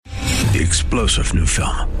the explosive new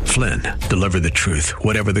film, Flynn, Deliver the Truth,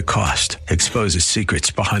 Whatever the Cost, exposes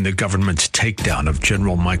secrets behind the government's takedown of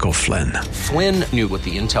General Michael Flynn. Flynn knew what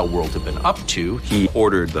the intel world had been up to. He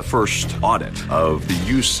ordered the first audit of the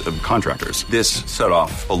use of contractors. This set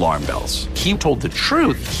off alarm bells. He told the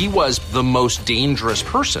truth. He was the most dangerous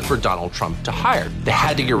person for Donald Trump to hire. They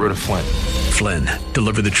had to get rid of Flynn. Flynn,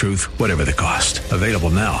 Deliver the Truth, Whatever the Cost. Available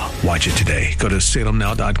now. Watch it today. Go to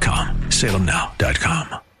salemnow.com.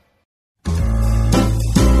 salemnow.com.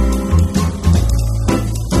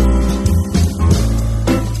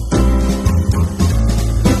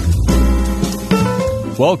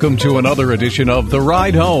 Welcome to another edition of The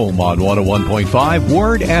Ride Home on 101.5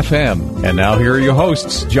 Word FM. And now here are your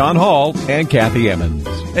hosts, John Hall and Kathy Emmons.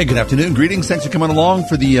 Hey, good afternoon. Greetings. Thanks for coming along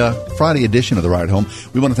for the Friday edition of The Ride Home.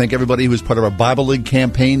 We want to thank everybody who was part of our Bible League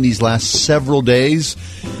campaign these last several days.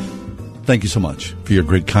 Thank you so much for your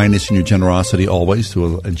great kindness and your generosity always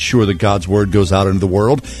to ensure that God's Word goes out into the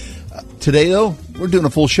world. Today, though, we're doing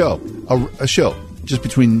a full show, a show just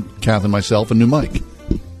between Kath and myself and new Mike.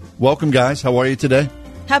 Welcome, guys. How are you today?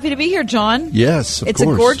 Happy to be here, John. Yes, of course. It's a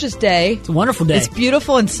gorgeous day. It's a wonderful day. It's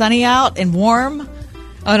beautiful and sunny out and warm.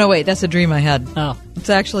 Oh, no, wait. That's a dream I had. Oh. It's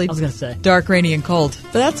actually I was gonna say. dark, rainy, and cold.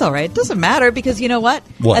 But that's all right. It doesn't matter because you know what?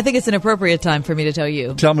 What? I think it's an appropriate time for me to tell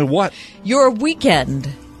you. Tell me what? Your weekend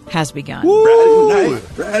has begun.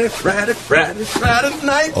 Friday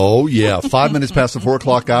night. Oh, yeah. 5 minutes past the 4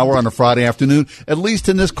 o'clock hour on a Friday afternoon. At least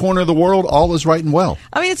in this corner of the world, all is right and well.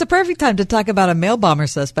 I mean, it's a perfect time to talk about a mail bomber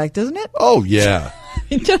suspect, isn't it? Oh, yeah.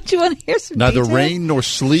 Don't you want to hear some Neither details? rain nor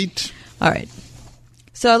sleet. All right.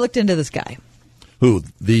 So I looked into this guy. Who?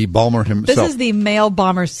 The bomber himself? This is the mail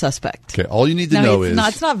bomber suspect. Okay, all you need to know is... No,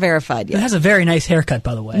 it's not verified It yet. has a very nice haircut,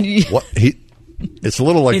 by the way. What? It's a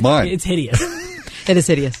little like mine. It's hideous. It is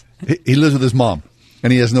hideous. He lives with his mom,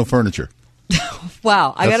 and he has no furniture.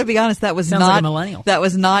 Wow, I got to be honest. That was Sounds not like a millennial. That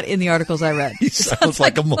was not in the articles I read. He sounds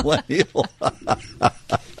like a millennial.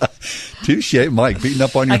 Touche, Mike. Beating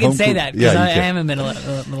up on your I can home say crew. that because Yeah, I you can. am a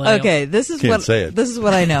millennial. Okay, this is Can't say it. This is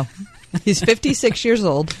what I know. He's 56 years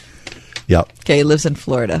old. Yeah. Okay, he lives in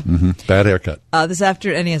Florida. Bad haircut. This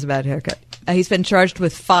afternoon, and he has a bad haircut. He's been charged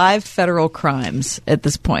with 5 federal crimes at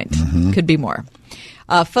this point. Could be more.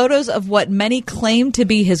 Photos of what many claim to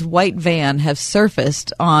be his white van have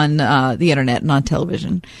surfaced on the internet and on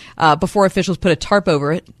television before officials put a tarp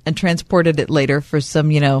over it and transported it later for some,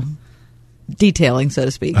 detailing, so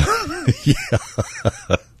to speak.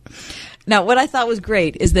 Now, what I thought was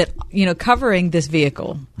great is that, covering this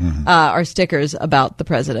vehicle are stickers about the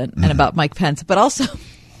president and about Mike Pence, but also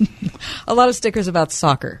a lot of stickers about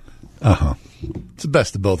soccer. Uh-huh. It's the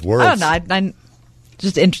best of both worlds. I don't know. I'm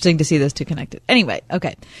just interesting to see those two connected. Anyway,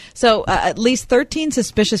 okay. So at least 13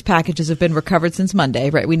 suspicious packages have been recovered since Monday,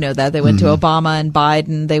 right? We know that. They went to Obama and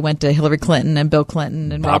Biden. They went to Hillary Clinton and Bill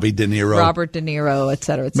Clinton and Robert De Niro, et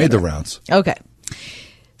cetera, et cetera. Made the rounds. Okay.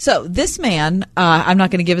 So this man, I'm not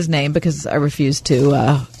going to give his name because I refuse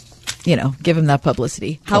to, give him that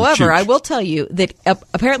publicity. However, chooch. I will tell you that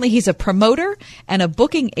apparently he's a promoter and a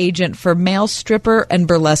booking agent for male stripper and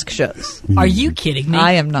burlesque shows. Are you kidding me?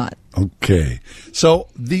 I am not. Okay. So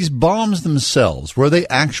these bombs themselves, were they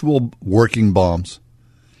actual working bombs?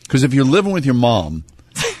 Because if you're living with your mom,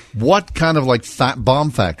 what kind of bomb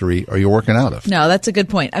factory are you working out of? No, that's a good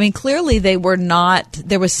point. I mean, clearly they were not,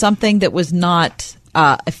 there was something that was not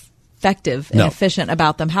effective and efficient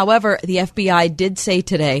about them. However, the FBI did say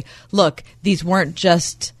today, look, these weren't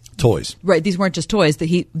just toys. Right, these weren't just toys.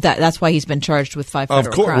 That's why he's been charged with 5 federal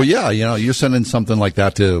Of course. crimes. Well, yeah, you're sending something like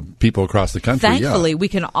that to people across the country. Thankfully, we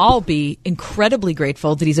can all be incredibly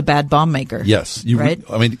grateful that he's a bad bomb maker. Yes. Right?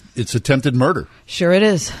 I mean, it's attempted murder. Sure it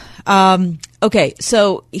is. Okay,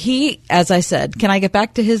 so he, as I said, can I get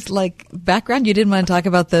back to his background? You didn't want to talk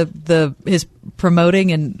about his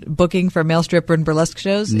promoting and booking for male stripper and burlesque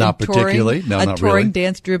shows? Not particularly. No, not really.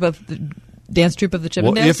 Dance troupe of the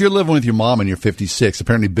Chippendales? Well, if you're living with your mom and you're 56,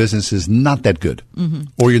 apparently business is not that good.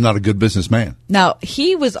 Or you're not a good businessman. Now,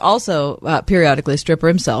 he was also periodically a stripper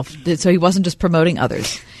himself, so he wasn't just promoting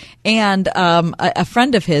others. And a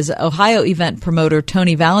friend of his, Ohio event promoter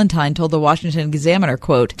Tony Valentine, told the Washington Examiner,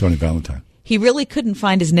 quote, Tony Valentine. He really couldn't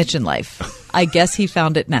find his niche in life. I guess he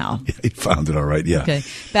found it now. Yeah, he found it all right, yeah. Okay.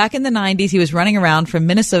 Back in the 90s, he was running around from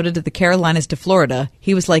Minnesota to the Carolinas to Florida.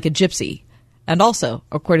 He was like a gypsy. And also,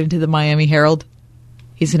 according to the Miami Herald,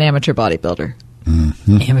 he's an amateur bodybuilder.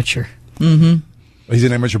 Amateur. He's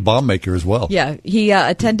an amateur bomb maker as well. Yeah, he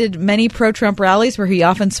attended many pro-Trump rallies where he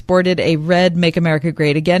often sported a red Make America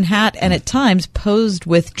Great Again hat and at times posed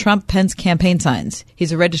with Trump-Pence campaign signs.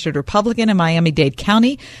 He's a registered Republican in Miami-Dade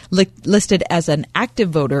County, listed as an active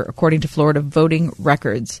voter according to Florida voting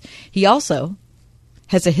records. He also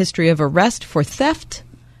has a history of arrest for theft,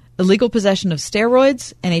 illegal possession of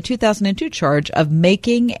steroids, and a 2002 charge of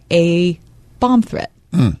making a bomb threat.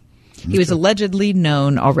 He was allegedly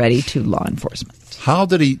known already to law enforcement. How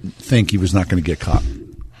did he think he was not going to get caught?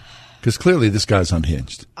 Because clearly this guy's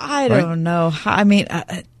unhinged. I don't know. I mean,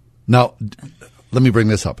 now, let me bring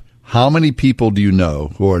this up. How many people do you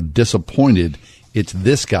know who are disappointed it's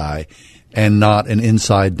this guy and not an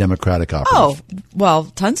inside Democratic operative? oh, well,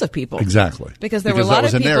 tons of people. Exactly. Because there were a lot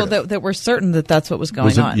of people that were certain that that's what was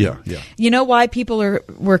going on. Yeah. You know why people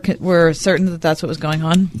were certain that that's what was going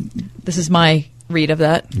on? This is my read of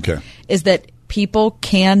that. Okay. Is that people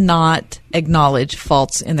cannot acknowledge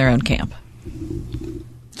faults in their own camp.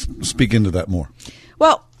 Speak into that more.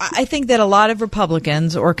 Well, I think that a lot of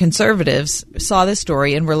Republicans or conservatives saw this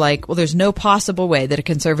story and were like, well, there's no possible way that a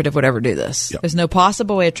conservative would ever do this. Yep. There's no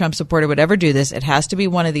possible way a Trump supporter would ever do this. It has to be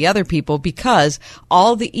one of the other people because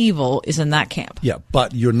all the evil is in that camp. Yeah,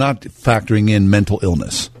 but you're not factoring in mental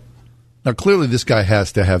illness. Now, clearly this guy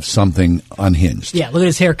has to have something unhinged. Yeah, look at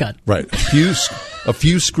his haircut. Right. A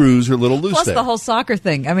few screws are a little loose Plus there. the whole soccer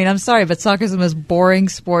thing. I mean, I'm sorry, but soccer is the most boring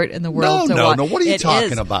sport in the world to watch. No. What are you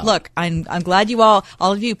talking is. about? Look, I'm glad you all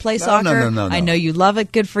of you play soccer. No. I know you love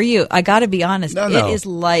it. Good for you. I got to be honest. No. It is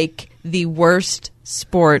like the worst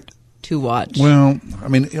sport to watch. Well, I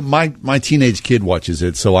mean, my teenage kid watches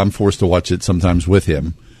it, so I'm forced to watch it sometimes with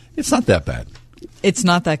him. It's not that bad. It's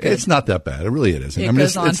not that good. It's not that bad. It really isn't. It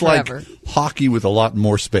goes on it's forever. like hockey with a lot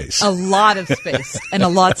more space. A lot of space and a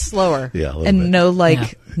lot slower. Yeah, a little and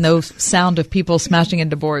bit. no sound of people smashing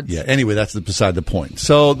into boards. Yeah, anyway, that's beside the point.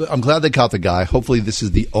 So I'm glad they caught the guy. Hopefully this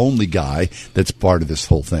is the only guy that's part of this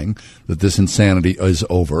whole thing, that this insanity is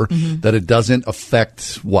over, that it doesn't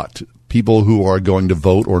affect people who are going to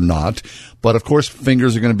vote or not. But, of course,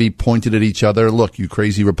 fingers are going to be pointed at each other. Look, you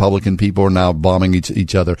crazy Republican people are now bombing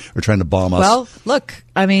each other or trying to bomb us. Well, look,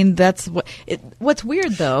 I mean, that's what's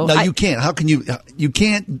weird, though. No, you can't. How can you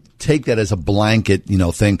can't take that as a blanket,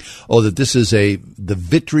 thing. Oh, that this is the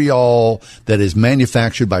vitriol that is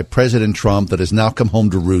manufactured by President Trump that has now come home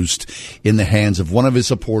to roost in the hands of one of his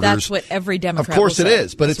supporters. That's what every Democrat Of course will it say.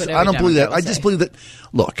 is, but That's I don't believe that. I just believe that,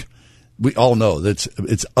 look, we all know that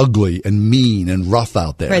it's ugly and mean and rough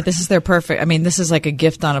out there. Right, this is their perfect. I mean, this is like a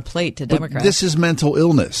gift on a plate to Democrats. This is mental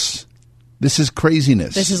illness. This is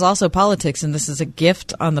craziness. This is also politics, and this is a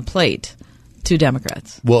gift on the plate to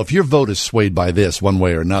Democrats. Well, if your vote is swayed by this one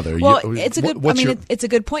way or another, well, it's a good. It's a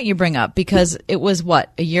good point you bring up because it was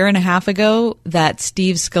a year and a half ago that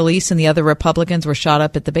Steve Scalise and the other Republicans were shot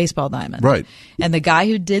up at the baseball diamond. Right. And the guy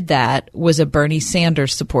who did that was a Bernie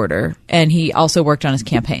Sanders supporter, and he also worked on his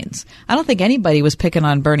campaigns. I don't think anybody was picking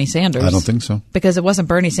on Bernie Sanders. I don't think so, because it wasn't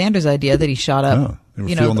Bernie Sanders' idea that he shot up.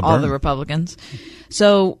 All the Republicans.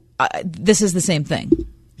 So this is the same thing.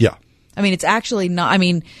 Yeah. I mean, it's actually not. I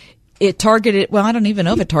mean. It targeted, I don't even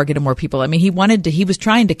know if it targeted more people. I mean, he was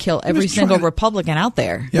trying to kill every single Republican out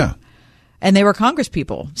there. Yeah. And they were Congress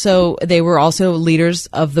people. So they were also leaders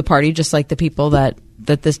of the party, just like the people that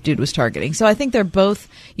this dude was targeting. So I think they're both,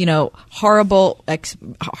 horrible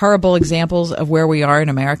examples of where we are in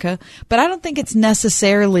America. But I don't think it's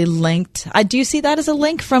necessarily linked. Do you see that as a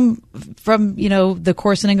link from the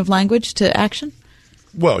coarsening of language to action?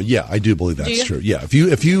 Well, yeah, I do believe that's true. Yeah.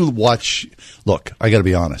 If you watch, look, I got to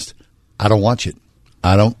be honest. I don't watch it.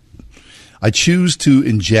 I choose to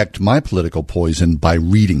inject my political poison by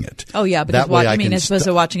reading it. Oh, yeah, because as opposed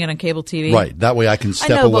to watching it on cable TV. Right. That way I can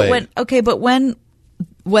step away. But when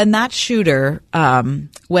that shooter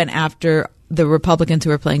went after the Republicans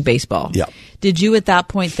who were playing baseball, did you at that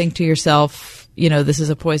point think to yourself, this is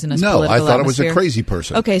a poisonous political atmosphere? No, I thought it was a crazy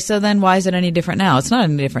person. Okay, so then why is it any different now? It's not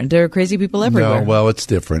any different. There are crazy people everywhere. No, well, it's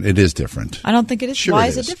different. It is different. I don't think it is. Sure why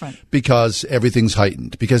is it different? Because everything's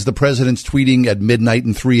heightened. Because the president's tweeting at midnight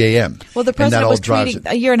and 3 a.m. Well, the president was tweeting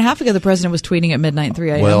a year and a half ago. The president was tweeting at midnight and 3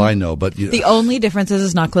 a.m. Well, I know, but the only difference is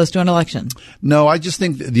it's not close to an election. No, I just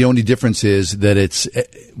think the only difference is that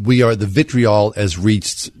the vitriol has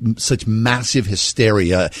reached such massive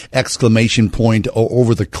hysteria, exclamation point,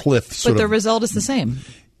 over the cliff. But the result is the same.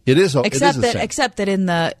 It is. Except that in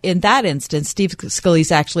that instance, Steve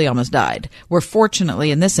Scalise actually almost died. Where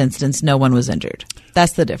fortunately in this instance, no one was injured.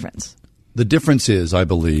 That's the difference. The difference is, I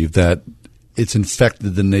believe, that it's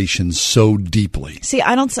infected the nation so deeply. See,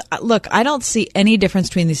 I don't see any difference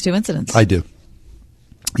between these two incidents. I do.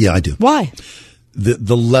 Yeah, I do. Why?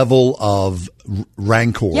 the level of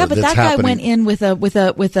rancor. Yeah, but that's that guy happening. went in with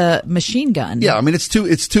a machine gun. Yeah, I mean it's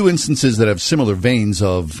two instances that have similar veins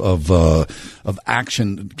of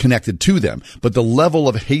action connected to them, but the level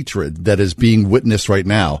of hatred that is being witnessed right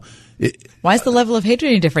now. Why is the level of hatred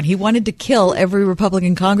any different? He wanted to kill every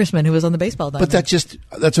Republican congressman who was on the baseball diamond. But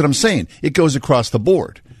that's what I'm saying. It goes across the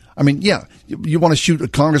board. I mean, yeah, you want to shoot a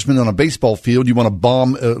congressman on a baseball field. You want to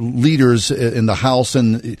bomb leaders in the House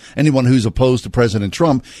and anyone who's opposed to President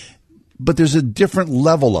Trump. But there's a different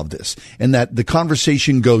level of this, and that the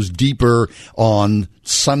conversation goes deeper on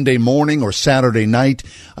Sunday morning or Saturday night.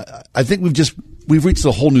 I think we've reached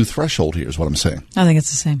a whole new threshold here is what I'm saying. I think it's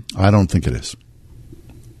the same. I don't think it is.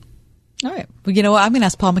 All right. Well, you know what? I'm going to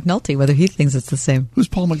ask Paul McNulty whether he thinks it's the same. Who's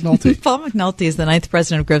Paul McNulty? Paul McNulty is the 9th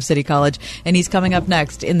president of Grove City College, and he's coming up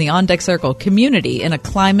next in the On Deck Circle, Community in a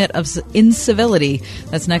Climate of Incivility.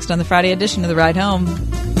 That's next on the Friday edition of The Ride Home.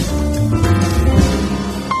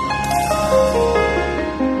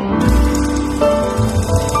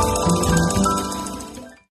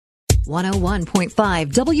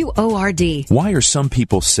 .5 WORD. Why are some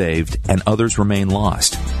people saved and others remain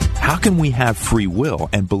lost? How can we have free will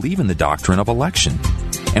and believe in the doctrine of election?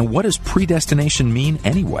 And what does predestination mean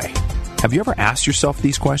anyway? Have you ever asked yourself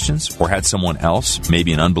these questions or had someone else,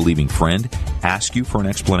 maybe an unbelieving friend, ask you for an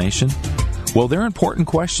explanation? Well, they're important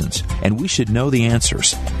questions, and we should know the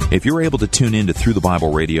answers. If you're able to tune in to Through the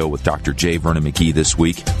Bible Radio with Dr. J. Vernon McGee this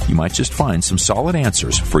week, you might just find some solid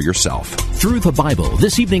answers for yourself. Through the Bible,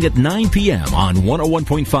 this evening at 9 p.m. on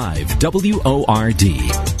 101.5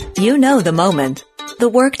 WORD. You know the moment. The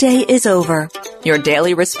workday is over. Your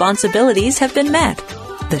daily responsibilities have been met.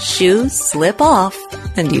 The shoes slip off,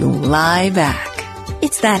 and you lie back.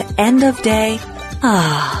 It's that end of day.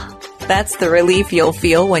 That's the relief you'll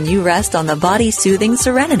feel when you rest on the body-soothing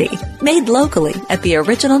Serenity, made locally at the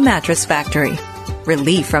Original Mattress Factory.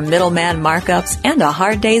 Relief from middleman markups and a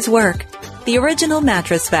hard day's work. The Original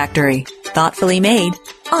Mattress Factory. Thoughtfully made,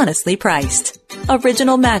 honestly priced.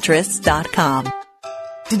 OriginalMattress.com.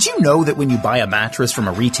 Did you know that when you buy a mattress from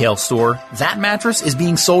a retail store, that mattress is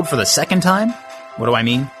being sold for the second time? What do I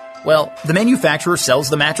mean? Well, the manufacturer sells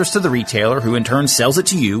the mattress to the retailer, who in turn sells it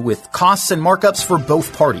to you with costs and markups for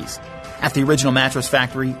both parties. At the Original Mattress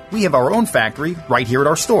Factory, we have our own factory right here at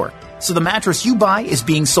our store. So the mattress you buy is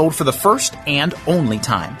being sold for the first and only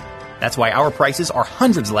time. That's why our prices are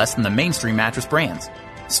hundreds less than the mainstream mattress brands.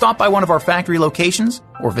 Stop by one of our factory locations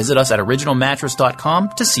or visit us at originalmattress.com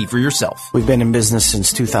to see for yourself. We've been in business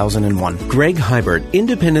since 2001. Greg Hybert,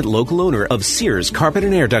 independent local owner of Sears Carpet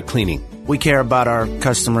and Air Duct Cleaning. We care about our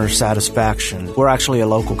customer satisfaction. We're actually a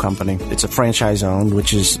local company. It's a franchise owned,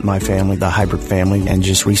 which is my family, the Hybert family, and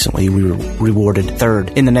just recently we were rewarded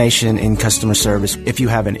 3rd in the nation in customer service. If you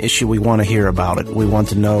have an issue, we want to hear about it. We want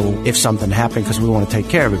to know if something happened because we want to take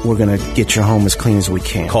care of it. We're going to get your home as clean as we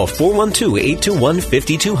can. Call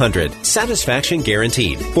 412-821-5200. Satisfaction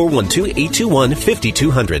guaranteed.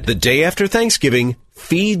 412-821-5200. The day after Thanksgiving,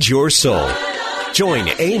 feed your soul. Join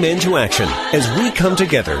Amen to Action as we come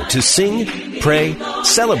together to sing, pray,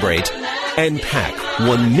 celebrate, and pack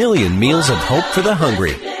 1 million meals of hope for the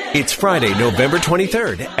hungry. It's Friday, November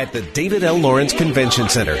 23rd at the David L. Lawrence Convention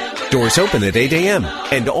Center. Doors open at 8 a.m.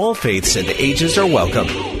 and all faiths and ages are welcome.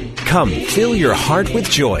 Come fill your heart with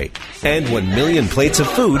joy and 1 million plates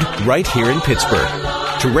of food right here in Pittsburgh.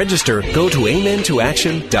 To register, go to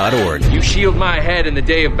amentoaction.org. You shield my head in the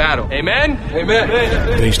day of battle. Amen?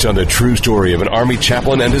 Amen. Based on the true story of an Army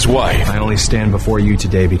chaplain and his wife. I only stand before you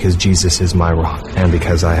today because Jesus is my rock and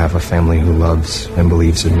because I have a family who loves and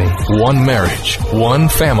believes in me. One marriage, one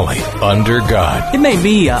family, under God. It made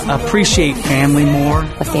me appreciate family more.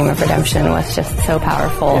 The theme of redemption was just so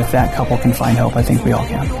powerful. If that couple can find hope, I think we all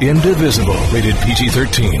can. Indivisible, rated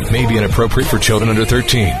PG-13, may be inappropriate for children under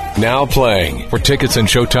 13. Now playing. For tickets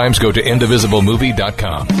and showtimes, go to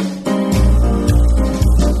indivisiblemovie.com.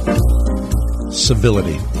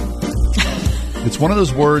 Civility. It's one of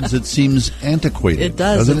those words that seems antiquated. It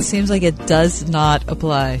does. It seems like it does not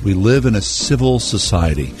apply. We live in a civil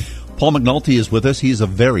society. Paul McNulty is with us. He's a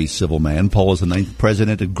very civil man. Paul is the 9th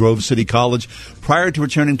president at Grove City College. Prior to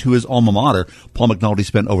returning to his alma mater, Paul McNulty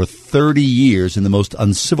spent over 30 years in the most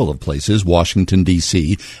uncivil of places, Washington,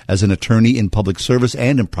 D.C., as an attorney in public service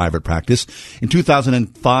and in private practice. In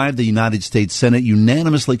 2005, the United States Senate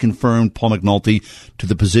unanimously confirmed Paul McNulty to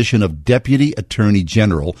the position of Deputy Attorney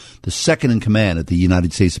General, the second in command at the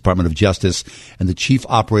United States Department of Justice, and the chief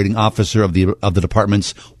operating officer of the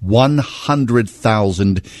department's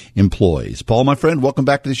 100,000 employees. Paul, my friend, welcome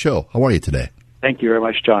back to the show. How are you today? Thank you very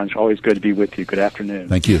much, John. It's always good to be with you. Good afternoon.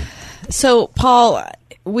 Thank you. So, Paul,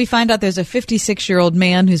 we find out there's a 56-year-old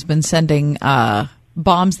man who's been sending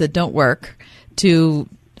bombs that don't work to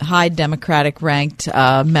high Democratic-ranked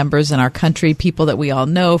members in our country, people that we all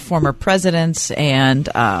know, former presidents and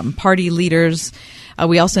party leaders.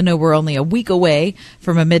 We also know we're only a week away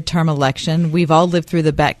from a midterm election. We've all lived through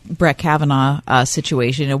the Brett Kavanaugh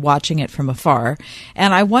situation and watching it from afar.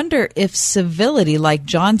 And I wonder if civility, like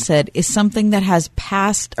John said, is something that has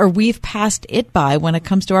passed, or we've passed it by when it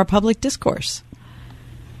comes to our public discourse.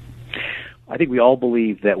 I think we all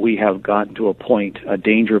believe that we have gotten to a point, a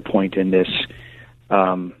danger point in this,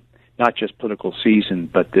 not just political season,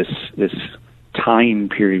 but this time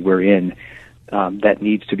period we're in that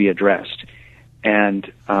needs to be addressed.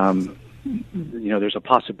 And, there's a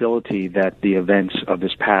possibility that the events of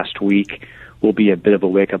this past week will be a bit of a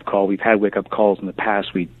wake-up call. We've had wake-up calls in the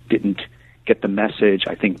past. We didn't get the message.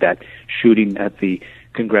 I think that shooting at the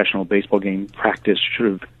congressional baseball game practice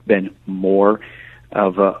should have been more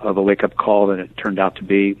of a wake-up call than it turned out to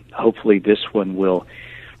be. Hopefully this one will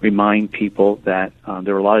remind people that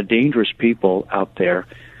there are a lot of dangerous people out there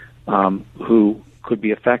who could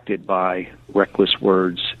be affected by reckless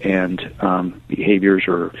words and behaviors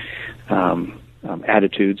or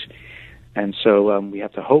attitudes. And so we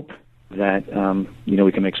have to hope that,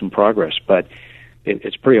 we can make some progress. But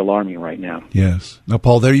it's pretty alarming right now. Yes. Now,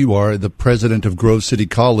 Paul, there you are, the president of Grove City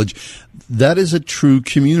College. That is a true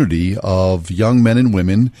community of young men and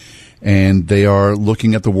women, and they are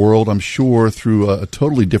looking at the world, I'm sure, through a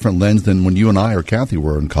totally different lens than when you and I or Kathy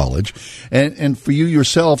were in college. And for you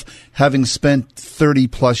yourself, having spent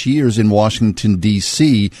 30-plus years in Washington,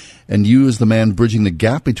 D.C., and you as the man bridging the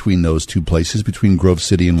gap between those two places, between Grove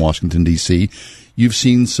City and Washington, D.C., you've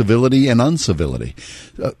seen civility and uncivility.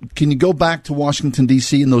 Can you go back to Washington,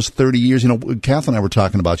 D.C. in those 30 years? Kath and I were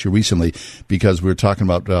talking about you recently because we were talking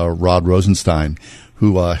about Rod Rosenstein,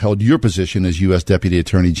 who held your position as U.S. Deputy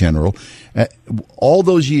Attorney General. All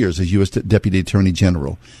those years as U.S. Deputy Attorney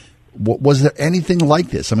General, was there anything like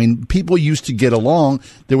this? I mean, people used to get along.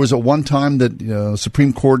 There was at one time that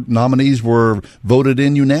Supreme Court nominees were voted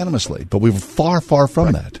in unanimously, but we were far, far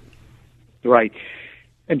from that. Right.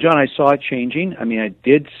 And, John, I saw it changing. I mean, I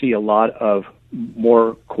did see a lot of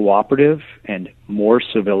more cooperative and more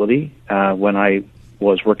civility when I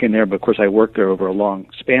was working there. But, of course, I worked there over a long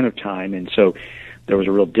span of time, and so there was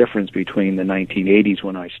a real difference between the 1980s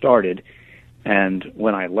when I started and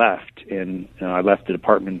when I left. I left the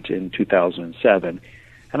department in 2007.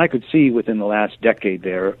 And I could see within the last decade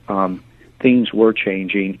there, things were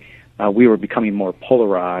changing. We were becoming more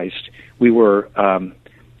polarized. We were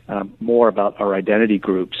more about our identity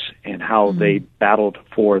groups and how they battled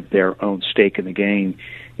for their own stake in the game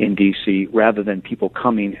in D.C. rather than people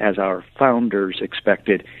coming, as our founders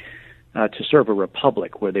expected, to serve a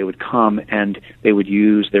republic where they would come and they would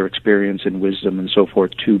use their experience and wisdom and so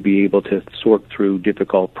forth to be able to sort through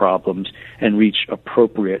difficult problems and reach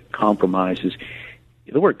appropriate compromises.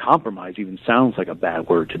 The word compromise even sounds like a bad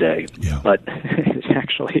word today, but it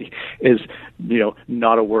actually is,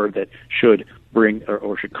 not a word that should bring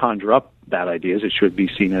or should conjure up bad ideas. It should be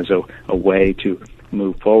seen as a way to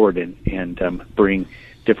move forward and bring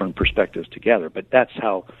different perspectives together. But that's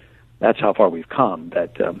how far we've come.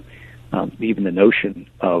 That even the notion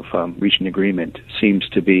of reaching agreement seems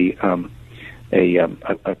to be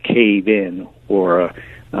a cave in or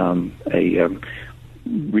a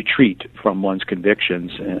retreat from one's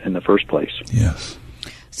convictions in the first place. Yes.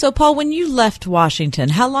 So, Paul, when you left Washington,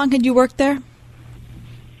 how long had you worked there?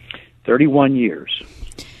 31 years.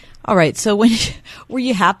 All right. So were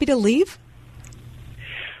you happy to leave?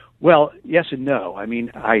 Well, yes and no. I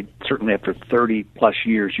mean, I certainly, after 30-plus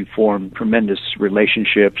years, you form tremendous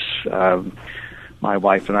relationships. My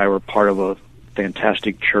wife and I were part of a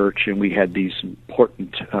fantastic church, and we had these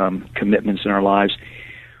important commitments in our lives.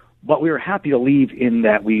 But we were happy to leave in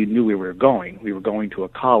that we knew we were going. We were going to a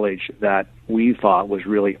college that we thought was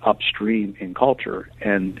really upstream in culture,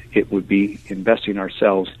 and it would be investing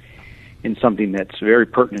ourselves in something that's very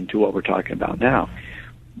pertinent to what we're talking about now.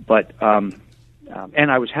 But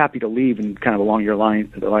and I was happy to leave, and kind of along the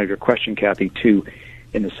line of your question, Kathy, too,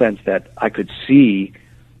 in the sense that I could see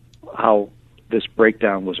how this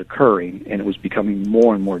breakdown was occurring, and it was becoming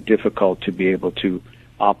more and more difficult to be able to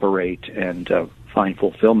operate and find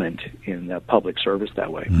fulfillment in public service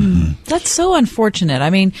that way. Mm-hmm. That's so unfortunate. I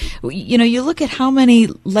mean, you look at how many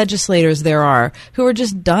legislators there are who are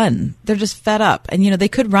just done. They're just fed up. And, they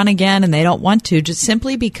could run again and they don't want to, just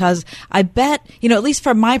simply because I bet, at least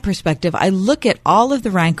from my perspective, I look at all of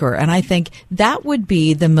the rancor and I think that would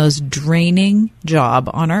be the most draining job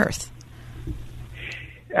on earth.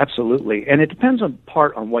 Absolutely. And it depends on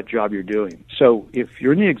part on what job you're doing. So if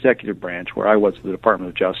you're in the executive branch, where I was at the Department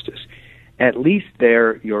of Justice, at least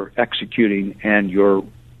there you're executing and you're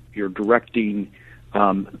directing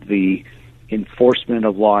the enforcement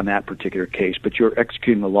of law in that particular case, but you're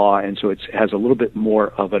executing the law, and so it has a little bit more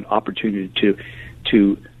of an opportunity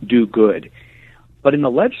to do good. But in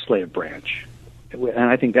the legislative branch, and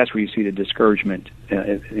I think that's where you see the discouragement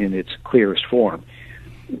in its clearest form,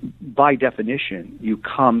 by definition, you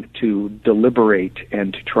come to deliberate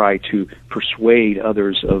and to try to persuade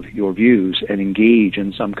others of your views and engage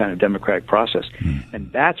in some kind of democratic process.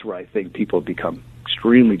 And that's where I think people become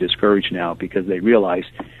extremely discouraged now, because they realize,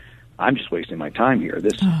 I'm just wasting my time here.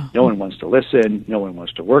 No one wants to listen. No one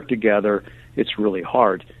wants to work together. It's really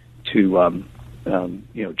hard to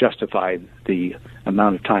justify the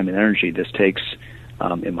amount of time and energy this takes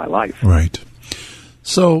in my life. Right.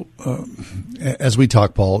 So, as we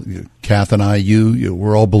talk, Paul, Kath and I,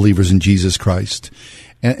 we're all believers in Jesus Christ.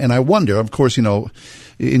 And I wonder, of course,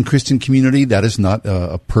 in Christian community, that is not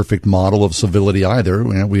a perfect model of civility either.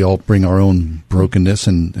 We all bring our own brokenness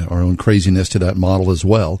and our own craziness to that model as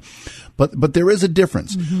well. But there is a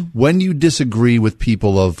difference. When you disagree with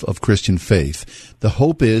people of Christian faith, the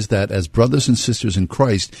hope is that as brothers and sisters in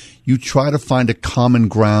Christ, you try to find a common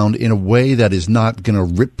ground in a way that is not going to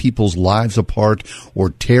rip people's lives apart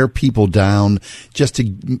or tear people down just to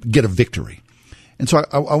get a victory. And so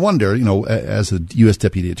I wonder, as a U.S.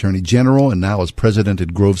 Deputy Attorney General and now as president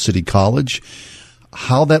at Grove City College,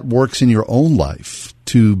 how that works in your own life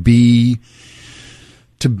to be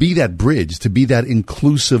that bridge, to be that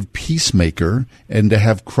inclusive peacemaker, and to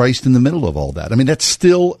have Christ in the middle of all that. I mean, that's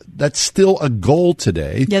still a goal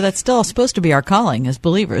today. Yeah, that's still supposed to be our calling as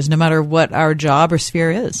believers, no matter what our job or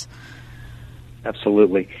sphere is.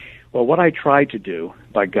 Absolutely. Well, what I tried to do,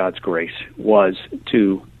 by God's grace, was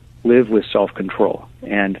to live with self-control.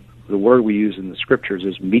 And the word we use in the Scriptures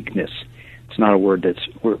is meekness. It's not a word that's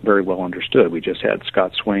very well understood. We just had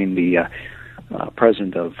Scott Swain, the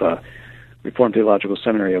president of Reformed Theological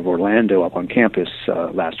Seminary of Orlando, up on campus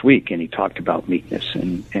last week, and he talked about meekness.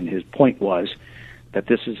 And his point was that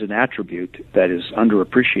this is an attribute that is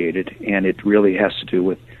underappreciated, and it really has to do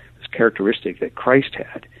with this characteristic that Christ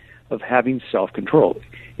had of having self-control.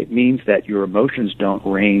 It means that your emotions don't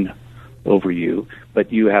reign over you,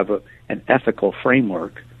 but you have an ethical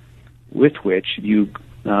framework with which you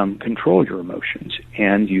control your emotions,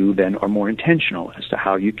 and you then are more intentional as to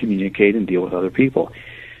how you communicate and deal with other people.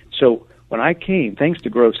 So when I came, thanks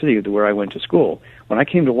to Grove City, where I went to school, when I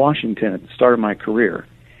came to Washington at the start of my career,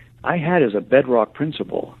 I had as a bedrock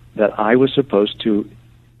principle that I was supposed to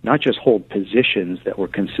not just hold positions that were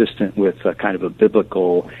consistent with a kind of a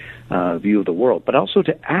biblical view of the world, but also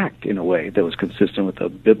to act in a way that was consistent with a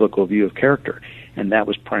biblical view of character. And that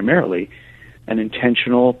was primarily an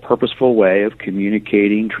intentional, purposeful way of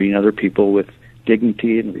communicating, treating other people with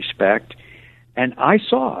dignity and respect. And I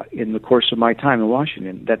saw in the course of my time in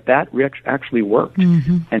Washington that actually worked.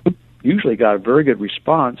 And usually got a very good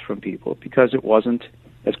response from people because it wasn't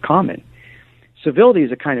as common. Civility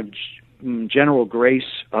is a kind of general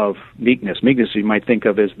grace of meekness. Meekness you might think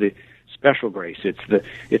of as the special grace. It's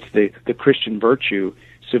the Christian virtue.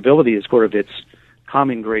 Civility is sort of its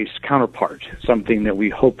common grace counterpart, something that we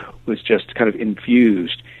hope was just kind of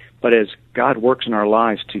infused. But as God works in our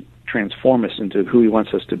lives to transform us into who He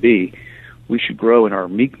wants us to be, we should grow in our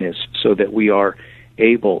meekness so that we are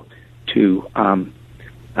able to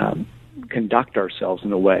conduct ourselves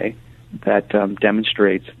in a way that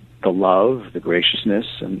demonstrates the love, the graciousness,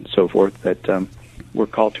 and so forth that we're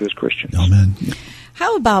called to as Christians. Amen.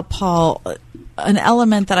 How about, Paul, an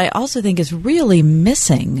element that I also think is really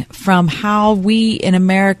missing from how we in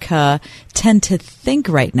America tend to think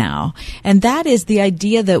right now, and that is the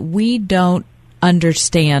idea that we don't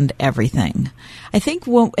understand everything. I think,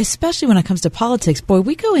 especially when it comes to politics, boy,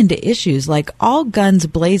 we go into issues like all guns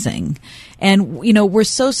blazing, and we're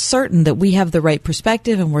so certain that we have the right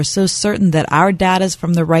perspective, and we're so certain that our data's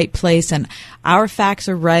from the right place, and our facts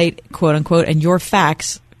are right, quote unquote, and your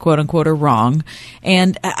facts, quote unquote, are wrong.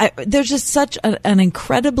 And there's just such an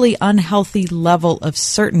incredibly unhealthy level of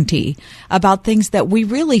certainty about things that we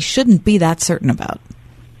really shouldn't be that certain about.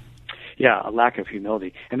 Yeah, a lack of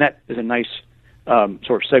humility, and that is a nice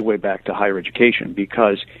sort of segue back to higher education,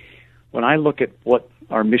 because when I look at what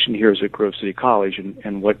our mission here is at Grove City College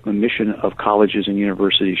and what the mission of colleges and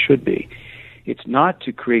universities should be, it's not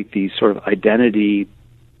to create these sort of identity-based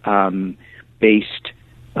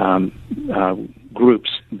groups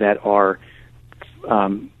that are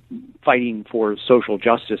fighting for social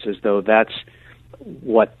justice as though that's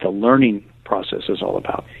what the learning process is all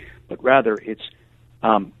about. But rather, it's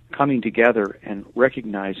coming together and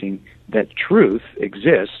recognizing that truth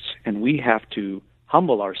exists, and we have to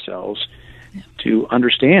humble ourselves to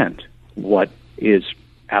understand what is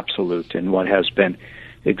absolute and what has been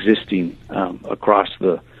existing across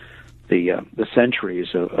the centuries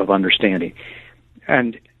of understanding.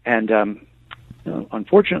 And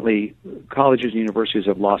unfortunately, colleges and universities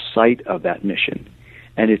have lost sight of that mission,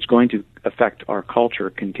 and it's going to affect our culture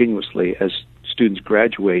continuously as students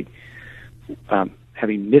graduate,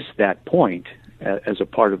 having missed that point as a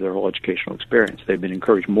part of their whole educational experience. They've been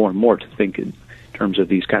encouraged more and more to think in terms of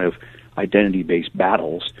these kind of identity-based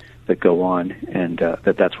battles that go on, and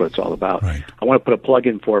that's what it's all about. Right. I want to put a plug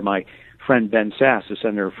in for my friend Ben Sasse, a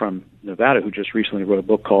senator from Nevada, who just recently wrote a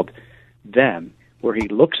book called Them, where he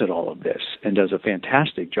looks at all of this and does a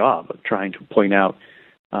fantastic job of trying to point out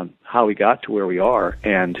how we got to where we are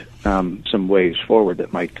and some ways forward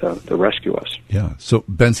that might rescue us. Yeah. So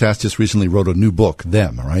Ben Sasse just recently wrote a new book,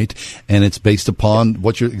 Them, right? And it's based upon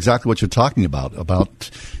exactly what you're talking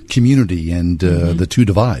about community and the two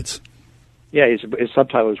divides. Yeah, his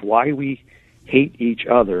subtitle is Why We Hate Each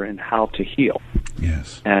Other and How to Heal.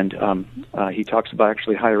 Yes. And he talks about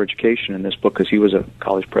actually higher education in this book because he was a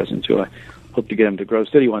college president too. I hope to get him to Grove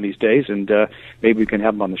City one of these days, and maybe we can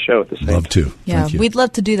have him on the show at the same time. Love to. Yeah, we'd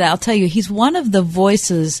love to do that. I'll tell you, he's one of the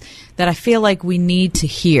voices that I feel like we need to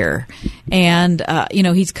hear. And,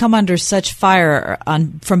 he's come under such fire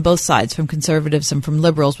from both sides, from conservatives and from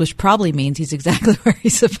liberals, which probably means he's exactly where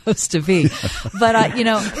he's supposed to be. But,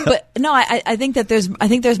 I think that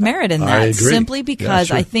there's merit in that. I agree. Simply because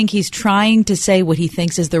sure. I think he's trying to say what he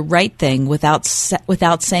thinks is the right thing without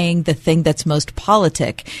saying the thing that's most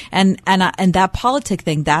politic. And that politic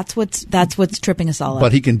thing, that's what's tripping us all up.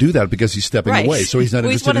 But he can do that because he's stepping away, so he's not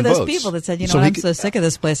interested in votes. He's one of those people that said, I'm so sick of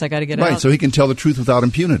this place, I got to get out. Right, so he can tell the truth without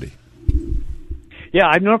impunity. Yeah,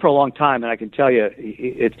 I've known him for a long time, and I can tell you,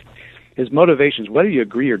 his motivations, whether you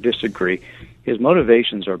agree or disagree, his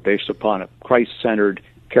motivations are based upon a Christ-centered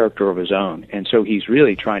character of his own, and so he's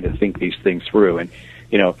really trying to think these things through. And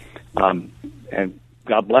and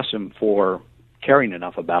God bless him for caring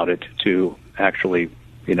enough about it to actually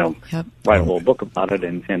write a whole book about it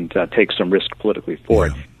and take some risk politically for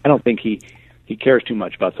it. I don't think he cares too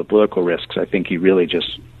much about the political risks. I think he really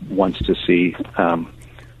just wants to see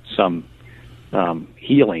some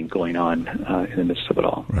healing going on in the midst of it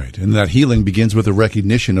all. Right, and that healing begins with a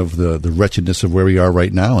recognition of the wretchedness of where we are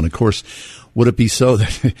right now. And, of course, would it be so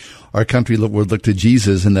that our country would look to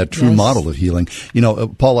Jesus and that true model of healing?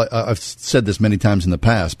 Paul, I've said this many times in the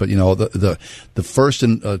past, but, the first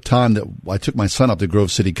time that I took my son up to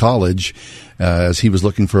Grove City College as he was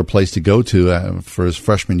looking for a place to go to for his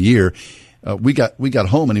freshman year, we got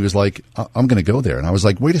home and he was like, I'm going to go there. And I was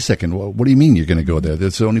like, wait a second. What do you mean you're going to go there?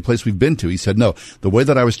 That's the only place we've been to. He said, no, the way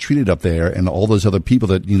that I was treated up there and all those other people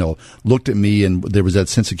that, looked at me and there was that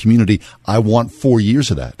sense of community, I want 4 years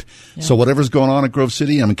of that. Yeah. So whatever's going on at Grove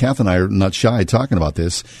City, Kath and I are not shy talking about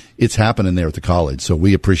this. It's happening there at the college. So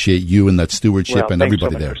we appreciate you and that stewardship and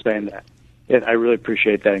everybody there. Thanks so much for saying that. I really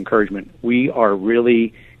appreciate that encouragement. We are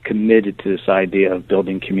really committed to this idea of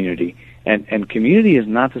building community. And community is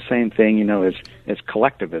not the same thing, as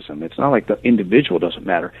collectivism. It's not like the individual doesn't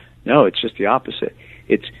matter. No, it's just the opposite.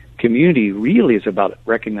 It's community really is about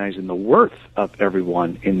recognizing the worth of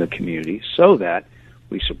everyone in the community so that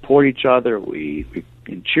we support each other, we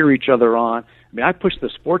can cheer each other on. I push the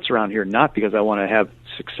sports around here not because I want to have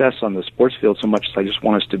success on the sports field so much as I just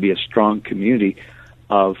want us to be a strong community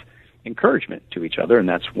of encouragement to each other, and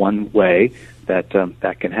that's one way that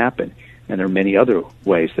that can happen. And there are many other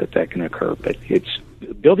ways that can occur. But it's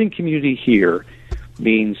building community here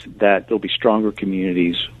means that there'll be stronger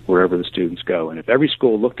communities wherever the students go. And if every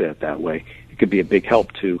school looked at it that way, it could be a big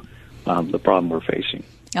help to the problem we're facing.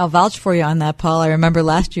 I'll vouch for you on that, Paul. I remember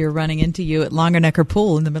last year running into you at Longernecker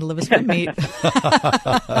Pool in the middle of a swim meet.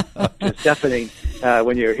 It's deafening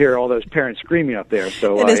when you hear all those parents screaming up there.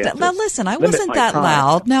 So now, listen, I wasn't that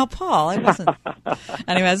loud. Now, Paul, I wasn't.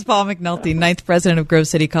 Anyway, it's Paul McNulty, 9th president of Grove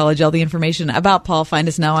City College. All the information about Paul, find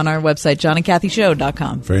us now on our website,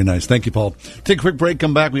 johnandkathyshow.com. Very nice. Thank you, Paul. Take a quick break,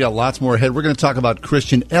 come back. We got lots more ahead. We're going to talk about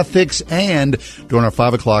Christian ethics and, during our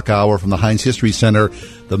 5 o'clock hour from the Heinz History Center,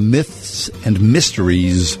 the myths and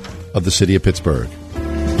mysteries of the city of Pittsburgh.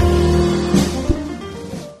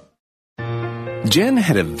 Jen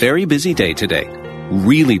had a very busy day today.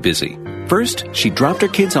 Really busy. First, she dropped her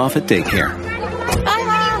kids off at daycare.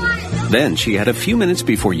 Then she had a few minutes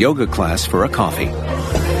before yoga class for a coffee.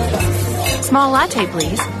 Small latte,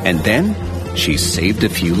 please. And then she saved a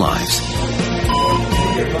few lives.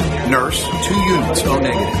 Nurse, 2 units, O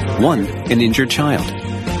negative. One, an injured child.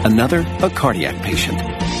 Another, a cardiac patient.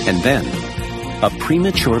 And then a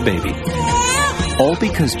premature baby. All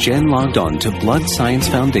because Jen logged on to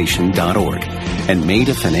bloodsciencefoundation.org and made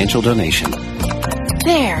a financial donation.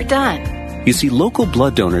 There, done. You see, local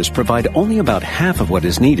blood donors provide only about half of what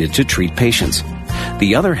is needed to treat patients.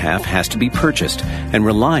 The other half has to be purchased and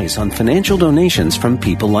relies on financial donations from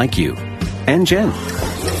people like you and Jen.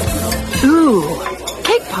 Ooh,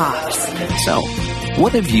 cake pops. So,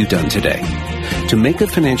 what have you done today? To make a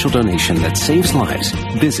financial donation that saves lives,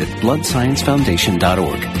 visit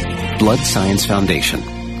bloodsciencefoundation.org. Blood Science Foundation.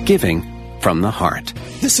 Giving from the heart.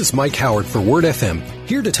 This is Mike Howard for Word FM,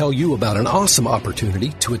 here to tell you about an awesome opportunity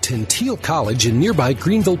to attend Teal College in nearby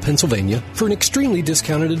Greenville, Pennsylvania for an extremely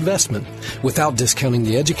discounted investment without discounting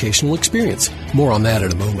the educational experience. More on that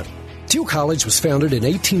in a moment. Teal College was founded in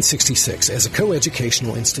 1866 as a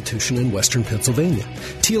co-educational institution in western Pennsylvania.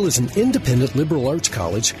 Teal is an independent liberal arts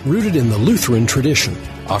college rooted in the Lutheran tradition,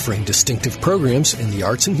 offering distinctive programs in the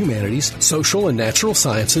arts and humanities, social and natural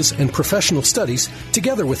sciences, and professional studies,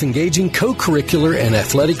 together with engaging co-curricular and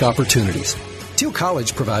athletic opportunities. Teal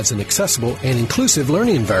College provides an accessible and inclusive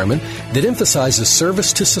learning environment that emphasizes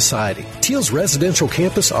service to society. Teal's residential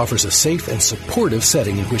campus offers a safe and supportive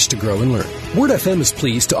setting in which to grow and learn. Word FM is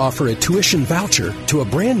pleased to offer a tuition voucher to a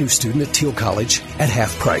brand new student at Teal College at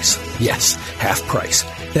half price. Yes, half price.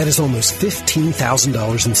 That is almost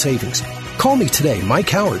 $15,000 in savings. Call me today, Mike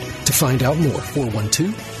Howard, to find out more.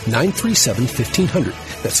 412-937-1500.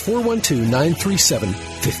 That's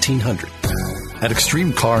 412-937-1500. At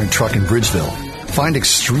Extreme Car and Truck in Bridgeville, find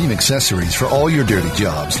extreme accessories for all your dirty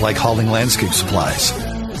jobs, like hauling landscape supplies.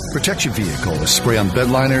 Protect your vehicle with spray-on bed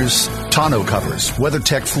liners, tonneau covers,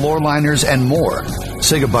 WeatherTech floor liners, and more.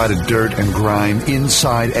 Say goodbye to dirt and grime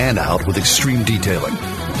inside and out with extreme detailing.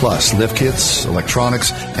 Plus, lift kits,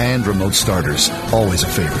 electronics, and remote starters. Always a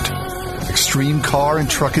favorite. Extreme Car and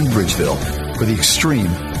Truck in Bridgeville, for the extreme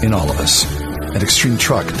in all of us. At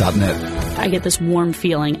extremetruck.net. I get this warm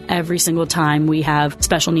feeling every single time we have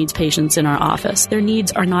special needs patients in our office. Their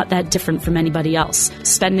needs are not that different from anybody else.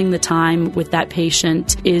 Spending the time with that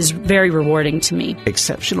patient is very rewarding to me.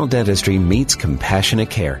 Exceptional dentistry meets compassionate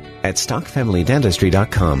care at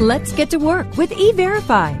StockFamilyDentistry.com. Let's get to work with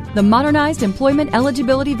E-Verify, the modernized employment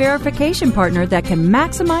eligibility verification partner that can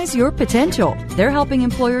maximize your potential. They're helping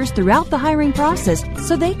employers throughout the hiring process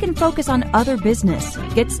so they can focus on other business.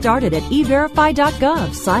 Get started at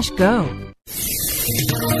everify.gov/go.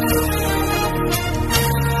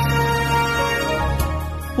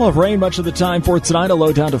 We'll have rain much of the time for tonight, a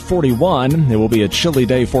low down to 41. It will be a chilly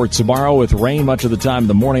day for tomorrow with rain much of the time in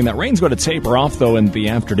the morning. That rain's going to taper off, though, in the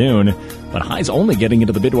afternoon. But highs only getting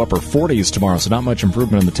into the mid to upper 40s tomorrow, so not much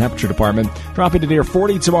improvement in the temperature department. Dropping to near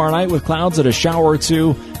 40 tomorrow night with clouds and a shower or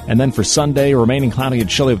two. And then for Sunday, remaining cloudy and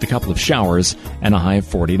chilly with a couple of showers and a high of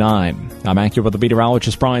 49. I'm AccuWeather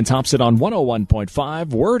meteorologist Brian Thompson on 101.5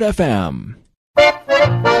 Word FM.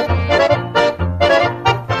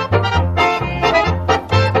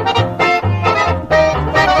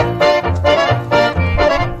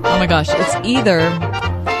 Oh my gosh, it's either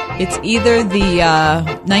the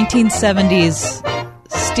 1970s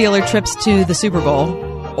Steeler trips to the Super Bowl,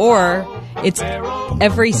 or it's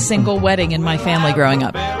every single wedding in my family growing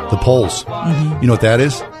up. The polls. Mm-hmm. You know what that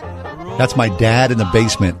is? That's my dad in the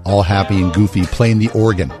basement, all happy and goofy, playing the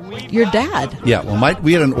organ. Your dad? Yeah, well,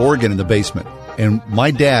 we had an organ in the basement, and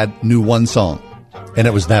my dad knew one song, and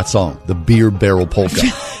it was that song, the Beer Barrel Polka.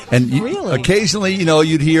 And really? Occasionally,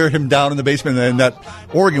 you'd hear him down in the basement, and that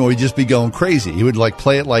organ would just be going crazy. He would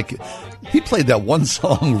play it like he played that one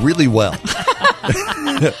song really well.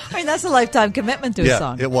 I mean, that's a lifetime commitment to a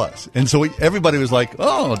song. Yeah, it was. And so everybody was like,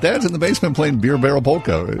 "Oh, Dad's in the basement playing Beer Barrel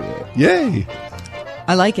Polka. Yay!"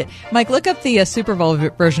 I like it. Mike, look up the Super Bowl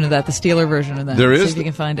version of that, the Steeler version of that. There is? See if you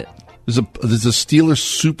can find it. There's a Steelers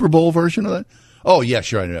Super Bowl version of that? Oh, yeah,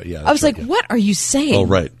 sure. I know. Yeah, I was like, what are you saying? Oh,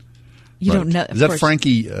 right. You don't know. Is that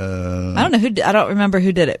Frankie? I don't know I don't remember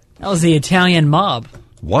who did it. That was the Italian mob.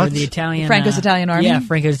 What? Or the Italian Franco's Italian Army? Yeah,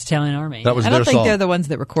 Franco's Italian Army. That was I their don't think song. they're the ones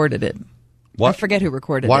that recorded it. What? I forget who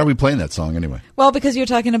recorded it. Why are we playing that song anyway? Well, because you're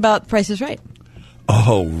talking about Price is Right.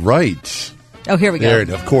 Oh, right. Oh, here we go. There it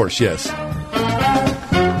is. Of course, yes.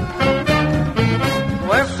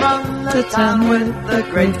 We're from the town with the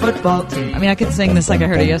great football team. I mean, I could sing this like I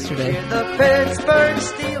heard it yesterday. The Pittsburgh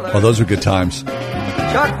Steelers. Oh, those were good times.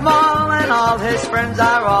 Chuck Maul and all his friends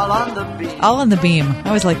are all on the beam. All on the beam. I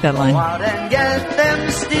always like that line. Go out and get them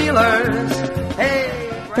Steelers. Hey,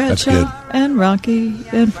 That's Bradshaw good. and Rocky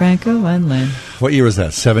and Franco and Lynn. What year was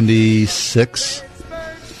that? 76?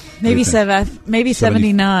 Maybe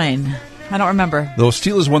 79. I don't remember. Those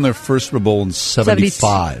Steelers won their first Super Bowl in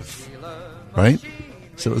 75. Right?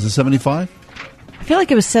 So it was a 75? I feel like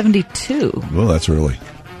it was 72. Well, that's early.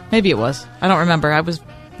 Maybe it was. I don't remember. I was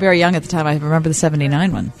very young at the time. I remember the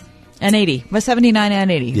 79 one. And 80. But 79 and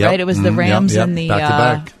 80, Yep. right? It was the Rams and the Back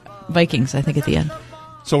to back. Vikings, I think, at the end.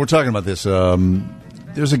 So we're talking about this.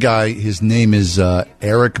 There's a guy, his name is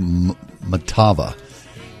Eric Matava,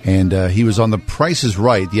 and he was on The Price is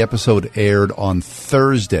Right. The episode aired on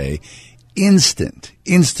Thursday. Instant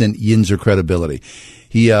Yinzer credibility.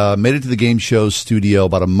 He made it to the game show studio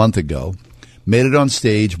about a month ago, made it on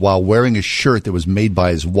stage while wearing a shirt that was made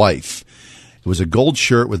by his wife. It was a gold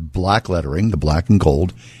shirt with black lettering, the black and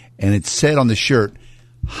gold, and it said on the shirt,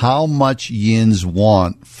 "How much Yins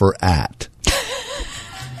want for at?"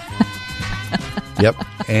 Yep.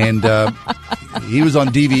 And he was on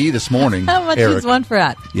DVE this morning. How much Eric. is one for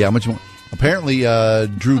at? Yeah, how much you want? Apparently,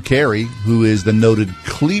 Drew Carey, who is the noted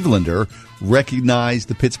Clevelander, recognized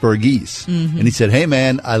the Pittsburgh Geese. Mm-hmm. And he said, "Hey,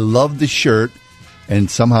 man, I love the shirt." And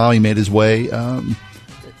somehow he made his way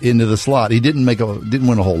into the slot. He didn't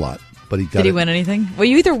win a whole lot, but he got Did he win anything? Well,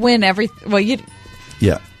 you either win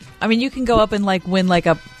Yeah. I mean, you can go up and win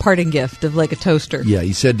a parting gift of a toaster. Yeah,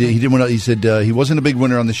 he said he didn't win. He said he wasn't a big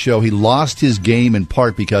winner on the show. He lost his game in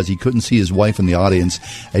part because he couldn't see his wife in the audience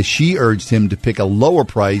as she urged him to pick a lower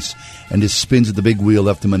price, and his spins at the big wheel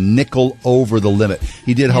left him a nickel over the limit.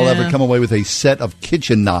 He did, however, come away with a set of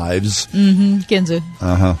kitchen knives. Mm-hmm.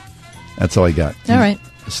 Ginzu. That's all I got. All right.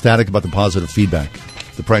 Ecstatic about the positive feedback.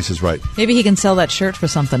 The Price is Right. Maybe he can sell that shirt for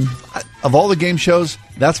something. Of all the game shows,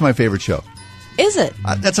 that's my favorite show. Is it?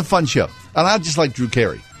 That's a fun show. And I just like Drew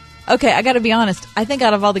Carey. Okay, I got to be honest. I think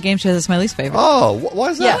out of all the game shows, it's my least favorite. Oh, why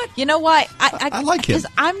is that? Yeah, you know why? I like him. Because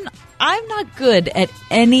I'm not good at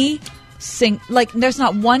any there's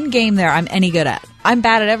not one game there I'm any good at. I'm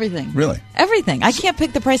bad at everything. Really? Everything. I can't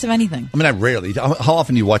pick the price of anything. I mean, I rarely. How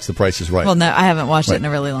often do you watch The Price is Right? Well, no, I haven't watched it in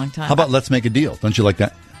a really long time. How about Let's Make a Deal? Don't you like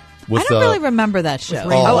that? I don't really remember that show.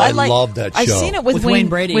 I love that show. I've seen it with Wayne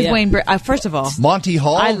Brady. With Wayne Brady. First of all, Monty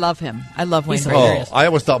Hall. I love him. I love Wayne Brady. Oh, I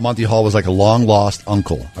always thought Monty Hall was like a long lost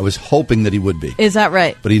uncle. I was hoping that he would be. Is that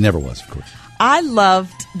right? But he never was, of course. I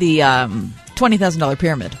loved the $20,000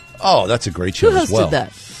 Pyramid. Oh, that's a great show. Who hosted as well.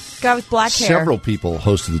 that? Guy with black hair. Several people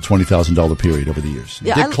hosted the $20,000 period over the years.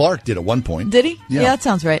 Yeah, Dick Clark did at one point. Did he? Yeah, that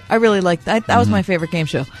sounds right. I really liked that. That was my favorite game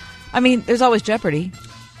show. I mean, there's always Jeopardy.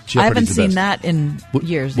 I haven't seen that in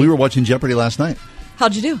years. We were watching Jeopardy last night.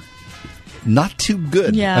 How'd you do? Not too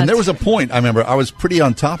good. Yeah, and there was a point, I remember, I was pretty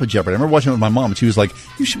on top of Jeopardy. I remember watching it with my mom, and she was like,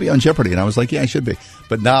 "You should be on Jeopardy." And I was like, "Yeah, I should be."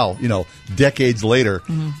 But now, decades later,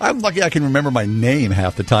 I'm lucky I can remember my name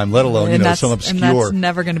half the time, let alone, some obscure And that's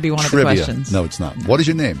never going to be one trivia. of the questions. No, it's not. What is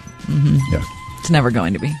your name? Mm-hmm. Yeah. It's never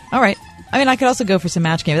going to be. All right. I mean, I could also go for some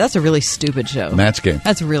Match Game. That's a really stupid show. Match Game.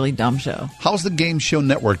 That's a really dumb show. How's the Game Show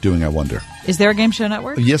Network doing, I wonder? Is there a Game Show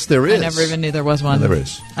Network? Yes, there is. I never even knew there was one. No, there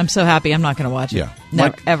is. I'm so happy I'm not going to watch it. Yeah.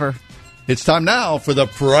 Never, ever. It's time now for The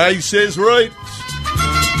Price is Right.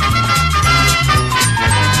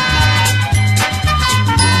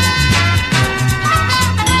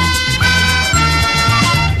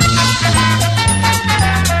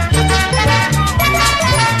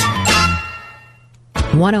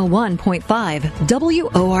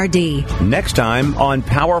 .5 WORD. Next time on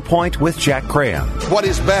PowerPoint with Jack Graham. What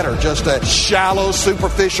is better, just a shallow,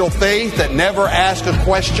 superficial faith that never asks a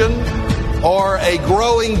question, or a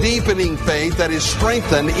growing, deepening faith that is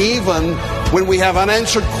strengthened even when we have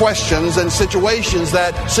unanswered questions and situations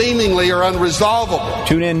that seemingly are unresolvable?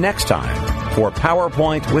 Tune in next time for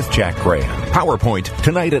PowerPoint with Jack Graham. PowerPoint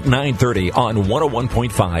tonight at 9:30 on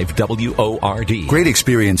 101.5 WORD. Great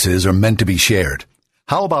experiences are meant to be shared.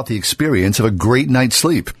 How about the experience of a great night's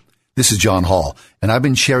sleep? This is John Hall, and I've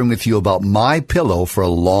been sharing with you about MyPillow for a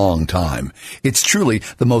long time. It's truly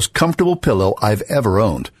the most comfortable pillow I've ever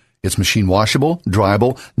owned. It's machine washable,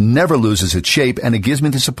 dryable, never loses its shape, and it gives me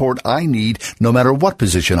the support I need no matter what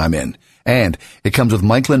position I'm in. And it comes with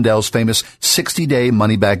Mike Lindell's famous 60-day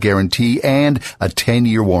money-back guarantee and a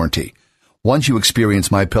 10-year warranty. Once you experience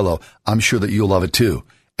MyPillow, I'm sure that you'll love it too.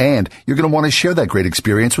 And you're going to want to share that great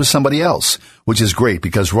experience with somebody else, which is great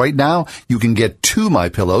because right now you can get 2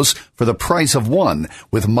 MyPillows for the price of 1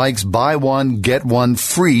 with Mike's buy one, get one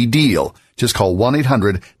free deal. Just call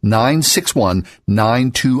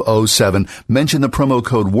 1-800-961-9207. Mention the promo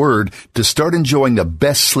code WORD to start enjoying the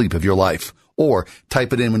best sleep of your life. Or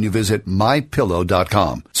type it in when you visit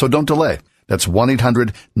mypillow.com. So don't delay. That's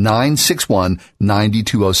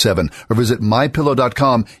 1-800-961-9207. Or visit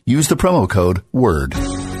mypillow.com. Use the promo code WORD.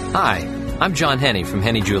 Hi, I'm John Henney from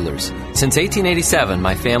Henney Jewelers. Since 1887,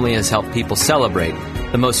 my family has helped people celebrate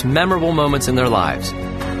the most memorable moments in their lives.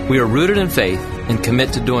 We are rooted in faith and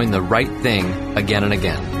commit to doing the right thing again and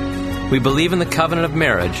again. We believe in the covenant of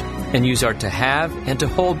marriage and use our To Have and To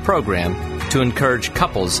Hold program to encourage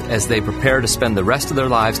couples as they prepare to spend the rest of their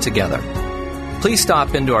lives together. Please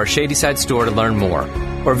stop into our Shadyside store to learn more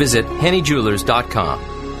or visit HennyJewelers.com.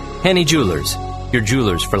 Henny Jewelers, your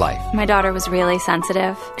jewelers for life. My daughter was really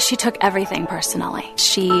sensitive. She took everything personally.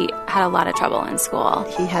 She had a lot of trouble in school.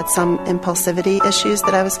 He had some impulsivity issues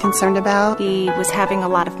that I was concerned about. He was having a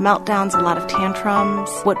lot of meltdowns, a lot of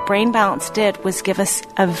tantrums. What Brain Balance did was give us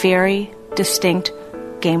a very distinct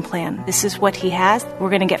game plan. This is what he has.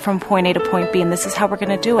 We're going to get from point A to point B, and this is how we're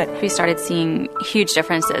going to do it. We started seeing huge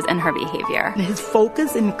differences in her behavior. His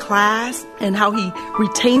focus in class and how he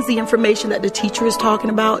retains the information that the teacher is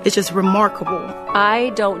talking about is just remarkable.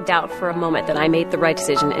 I don't doubt for a moment that I made the right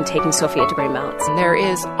decision in taking Sophia to Brain Balance. There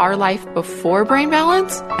is our life before Brain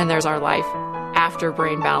Balance, and there's our life after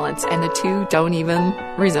Brain Balance, and the two don't even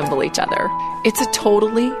resemble each other. It's a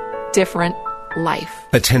totally different life.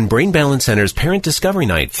 Attend Brain Balance Center's Parent Discovery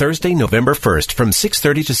Night Thursday, November 1st from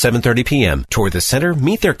 6:30 to 7:30 p.m. Tour the center,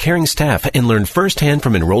 meet their caring staff, and learn firsthand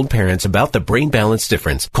from enrolled parents about the brain balance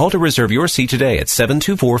difference. Call to reserve your seat today at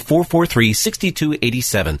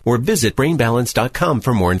 724-443-6287 or visit brainbalance.com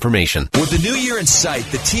for more information. With the new year in sight,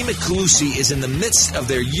 the team at Calusi is in the midst of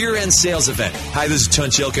their year-end sales event. Hi, this is Tun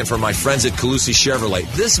Chilkin from my friends at Calusi Chevrolet.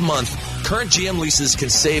 This month, current GM leases can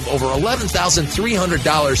save over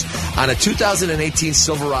 $11,300 on a 2018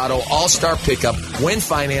 Silverado All-Star pickup when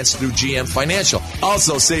financed through GM Financial.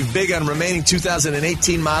 Also, save big on remaining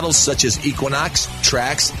 2018 models such as Equinox,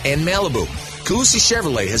 Trax, and Malibu. Calusi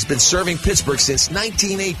Chevrolet has been serving Pittsburgh since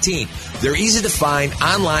 1918. They're easy to find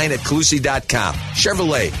online at Calusi.com.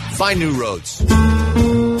 Chevrolet, find new roads.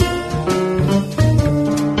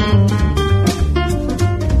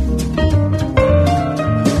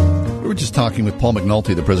 We were just talking with Paul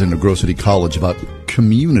McNulty, the president of Grove City College, about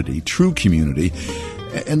community, true community.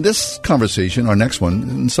 And this conversation, our next one,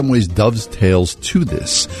 in some ways dovetails to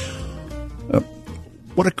this.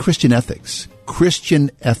 What are Christian ethics?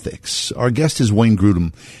 Christian ethics. Our guest is Wayne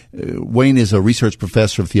Grudem. Wayne is a research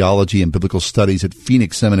professor of theology and biblical studies at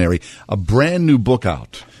Phoenix Seminary. A brand new book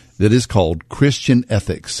out that is called Christian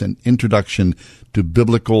Ethics, an Introduction to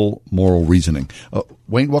Biblical Moral Reasoning.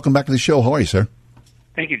 Wayne, welcome back to the show. How are you, sir?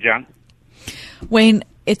 Thank you, John. Wayne,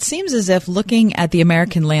 it seems as if looking at the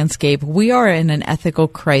American landscape, we are in an ethical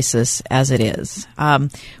crisis as it is.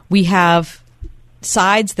 We have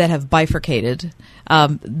sides that have bifurcated.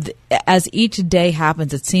 As each day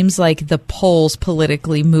happens, it seems like the poles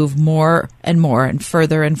politically move more and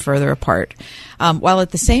further apart. While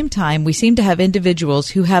at the same time, we seem to have individuals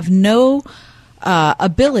who have no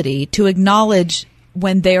ability to acknowledge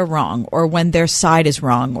when they're wrong or when their side is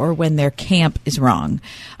wrong or when their camp is wrong.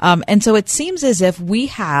 And so it seems as if we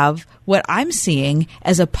have what I'm seeing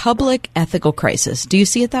as a public ethical crisis. Do you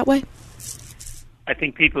see it that way? I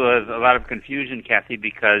think people have a lot of confusion, Kathy,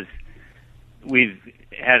 because we've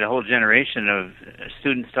had a whole generation of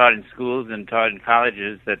students taught in schools and taught in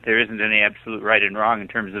colleges that there isn't any absolute right and wrong in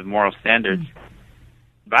terms of moral standards.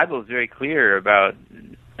 The Bible is very clear about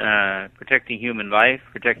protecting human life,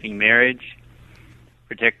 protecting marriage,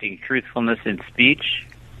 protecting truthfulness in speech,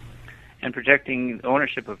 and protecting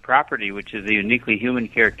ownership of property, which is a uniquely human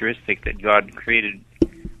characteristic that God created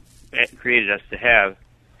us to have.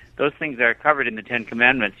 Those things are covered in the Ten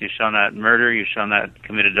Commandments. You shall not murder, you shall not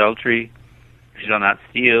commit adultery, you shall not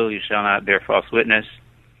steal, you shall not bear false witness.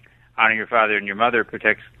 Honor your father and your mother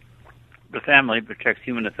protects the family, protects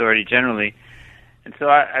human authority generally. And so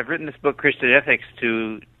I've written this book, Christian Ethics,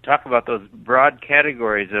 to talk about those broad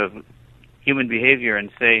categories of human behavior and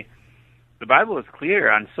say the Bible is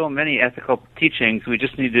clear on so many ethical teachings. We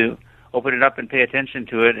just need to open it up and pay attention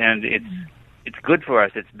to it, and it's good for us.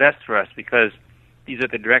 It's best for us because these are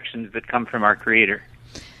the directions that come from our Creator.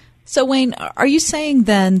 So, Wayne, are you saying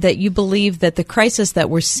then that you believe that the crisis that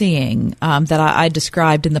we're seeing, that I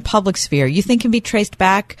described in the public sphere, you think can be traced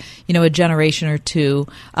back, a generation or two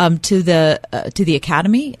to the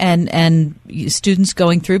academy and students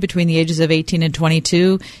going through between the ages of 18 and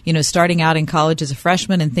 22, starting out in college as a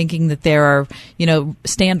freshman and thinking that there are,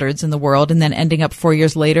 standards in the world, and then ending up 4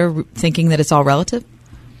 years later thinking that it's all relative?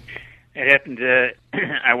 It happened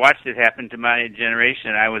I watched it happen to my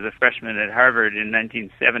generation. I was a freshman at Harvard in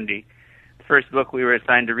 1970. The first book we were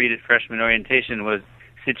assigned to read at freshman orientation was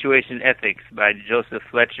Situation Ethics by Joseph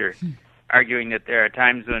Fletcher, arguing that there are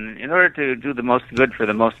times when, in order to do the most good for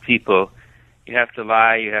the most people, you have to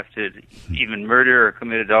lie, you have to even murder or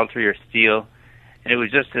commit adultery or steal. And it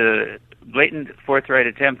was just a blatant, forthright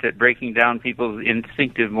attempt at breaking down people's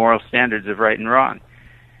instinctive moral standards of right and wrong.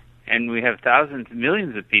 And we have thousands,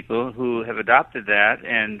 millions of people who have adopted that,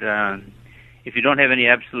 and if you don't have any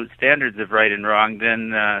absolute standards of right and wrong,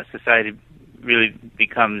 then society really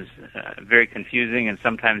becomes very confusing and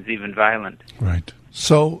sometimes even violent. Right.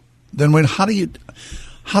 So then, Wayne, how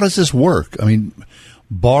does this work? I mean,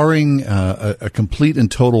 barring a complete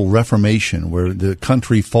and total reformation where the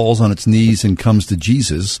country falls on its knees and comes to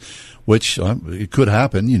Jesus, which it could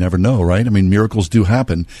happen. You never know, right? I mean, miracles do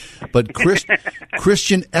happen. But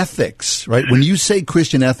Christian ethics, right? When you say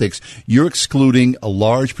Christian ethics, you're excluding a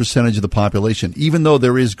large percentage of the population, even though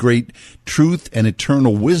there is great truth and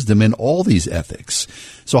eternal wisdom in all these ethics.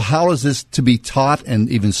 So how is this to be taught and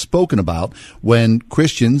even spoken about when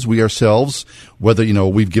Christians, we ourselves, whether,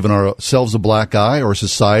 we've given ourselves a black eye or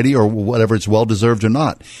society or whatever, it's well-deserved or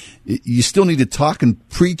not, you still need to talk and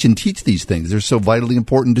preach and teach these things. They're so vitally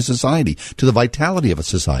important to society, to the vitality of a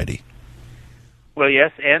society. Well,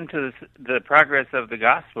 yes, and to the progress of the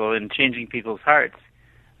gospel in changing people's hearts.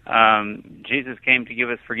 Jesus came to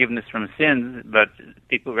give us forgiveness from sins, but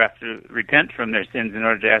people have to repent from their sins in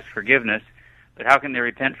order to ask forgiveness. But how can they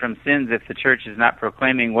repent from sins if the church is not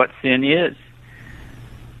proclaiming what sin is?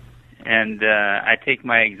 And I take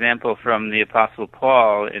my example from the Apostle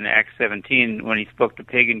Paul in Acts 17 when he spoke to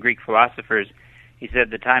pagan Greek philosophers. He said,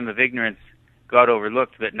 the time of ignorance God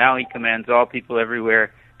overlooked, but now he commands all people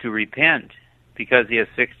everywhere to repent, because he has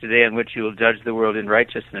fixed a day on which he will judge the world in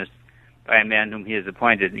righteousness by a man whom he has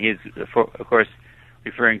appointed. And he is, of course,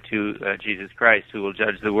 referring to Jesus Christ, who will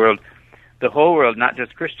judge the world, the whole world, not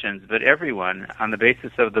just Christians, but everyone, on the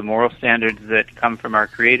basis of the moral standards that come from our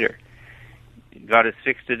Creator. God has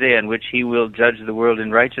fixed a day on which he will judge the world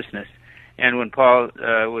in righteousness. And when Paul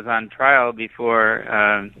was on trial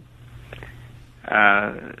before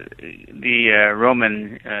the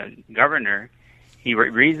Roman governor, he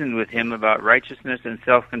reasoned with him about righteousness and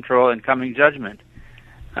self-control and coming judgment.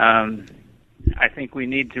 I think we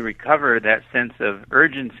need to recover that sense of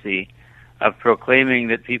urgency of proclaiming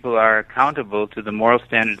that people are accountable to the moral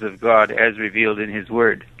standards of God as revealed in his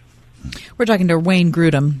Word. We're talking to Wayne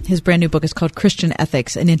Grudem. His brand new book is called Christian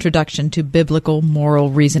Ethics, An Introduction to Biblical Moral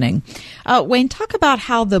Reasoning. Wayne, talk about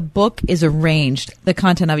how the book is arranged, the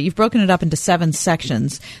content of it. You've broken it up into 7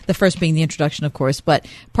 sections, the first being the introduction, of course, but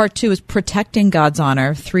part 2 is protecting God's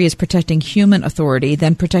honor, 3 is protecting human authority,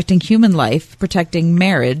 then protecting human life, protecting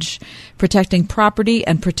marriage, protecting property,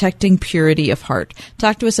 and protecting purity of heart.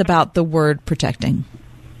 Talk to us about the word protecting.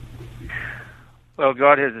 Well,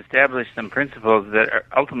 God has established some principles that are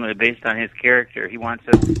ultimately based on his character. He wants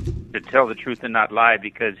us to tell the truth and not lie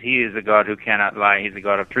because he is a God who cannot lie. He's a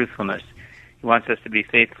God of truthfulness. He wants us to be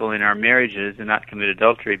faithful in our marriages and not commit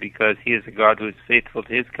adultery because he is a God who is faithful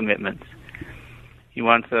to his commitments. He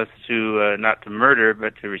wants us to not to murder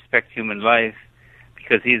but to respect human life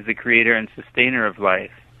because he is the creator and sustainer of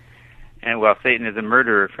life. And while Satan is a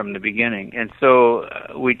murderer from the beginning. And so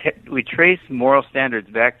we trace moral standards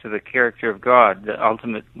back to the character of God, the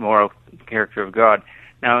ultimate moral character of God.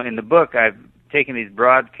 Now, in the book, I've taken these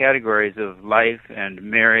broad categories of life and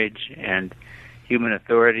marriage and human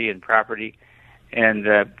authority and property and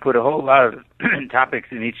put a whole lot of topics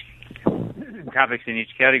in each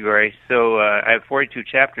category. So I have 42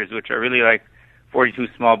 chapters, which are really like 42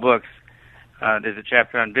 small books. There's a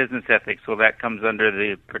chapter on business ethics, well, that comes under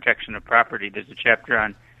the protection of property. There's a chapter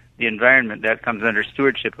on the environment, that comes under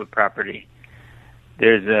stewardship of property.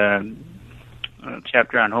 There's a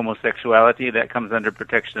chapter on homosexuality, that comes under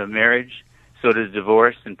protection of marriage. So does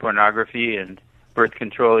divorce and pornography and birth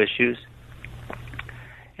control issues.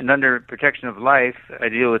 And under protection of life, I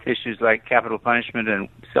deal with issues like capital punishment and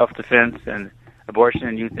self-defense and abortion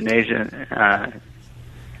and euthanasia,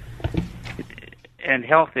 and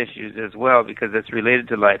health issues as well, because it's related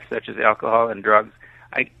to life, such as alcohol and drugs.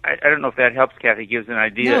 I don't know if that helps, Kathy, gives an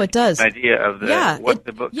idea. No, it does. An idea of the book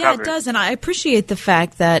covers. Yeah, it does, and I appreciate the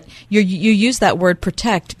fact that you use that word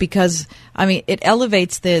protect because, I mean, it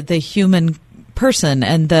elevates the human person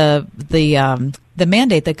and the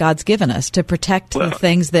mandate that God's given us to protect the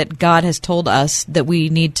things that God has told us that we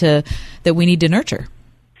need to nurture.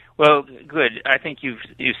 Well, good. I think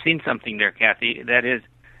you've seen something there, Kathy. That is,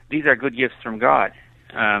 these are good gifts from God.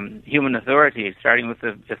 Human authority, starting with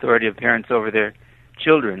the authority of parents over their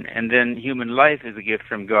children, and then human life is a gift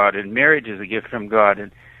from God, and marriage is a gift from God,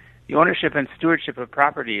 and the ownership and stewardship of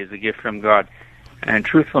property is a gift from God, and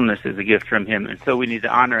truthfulness is a gift from him, and so we need to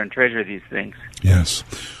honor and treasure these things. Yes.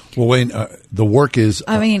 Well, Wayne, the work is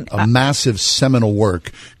a massive seminal work.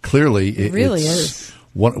 Clearly, it really is.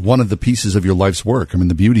 One of the pieces of your life's work. I mean,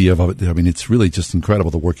 the beauty of it, I mean, it's really just incredible,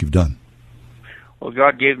 the work you've done. Well,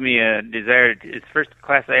 God gave me a desire. It's the first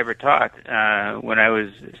class I ever taught. When I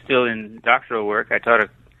was still in doctoral work, I taught a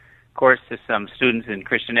course to some students in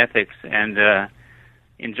Christian ethics, and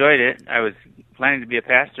enjoyed it. I was planning to be a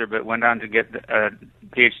pastor, but went on to get a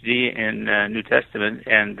PhD in New Testament,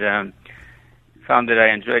 and found that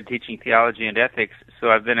I enjoyed teaching theology and ethics. So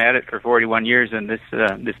I've been at it for 41 years, and this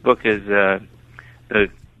book is the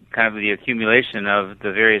kind of the accumulation of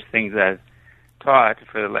the various things I've taught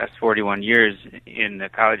for the last 41 years in the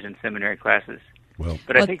college and seminary classes.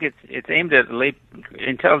 But I think it's aimed at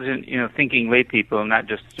intelligent, thinking lay people, not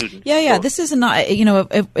just students. Yeah. This is not,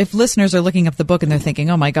 if listeners are looking up the book and they're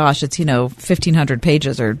thinking, oh my gosh, it's 1,500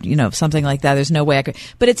 pages or something like that. There's no way I could.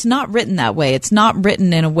 But it's not written that way. It's not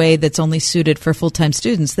written in a way that's only suited for full-time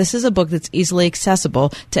students. This is a book that's easily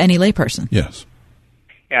accessible to any layperson. Yes.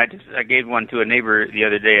 Yeah, I gave one to a neighbor the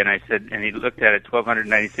other day, and he looked at it,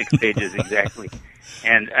 1,296 pages exactly.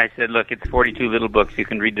 And I said, look, it's 42 little books. You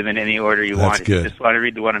can read them in any order you want. That's good. If you just want to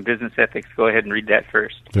read the one on business ethics, go ahead and read that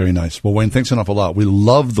first. Very nice. Well, Wayne, thanks an awful lot. We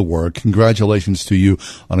love the work. Congratulations to you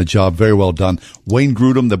on a job very well done. Wayne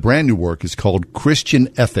Grudem, the brand new work is called Christian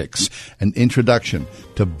Ethics, an Introduction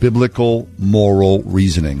to Biblical Moral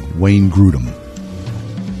Reasoning. Wayne Grudem.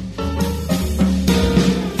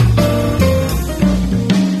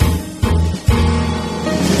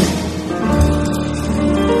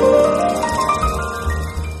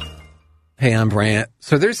 Hey, I'm Brant.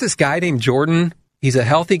 So there's this guy named Jordan. He's a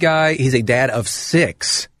healthy guy. He's a dad of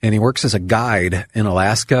 6, and he works as a guide in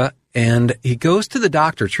Alaska. And he goes to the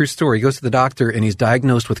doctor, true story, he goes to the doctor, and he's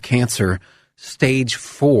diagnosed with cancer, stage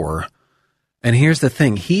 4. And here's the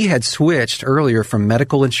thing. He had switched earlier from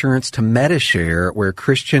medical insurance to Medishare, where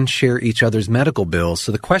Christians share each other's medical bills.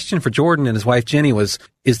 So the question for Jordan and his wife, Jenny, was,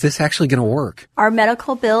 is this actually going to work? Our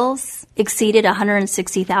medical bills exceeded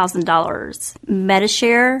 $160,000.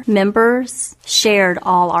 Medishare members shared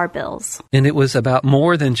all our bills. And it was about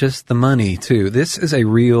more than just the money, too. This is a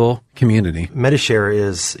real community. Medishare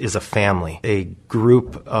is a family, a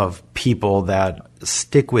group of people that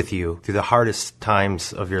stick with you through the hardest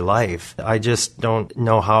times of your life. I just don't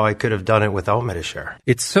know how I could have done it without Medishare.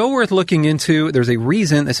 It's so worth looking into. There's a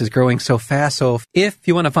reason this is growing so fast. So if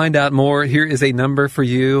you want to find out more, here is a number for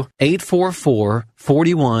you,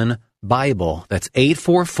 844-41-BIBLE. That's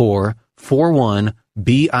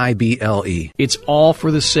 844-41-BIBLE. It's all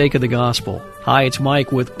for the sake of the gospel. Hi, it's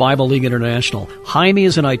Mike with Bible League International. Jaime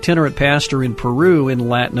is an itinerant pastor in Peru in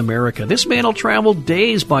Latin America. This man will travel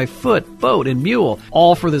days by foot, boat, and mule,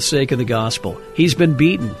 all for the sake of the gospel. He's been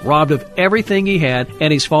beaten, robbed of everything he had,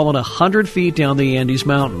 and he's fallen 100 feet down the Andes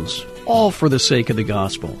Mountains, all for the sake of the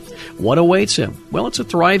gospel. What awaits him? Well, it's a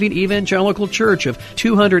thriving evangelical church of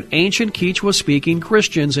 200 ancient Quechua-speaking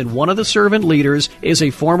Christians, and one of the servant leaders is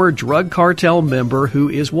a former drug cartel member who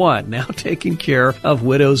is what? Now taking care of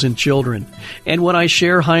widows and children. And when I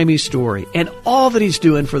share Jaime's story and all that he's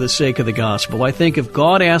doing for the sake of the gospel, I think of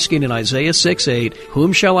God asking in Isaiah 6:8,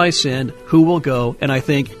 whom shall I send? Who will go? And I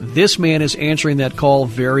think this man is answering that call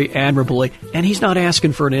very admirably, and he's not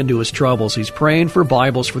asking for an end to his troubles. He's praying for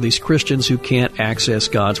Bibles for these Christians who can't access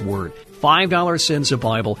God's Word. $5 sends a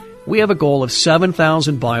Bible. We have a goal of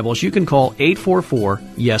 7,000 Bibles. You can call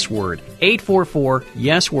 844-YES-WORD.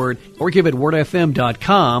 844-YES-WORD, or give it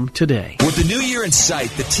wordfm.com today. With the new year in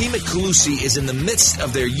sight, the team at Calusi is in the midst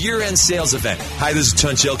of their year-end sales event. Hi, this is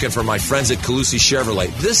Tunch Ilkin from my friends at Calusi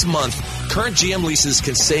Chevrolet. This month, current GM leases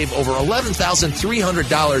can save over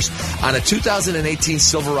 $11,300 on a 2018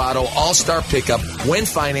 Silverado All-Star pickup when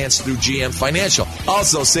financed through GM Financial.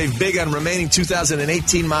 Also, save big on remaining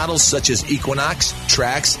 2018 models such as Equinox,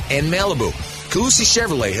 Trax, and Malibu. Calusi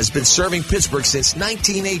Chevrolet has been serving Pittsburgh since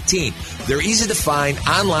 1918. They're easy to find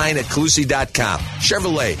online at Calusi.com.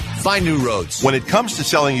 Chevrolet, find new roads. When it comes to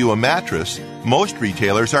selling you a mattress, most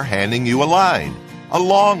retailers are handing you a line. A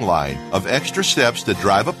long line of extra steps that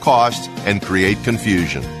drive up costs and create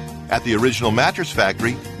confusion. At the Original Mattress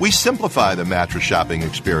Factory, we simplify the mattress shopping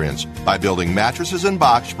experience by building mattresses and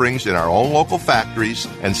box springs in our own local factories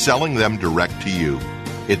and selling them direct to you.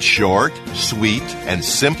 It's short, sweet, and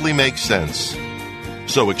simply makes sense.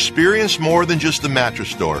 So experience more than just the mattress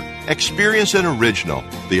store. Experience an original,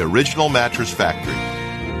 the Original Mattress Factory.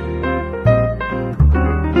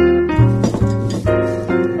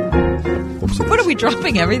 What are we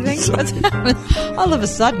dropping everything? What's happening? All of a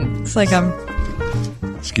sudden, it's like I'm.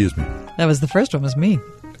 Excuse me. That was the first one. Was me.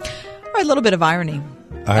 All right, a little bit of irony.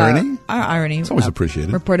 Irony? Irony. It's always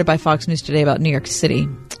appreciated. Reported by Fox News today about New York City.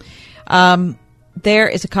 There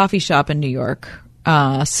is a coffee shop in New York,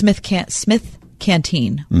 Smith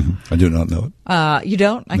Canteen. Mm-hmm. I do not know it. You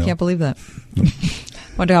don't? I can't believe that.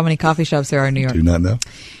 Wonder how many coffee shops there are in New York. Do not know.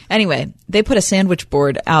 Anyway, they put a sandwich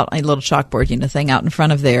board out, a little chalkboard, thing out in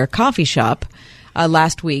front of their coffee shop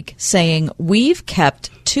last week saying, we've kept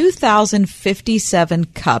 2,057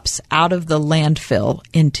 cups out of the landfill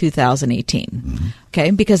in 2018.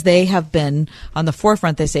 Okay, because they have been on the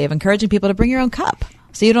forefront, they say, of encouraging people to bring your own cup.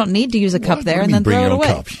 So you don't need to use a cup there and then throw it away.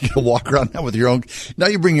 Cup? You can walk around now with your own. Now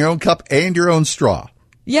you bring your own cup and your own straw.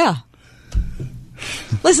 Yeah.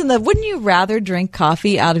 Listen, wouldn't you rather drink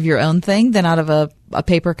coffee out of your own thing than out of a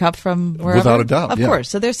paper cup from wherever? Without a doubt, of course.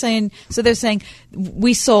 So they're saying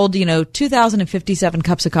we sold 2,057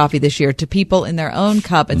 cups of coffee this year to people in their own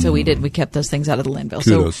cup, and so we kept those things out of the landfill.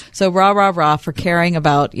 Kudos. So rah for caring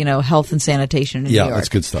about health and sanitation in New York. Yeah, that's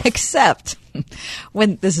good stuff. Except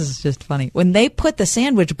when this is just funny, when they put the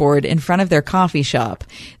sandwich board in front of their coffee shop,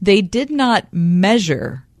 they did not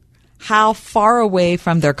measure how far away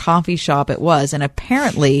from their coffee shop it was. And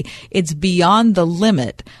apparently it's beyond the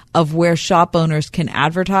limit of where shop owners can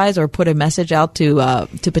advertise or put a message out to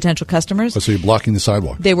potential customers. Oh, so you're blocking the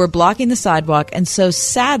sidewalk. They were blocking the sidewalk. And so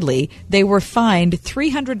sadly, they were fined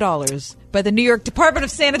 $300 by the New York Department of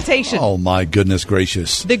Sanitation. Oh, my goodness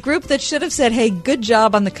gracious. The group that should have said, hey, good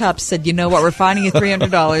job on the cups, said, you know what, we're fining you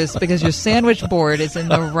 $300 because your sandwich board is in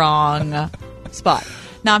the wrong spot.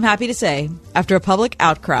 Now, I'm happy to say, after a public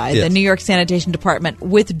outcry, the New York Sanitation Department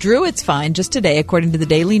withdrew its fine just today, according to the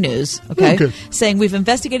Daily News, saying we've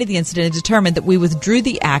investigated the incident and determined that we withdrew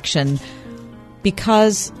the action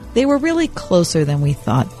because they were really closer than we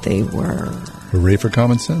thought they were. Hooray for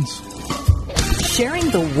common sense.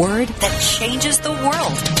 Sharing the word that changes the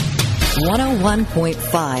world.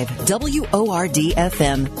 101.5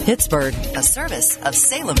 WORD-FM, Pittsburgh, a service of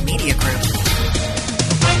Salem Media Group.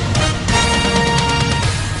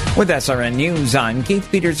 With SRN News, I'm Keith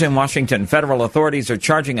Peters in Washington. Federal authorities are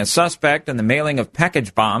charging a suspect in the mailing of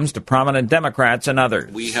package bombs to prominent Democrats and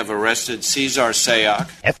others. We have arrested Cesar Sayoc.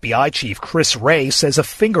 FBI Chief Chris Wray says a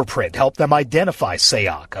fingerprint helped them identify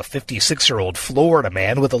Sayoc, a 56-year-old Florida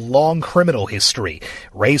man with a long criminal history.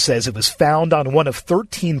 Wray says it was found on one of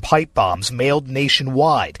 13 pipe bombs mailed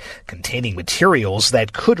nationwide, containing materials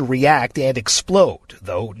that could react and explode,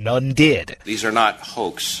 though none did. These are not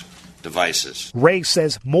hoax devices. Wray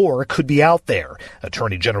says more could be out there.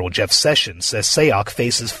 Attorney General Jeff Sessions says Sayoc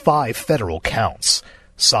faces 5 federal counts.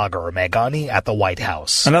 Sagar Meghani at the White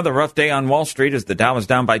House. Another rough day on Wall Street as the Dow was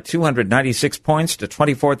down by 296 points to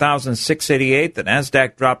 24,688. The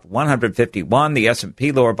Nasdaq dropped 151. The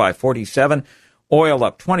S&P lower by 47. Oil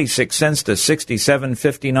up 26 cents to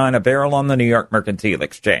 67.59 a barrel on the New York Mercantile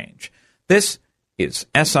Exchange. This is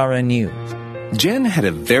SRN News. Jen had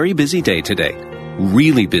a very busy day today.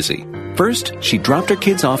 Really busy. First, she dropped her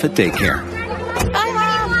kids off at daycare.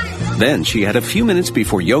 Then she had a few minutes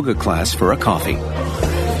before yoga class for a coffee.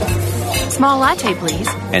 Small latte, please.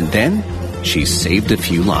 And then she saved a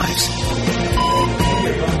few lives.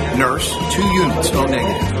 Nurse, 2 units, O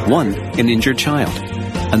negative. One, an injured child.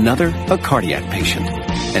 Another, a cardiac patient.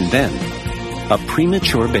 And then, a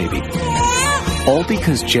premature baby. All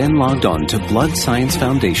because Jen logged on to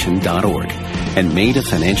bloodsciencefoundation.org and made a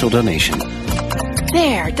financial donation.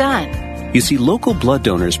 There, done. You see, local blood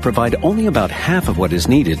donors provide only about half of what is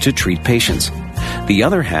needed to treat patients. The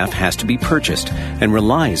other half has to be purchased and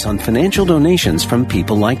relies on financial donations from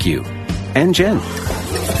people like you and Jen.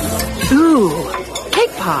 Ooh,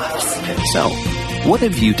 cake pops. So, what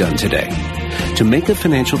have you done today? To make a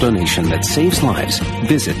financial donation that saves lives,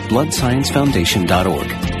 visit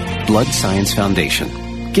bloodsciencefoundation.org. Blood Science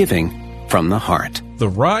Foundation. Giving from the heart. The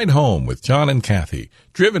Ride Home with John and Kathy,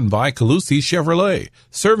 driven by Calusi Chevrolet,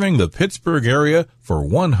 serving the Pittsburgh area for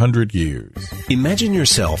 100 years. Imagine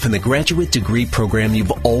yourself in the graduate degree program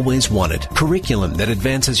you've always wanted. Curriculum that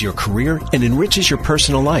advances your career and enriches your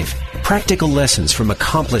personal life. Practical lessons from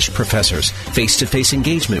accomplished professors, face-to-face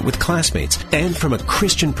engagement with classmates, and from a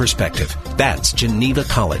Christian perspective. That's Geneva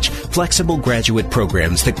College. Flexible graduate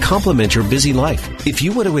programs that complement your busy life. If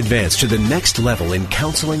you want to advance to the next level in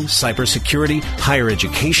counseling, cybersecurity, higher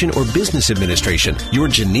education, or business administration, your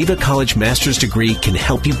Geneva College master's degree can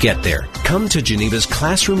help you get there. Come to Geneva's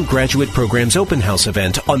Classroom Graduate Programs Open House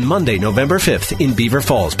event on Monday, November 5th in Beaver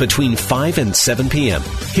Falls between 5 and 7 p.m.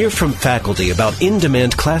 Hear from faculty about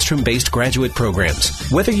in-demand classroom-based graduate programs.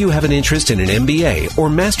 Whether you have an interest in an MBA or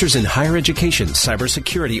master's in higher education,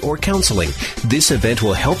 cybersecurity, or counseling, this event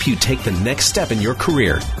will help you take the next step in your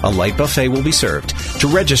career. A light buffet will be served. To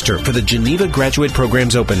register for the Geneva Graduate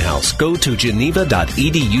Programs Open House, go to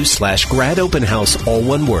geneva.edu/grad open house, all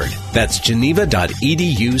one word. That's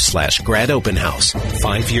geneva.edu/grad open house.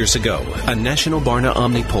 5 years ago, a National Barna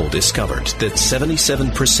Omni poll discovered that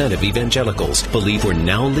 77% of evangelicals believe we're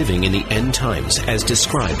now living in the end times as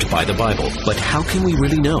described by the Bible. But how can we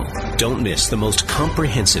really know? Don't miss the most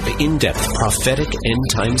comprehensive, in-depth prophetic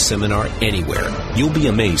end-time seminar anywhere. You'll be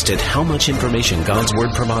amazed at how much information God's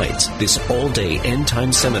Word provides. This all-day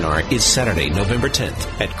end-time seminar is Saturday, November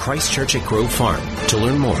 10th at Christ Church at Grove Farm. To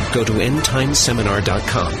learn more, go to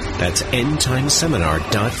endtimeseminar.com. That's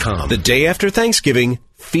endtimeseminar.com. The day after Thanksgiving,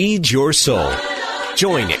 feed your soul.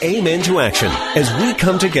 Join Amen to Action as we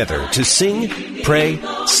come together to sing, pray,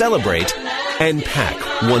 celebrate, and pack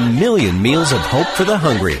 1 million meals of hope for the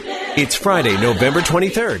hungry. It's Friday, November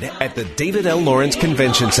 23rd at the David L. Lawrence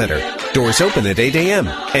Convention Center. Doors open at 8 a.m.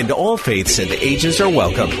 and all faiths and ages are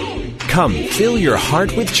welcome. Come, fill your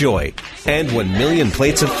heart with joy and 1 million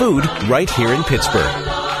plates of food right here in Pittsburgh.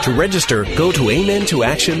 To register, go to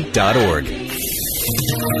amentoaction.org.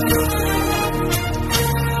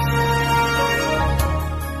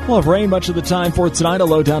 We'll have rain much of the time for tonight, a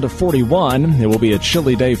low down to 41. It will be a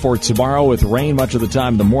chilly day for tomorrow with rain much of the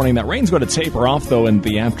time in the morning. That rain's going to taper off, though, in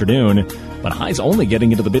the afternoon. But highs only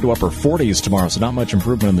getting into the mid to upper 40s tomorrow, so not much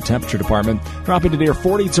improvement in the temperature department. Dropping to near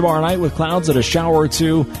 40 tomorrow night with clouds and a shower or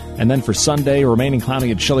two. And then for Sunday, remaining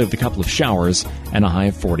cloudy and chilly with a couple of showers and a high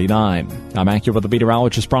of 49. I'm AccuWeather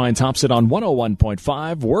meteorologist Brian Thompson on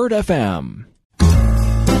 101.5 Word FM.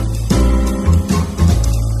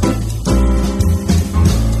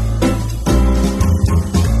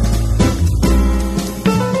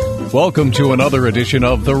 Welcome to another edition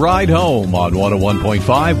of The Ride Home on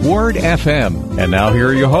 101.5 Word FM. And now here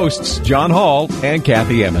are your hosts, John Hall and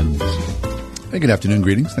Kathy Emmons. Hey, good afternoon.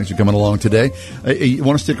 Greetings. Thanks for coming along today. You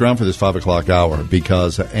want to stick around for this 5 o'clock hour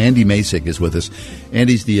because Andy Masek is with us.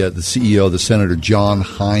 Andy's the CEO of the Senator John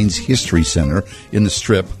Heinz History Center in the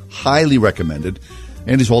Strip. Highly recommended.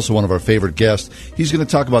 Andy's also one of our favorite guests. He's going to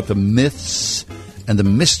talk about the myths and the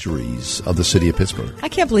mysteries of the city of Pittsburgh. I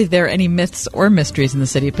can't believe there are any myths or mysteries in the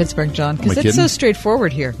city of Pittsburgh, John, because it's so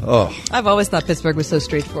straightforward here. Oh, I've always thought Pittsburgh was so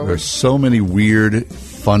straightforward. There's so many weird,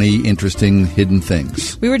 funny, interesting, hidden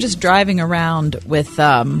things. We were just driving around with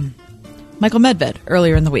Michael Medved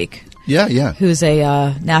earlier in the week. Yeah. Who's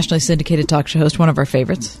a nationally syndicated talk show host, one of our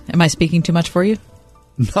favorites. Am I speaking too much for you?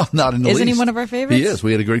 No, not in the least. Isn't he one of our favorites? He is.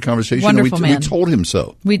 We had a great conversation. Wonderful man. We told him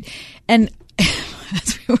so. And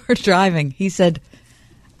as we were driving, he said,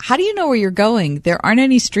 "How do you know where you're going? There aren't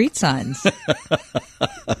any street signs."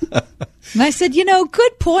 And I said,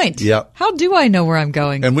 good point. Yeah. How do I know where I'm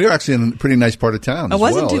going? And we were actually in a pretty nice part of town. It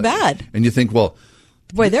wasn't too bad. And you think, well,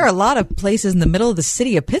 boy, there are a lot of places in the middle of the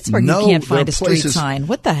city of Pittsburgh you can't find a street sign.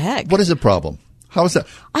 What the heck? What is the problem? How is that?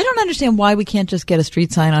 I don't understand why we can't just get a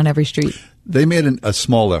street sign on every street. They made a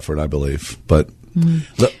small effort, I believe, but.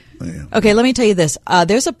 Okay, let me tell you this.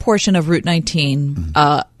 There's a portion of Route 19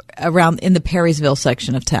 around in the Perrysville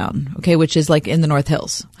section of town, okay, which is like in the North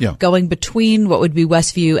Hills, going between what would be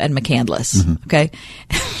Westview and McCandless, okay?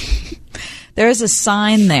 There is a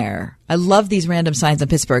sign there. I love these random signs in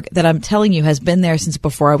Pittsburgh that I'm telling you has been there since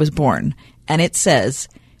before I was born, and it says,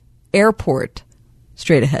 "Airport,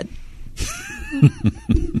 straight ahead."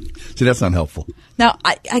 See, that's not helpful. Now,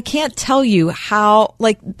 I can't tell you how,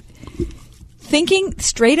 thinking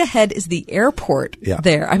straight ahead is the airport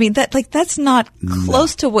there. I mean, that's not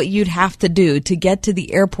close to what you'd have to do to get to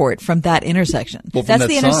the airport from that intersection. Well, that's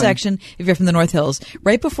the intersection, if you're from the North Hills,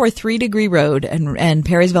 right before 3 Degree Road and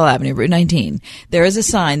Perrysville Avenue, Route 19. There is a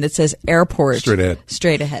sign that says airport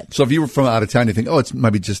straight ahead. So if you were from out of town, you think, it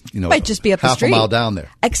might be just, might just be up the half street. a mile down there.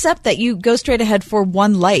 Except that you go straight ahead for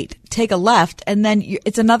one light, take a left, and then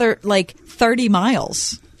it's another 30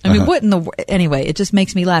 miles. I mean, anyway, it just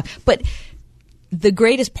makes me laugh. But the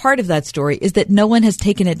greatest part of that story is that no one has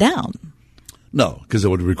taken it down. No, because it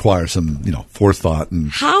would require some, forethought.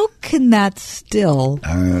 And how can that still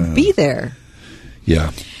be there?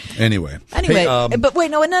 Yeah. Anyway. Hey, but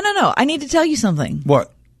wait, no. I need to tell you something.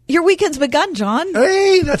 What? Your weekend's begun, John.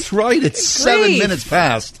 Hey, that's right. It's 7 minutes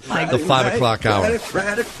past the 5 o'clock hour.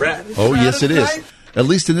 Friday. Oh, yes, it is. At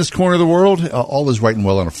least in this corner of the world, all is right and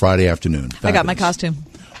well on a Friday afternoon. I got my costume.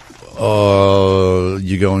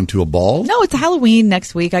 You going to a ball? No, it's Halloween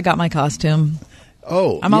next week. I got my costume.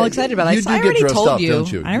 Oh, I'm all excited about it. I already told you.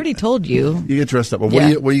 Don't you? I already told you. You get dressed up. Well,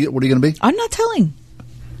 what are you going to be? I'm not telling.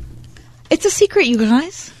 It's a secret, you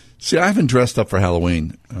guys. See, I haven't dressed up for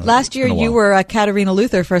Halloween. Last year, you were Katerina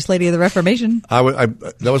Luther, First Lady of the Reformation.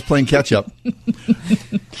 That was playing catch up.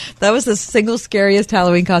 That was the single scariest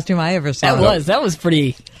Halloween costume I ever saw. That was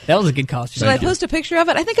pretty. That was a good costume. Should I post a picture of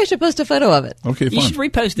it? I think I should post a photo of it. Okay, fine. You should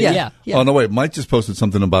repost it, yeah. Oh, no, wait. Mike just posted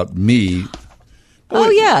something about me.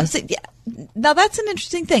 Yeah. So, now, that's an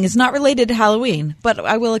interesting thing. It's not related to Halloween, but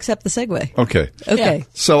I will accept the segue. Okay. Yeah.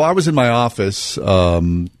 So I was in my office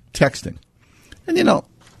texting. And,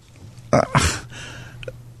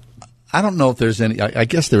 I don't know if there's any. I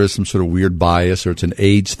guess there is some sort of weird bias, or it's an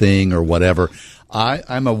age thing, or whatever.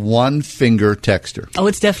 I'm a one-finger texter. Oh,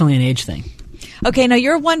 it's definitely an age thing. Okay, now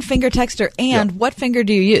you're a one-finger texter, and what finger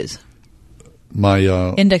do you use? My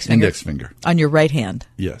index finger. Index finger on your right hand.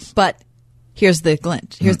 Yes. But here's the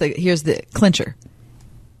glint. Here's the clincher.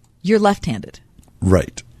 You're left-handed.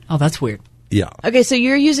 Right. Oh, that's weird. Yeah. Okay, so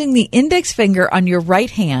you're using the index finger on your right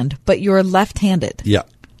hand, but you're left-handed. Yeah.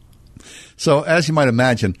 So as you might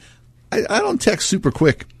imagine, I don't text super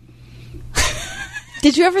quick.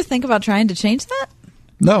 Did you ever think about trying to change that?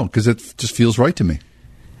 No, because it just feels right to me.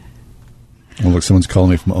 Oh, look, someone's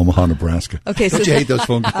calling me from Omaha, Nebraska. Okay, Don't you hate those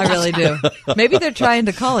phone calls? I really do. Maybe they're trying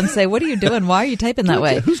to call and say, what are you doing? Why are you typing that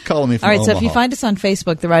way? Who's calling me from All right, Omaha? so if you find us on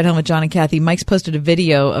Facebook, The Ride Home with John and Kathy, Mike's posted a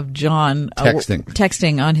video of John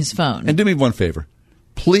texting on his phone. And do me one favor.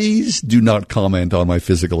 Please do not comment on my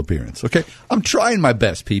physical appearance, okay? I'm trying my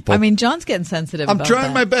best, people. I mean, John's getting sensitive I'm about trying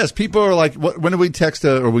that. my best. People are like, when did we text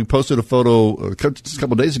or we posted a photo just a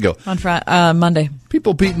couple of days ago? On Monday.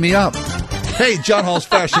 People beating me up. Hey, John Hall's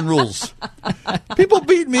Fashion Rules. People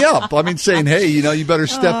beat me up. I mean, saying, hey, you better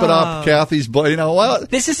step it up. Kathy's,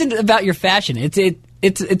 what? This isn't about your fashion.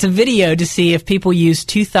 It's a video to see if people use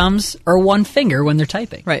two thumbs or one finger when they're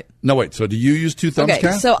typing. Right. No, wait. So do you use two thumbs, Okay,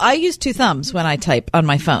 Kath? so I use two thumbs when I type on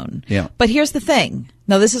my phone. Yeah. But here's the thing.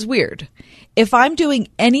 Now, this is weird. If I'm doing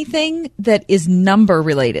anything that is number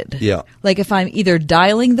related, Yeah. like if I'm either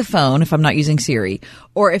dialing the phone, if I'm not using Siri,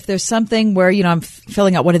 or if there's something where, I'm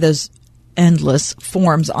filling out one of those endless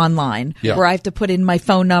forms online Yeah. where I have to put in my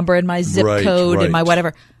phone number and my zip code and my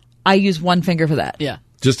whatever, I use one finger for that. Yeah.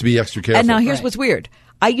 Just to be extra careful. And now here's what's weird.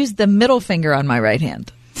 I use the middle finger on my right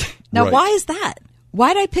hand. Now, Right. why is that?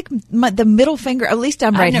 Why did I pick the middle finger? At least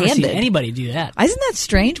I'm I've right-handed. never seen anybody do that. Isn't that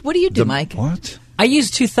strange? What do you do, Mike? What? I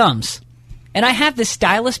use two thumbs. And I have this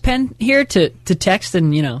stylus pen here to text,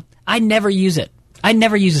 and, I never use it. I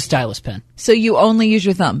never use a stylus pen. So you only use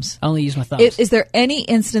your thumbs? I only use my thumbs. Is there any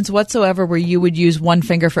instance whatsoever where you would use one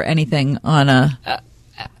finger for anything on a...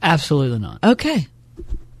 Absolutely not. Okay.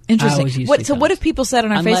 I Interesting. always use What two have people said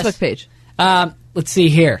on our Unless- Facebook page? Let's see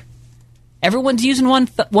here. Everyone's using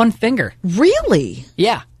one finger. Really?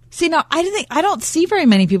 Yeah. See, now, I don't see very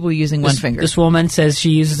many people using one finger. This woman says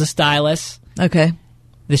she uses a stylus. Okay.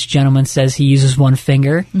 This gentleman says he uses one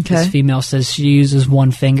finger. Okay. This female says she uses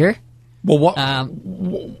one finger. Well,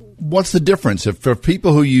 what's the difference? If for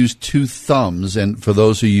people who use two thumbs and for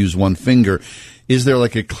those who use one finger, is there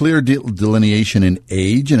like a clear delineation in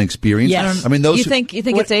age and experience? Yes. I mean, those You think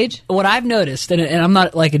it's age? What I've noticed, and I'm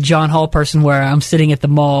not like a John Hall person where I'm sitting at the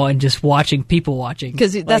mall and just watching people watching.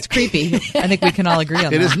 Because that's creepy. I think we can all agree on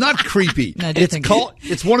that. It is not creepy. No, I do it's think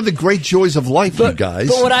it's one of the great joys of life, you guys.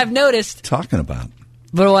 But what I've noticed,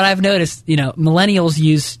 millennials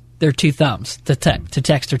use their two thumbs to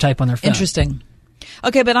text or type on their phone. Interesting.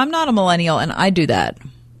 Okay, but I'm not a millennial, and I do that.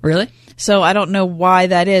 Really? So I don't know why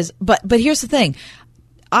that is. But here's the thing.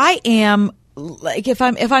 I am like if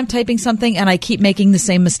I'm typing something and I keep making the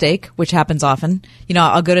same mistake, which happens often.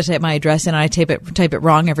 I'll go to type my address and I type it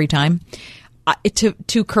wrong every time.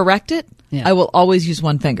 To correct it, Yeah. I will always use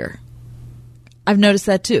one finger. I've noticed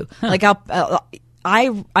that too. Like I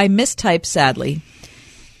mistype, sadly,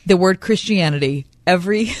 the word Christianity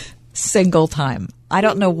every single time. I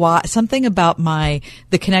don't know why. Something about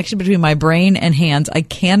the connection between my brain and hands. I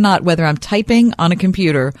cannot, whether I'm typing on a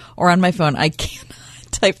computer or on my phone, I cannot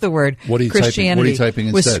type the word What are you Christianity typing? What are you typing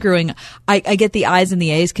with instead? screwing. I get the I's and the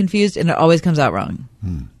A's confused, and it always comes out wrong.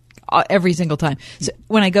 Every single time. So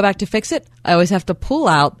when I go back to fix it, I always have to pull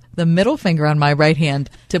out the middle finger on my right hand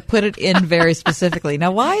to put it in very specifically.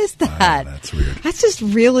 Now, why is that? That's weird. That's just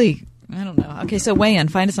really, I don't know. Okay, so weigh in.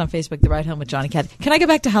 Find us on Facebook, The Ride Home with John and Kathy. Can I go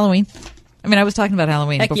back to Halloween? I mean, I was talking about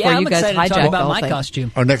Halloween Heck before yeah, I'm you guys excited to hijacked talk the about whole my thing.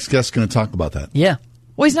 costume. Our next guest's going to talk about that. Yeah.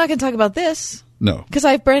 Well, he's not going to talk about this No. because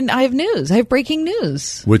I have news. I have breaking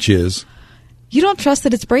news. Which is? You don't trust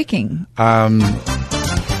that it's breaking.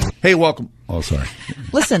 Hey, welcome. Oh, sorry.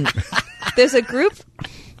 Listen, there's a group.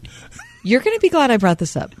 You're going to be glad I brought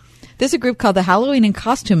this up. There's a group called the Halloween and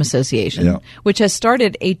Costume Association, Yeah. which has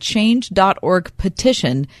started a change.org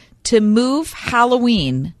petition to move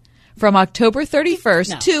Halloween from October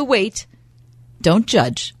 31st to, wait, don't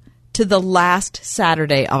judge, to the last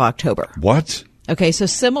Saturday of October. What? Okay, so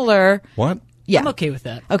similar. What? Yeah. I'm okay with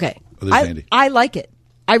that. Okay. Oh, there's Andy. I like it.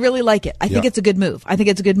 I really like it. I think Yeah. it's a good move.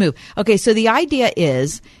 Okay, so the idea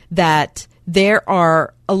is that there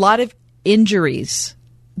are a lot of injuries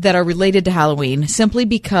that are related to Halloween simply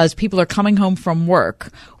because people are coming home from work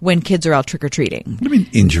when kids are out trick-or-treating. What do you mean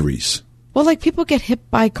injuries? Well, like people get hit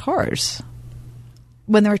by cars.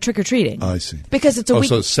 when they're trick-or-treating. I see. Because it's a week.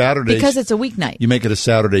 So Saturday. Because it's a weeknight. You make it a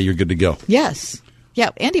Saturday, you're good to go. Yes.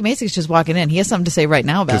 Yeah, Andy Masic's just walking in. He has something to say right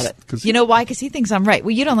now about it. You know why? Because he thinks I'm right.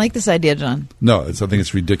 Well, you don't like this idea, John. No, I think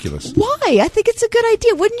it's ridiculous. Why? I think it's a good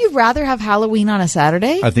idea. Wouldn't you rather have Halloween on a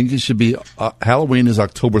Saturday? I think it should be Halloween is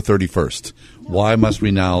October 31st. Why must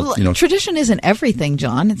we now? Tradition isn't everything,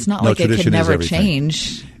 John. It's not like it can never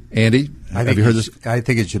change. Andy, have you heard this? I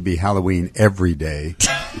think it should be Halloween every day.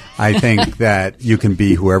 I think that you can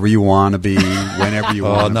be whoever you want to be, whenever you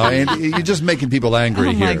want. Oh no, Andy, you're just making people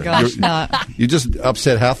angry here. Oh my gosh, no! You just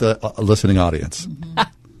upset half the listening audience.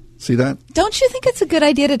 See that? Don't you think it's a good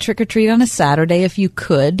idea to trick or treat on a Saturday if you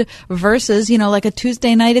could, versus like a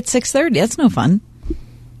Tuesday night at 6:30? That's no fun.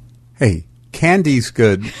 Hey. Candy's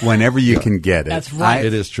good whenever you can get it. That's right.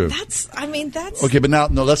 It is true. That's okay. But now,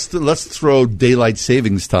 let's throw daylight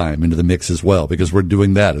savings time into the mix as well, because we're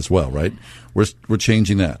doing that as well, right? We're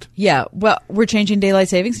changing that. Yeah. Well, we're changing daylight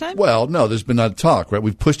savings time. Well, no, there's been not talk, right?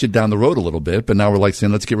 We've pushed it down the road a little bit, but now we're like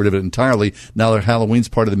saying let's get rid of it entirely. Now that Halloween's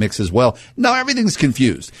part of the mix as well. Now everything's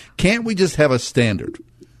confused. Can't we just have a standard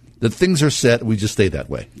that things are set? We just stay that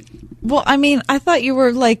way. Well, I mean, I thought you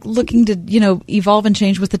were looking to, evolve and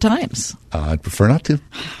change with the times. I'd prefer not to.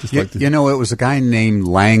 It was a guy named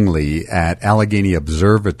Langley at Allegheny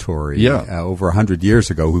Observatory over 100 years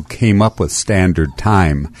ago who came up with standard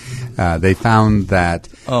time. They found that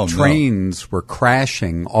trains were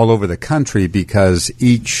crashing all over the country because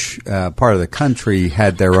each part of the country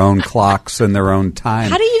had their own clocks and their own time.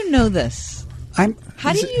 How do you know this? I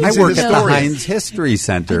work at the Heinz History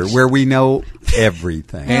Center, where we know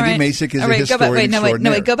everything. Andy Masick is a historian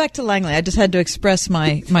extraordinaire. Go back to Langley. I just had to express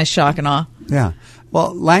my shock and awe. Yeah.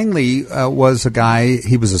 Well, Langley was a guy,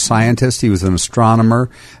 he was a scientist, he was an astronomer,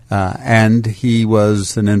 and he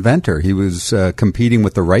was an inventor. He was competing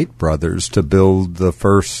with the Wright brothers to build the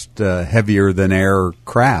first heavier-than-air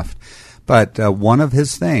craft. But one of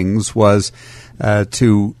his things was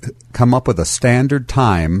to come up with a standard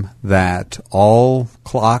time that all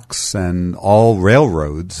clocks and all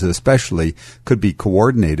railroads especially could be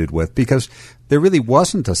coordinated with, because there really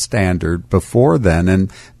wasn't a standard before then, and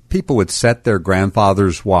people would set their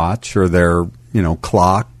grandfather's watch or their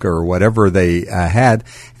clock or whatever they had,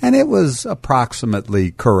 and it was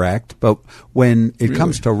approximately correct. But when it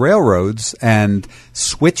comes to railroads and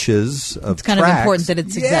switches of it's kind tracks, of important that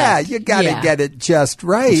it's exact. Yeah, you got to get it just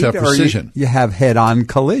right. It's precision. You have head-on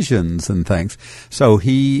collisions and things. So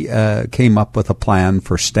he came up with a plan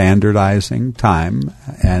for standardizing time.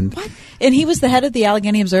 And he was the head of the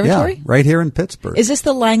Allegheny Observatory? Yeah, right here in Pittsburgh. Is this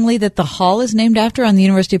the Langley that the hall is named after on the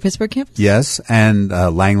University of Pittsburgh campus? Yes, and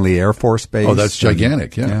Langley Air Force Base. Oh, that's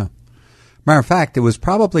gigantic, yeah. Matter of fact, it was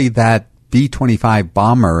probably that B-25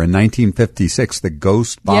 bomber in 1956, the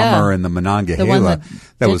Ghost bomber in the Monongahela,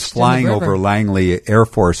 that was flying over Langley Air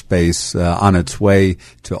Force Base on its way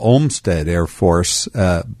to Olmsted Air Force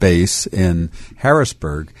Base in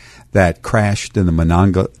Harrisburg, that crashed in the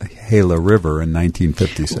Monongahela River in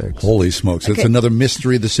 1956. Holy smokes. It's another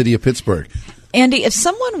mystery of the city of Pittsburgh. Andy, if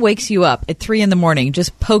someone wakes you up at 3 a.m,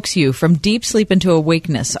 just pokes you from deep sleep into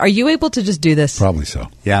awakeness, are you able to just do this? Probably so.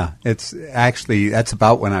 Yeah, that's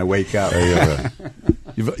about when I wake up.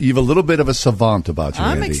 You've a little bit of a savant about you,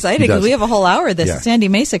 I'm Andy. excited because we have a whole hour of this. Yeah. It's Andy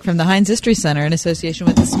Masick from the Heinz History Center in association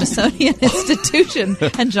with the Smithsonian Institution,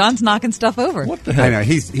 and John's knocking stuff over. What the heck? I know,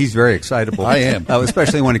 he's very excitable. I am.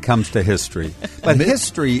 Especially when it comes to history. But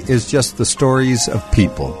history is just the stories of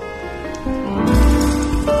people.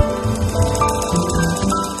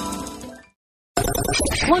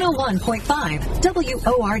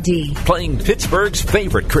 WORD. Playing Pittsburgh's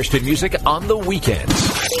favorite Christian music on the weekends.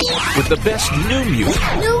 With the best new music.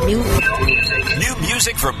 New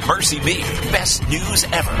music from Mercy Me. Best news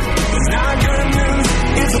ever.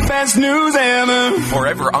 It's the best news ever.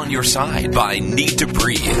 Forever on Your Side by Need to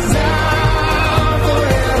Breathe.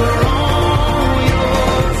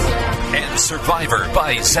 And Survivor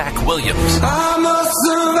by Zach Williams. I'm a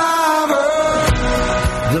survivor.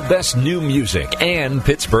 The best new music and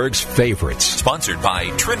Pittsburgh's favorites. Sponsored by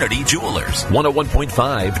Trinity Jewelers.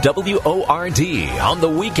 101.5 WORD on the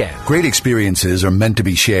weekend. Great experiences are meant to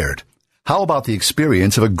be shared. How about the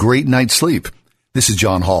experience of a great night's sleep? This is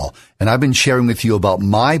John Hall, and I've been sharing with you about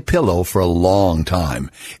MyPillow for a long time.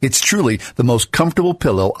 It's truly the most comfortable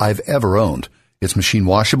pillow I've ever owned. It's machine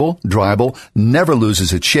washable, dryable, never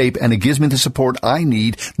loses its shape, and it gives me the support I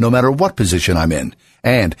need no matter what position I'm in.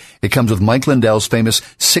 And it comes with Mike Lindell's famous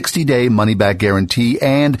 60-day money-back guarantee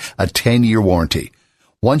and a 10-year warranty.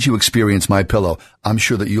 Once you experience MyPillow, I'm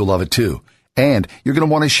sure that you'll love it too. And you're going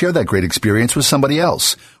to want to share that great experience with somebody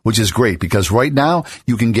else, which is great because right now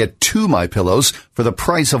you can get 2 MyPillows for the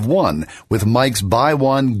price of 1 with Mike's buy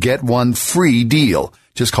one, get one free deal.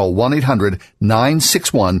 Just call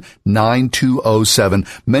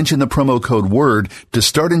 1-800-961-9207. Mention the promo code WORD to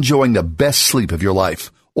start enjoying the best sleep of your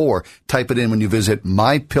life. Or type it in when you visit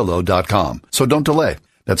mypillow.com. So don't delay.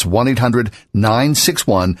 That's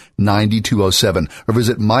 1-800-961-9207. Or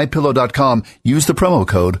visit mypillow.com. Use the promo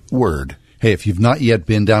code WORD. Hey, if you've not yet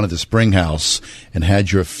been down at the Spring House and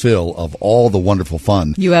had your fill of all the wonderful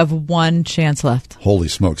fun, you have one chance left. Holy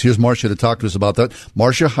smokes. Here's Marcia to talk to us about that.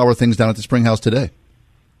 Marcia, how are things down at the Spring House today?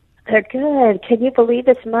 They're good. Can you believe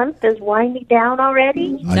this month is winding down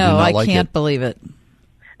already? No, I can't believe it.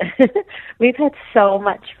 We've had so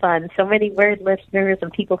much fun. So many Word listeners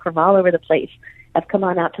and people from all over the place have come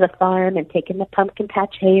on out to the farm and taken the pumpkin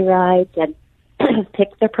patch hay rides and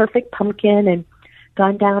picked their perfect pumpkin and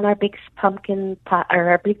gone down our big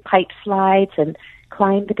our big pipe slides and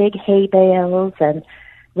climbed the big hay bales and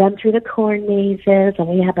run through the corn mazes. And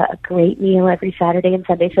we have a great meal every Saturday and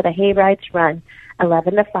Sunday. So the hay rides run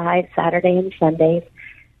 11 to 5 Saturday and Sundays.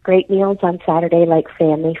 Great meals on Saturday, like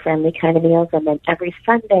family-friendly kind of meals. And then every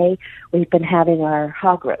Sunday, we've been having our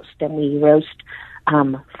hog roast. And we roast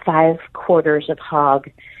 5 quarters of hog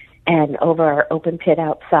and over our open pit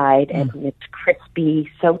outside, and it's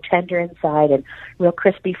crispy, so tender inside, and real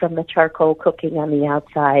crispy from the charcoal cooking on the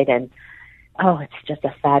outside, and it's just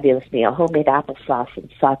a fabulous meal. Homemade applesauce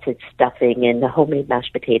and sausage stuffing and the homemade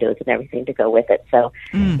mashed potatoes and everything to go with it. So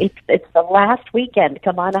it's the last weekend.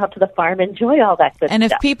 Come on out to the farm, enjoy all that good stuff. And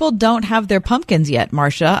if people don't have their pumpkins yet,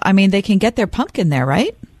 Marcia, I mean, they can get their pumpkin there,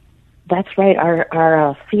 right? That's right.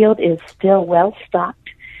 Our field is still well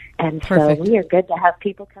stocked, and so we are good to have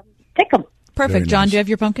people come pick them. Perfect. John, do you have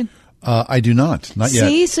your pumpkin? I do not yet.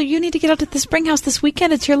 See, so you need to get out to the Spring House this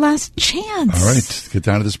weekend. It's your last chance. All right, get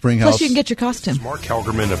down to the Spring House. Plus, you can get your costume. Mark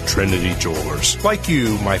Helgerman of Trinity Jewelers. Like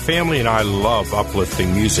you, my family and I love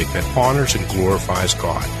uplifting music that honors and glorifies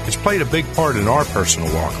God. It's played a big part in our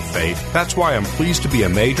personal walk of faith. That's why I'm pleased to be a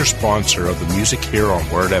major sponsor of the music here on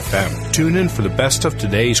Word FM. Tune in for the best of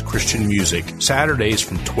today's Christian music, Saturdays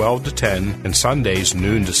from 12 to 10 and Sundays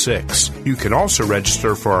noon to 6. You can also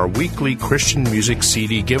register for our weekly Christian music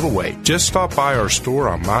CD giveaway. Just stop by our store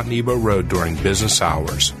on Mount Nebo Road during business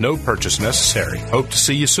hours. No purchase necessary. Hope to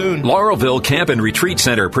see you soon. Laurelville Camp and Retreat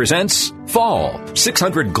Center presents Fall.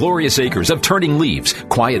 600 glorious acres of turning leaves,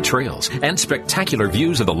 quiet trails, and spectacular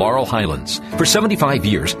views of the Laurel Highlands. For 75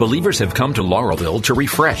 years, believers have come to Laurelville to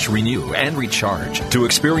refresh, renew, and recharge. To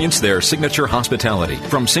experience their signature hospitality,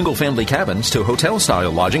 from single-family cabins to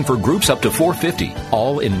hotel-style lodging for groups up to 450,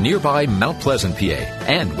 all in nearby Mount Pleasant, PA.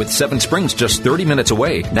 And with Seven Springs just 30 minutes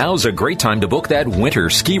away, now's a great time to book that winter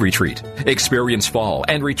ski retreat. Experience fall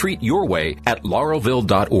and retreat your way at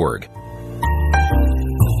laurelville.org.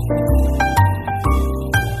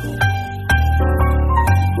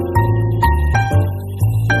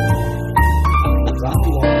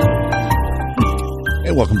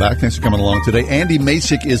 Hey, welcome back. Thanks for coming along today. Andy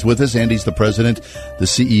Masek is with us. Andy's the president, the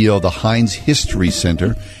CEO of the Heinz History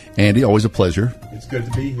Center. Andy, always a pleasure. It's good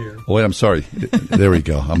to be here. Oh, wait, I'm sorry. There we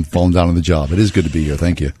go. I'm falling down on the job. It is good to be here.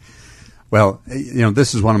 Thank you. Well,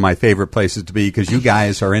 this is one of my favorite places to be because you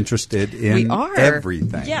guys are interested in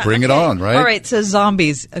everything. Yeah, Bring it on, right? All right, so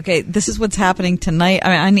zombies. Okay, this is what's happening tonight.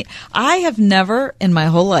 I have never in my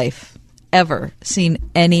whole life ever seen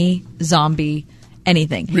any zombie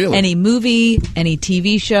anything. Really? Any movie, any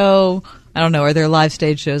TV show. I don't know. Are there live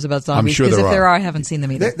stage shows about zombies? I'm sure there are. Because if there are, I haven't seen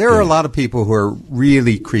them either. There are a lot of people who are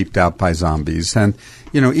really creeped out by zombies. And,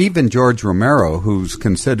 even George Romero, who's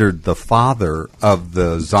considered the father of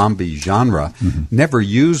the zombie genre, never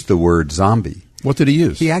used the word zombie. What did he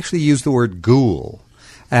use? He actually used the word ghoul.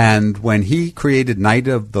 And when he created Night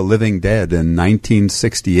of the Living Dead in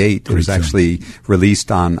 1968, it was actually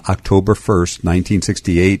released on October 1st,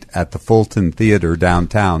 1968 at the Fulton Theater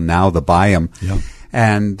downtown, now the Byam. Yeah.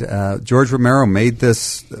 And George Romero made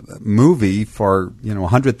this movie for,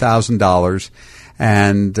 $100,000.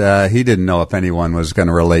 And he didn't know if anyone was going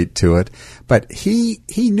to relate to it. But he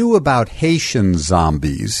knew about Haitian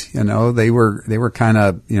zombies. They were kind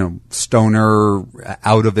of, stoner,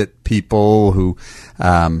 out of it people who,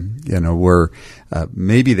 were,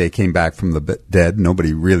 maybe they came back from the dead.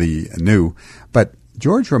 Nobody really knew. But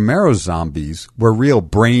George Romero's zombies were real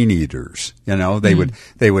brain eaters.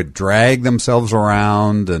 They would drag themselves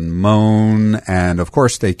around and moan. And of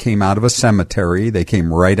course, they came out of a cemetery. They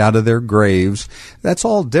came right out of their graves. That's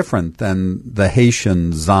all different than the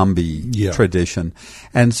Haitian zombie tradition.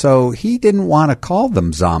 And so he didn't want to call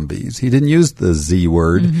them zombies. He didn't use the Z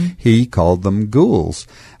word. He called them ghouls.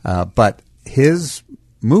 But his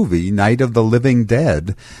movie, Night of the Living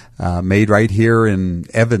Dead, made right here in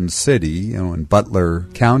Evans City, in Butler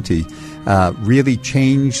County, really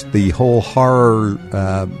changed the whole horror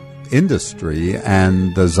industry,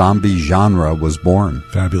 and the zombie genre was born.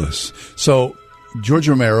 Fabulous. So, George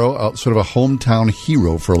Romero, sort of a hometown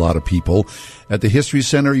hero for a lot of people. At the History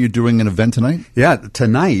Center, you're doing an event tonight? Yeah,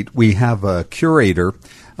 tonight we have a curator,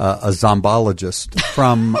 a zombologist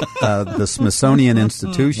from the Smithsonian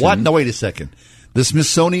Institution. What? No, wait a second. The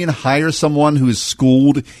Smithsonian hires someone who is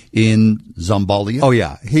schooled in zombolia? Oh,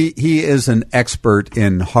 yeah. He is an expert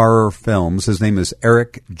in horror films. His name is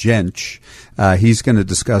Eric Jench. He's going to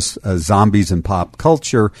discuss zombies in pop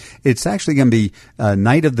culture. It's actually going to be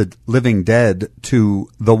Night of the Living Dead to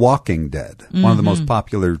The Walking Dead, one of the most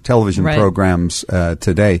popular television programs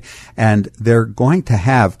today. And they're going to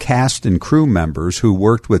have cast and crew members who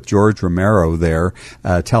worked with George Romero there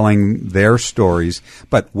telling their stories.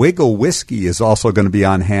 But Wiggle Whiskey is also going to be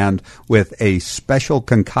on hand with a special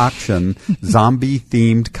concoction,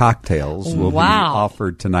 zombie-themed cocktails will be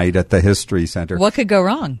offered tonight at the History Center. What could go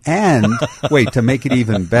wrong? And, wait, to make it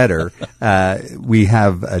even better, we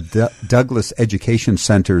have Douglas Education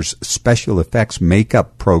Center's special effects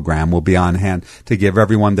makeup program will be on hand to give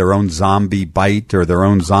everyone their own zombie bite or their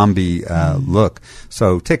own zombie look.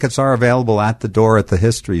 So tickets are available at the door at the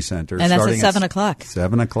History Center. And that's at 7 o'clock.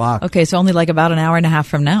 7 o'clock. Okay, so only like about an hour and a half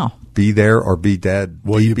from now. Be there or be dead.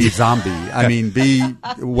 Will you be zombie? I mean, be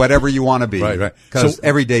whatever you want to be. Right. Because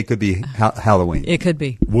every day could be Halloween. It could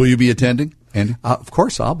be. Will you be attending, Andy? Of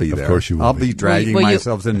course I'll be there. Of course you will. I'll be dragging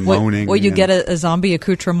myself and moaning. Will you get a zombie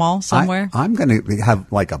accoutrement somewhere? I'm going to have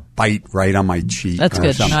like a bite right on my cheek. That's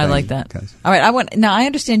good. No, I like that. All right. Now, I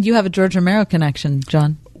understand you have a George Romero connection,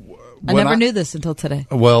 John. I never knew this until today.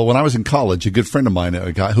 Well, when I was in college, a good friend of mine,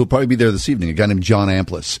 a guy who'll probably be there this evening, a guy named John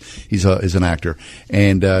Amplis, is an actor,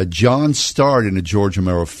 and John starred in a George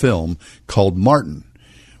Romero film called Martin,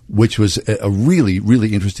 which was a really,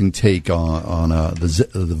 really interesting take on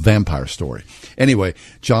the vampire story. Anyway,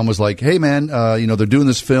 John was like, "Hey, man, they're doing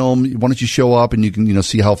this film. Why don't you show up and you can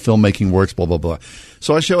see how filmmaking works?" Blah blah blah.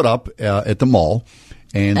 So I showed up at the mall.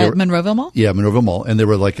 And at Monroeville Mall? Yeah, Monroeville Mall. And there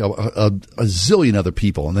were like a zillion other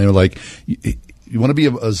people. And they were like, you want to be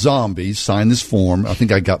a zombie, sign this form. I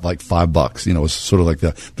think I got like $5. It was sort of like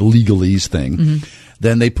the legalese thing. Mm-hmm.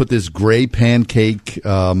 Then they put this gray pancake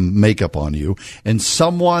makeup on you. And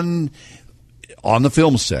someone on the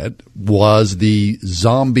film set was the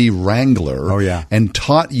zombie wrangler. Oh, yeah. And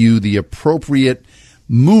taught you the appropriate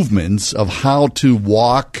movements of how to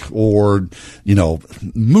walk or,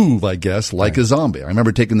 move, I guess, like a zombie. I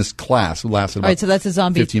remember taking this class. It lasted about 15 minutes. So that's a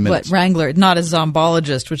zombie wrangler, not a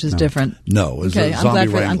zombologist, which is different. No, it was a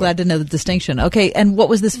zombie wrangler. I'm glad to know the distinction. Okay, and what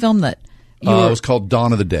was this film that it was called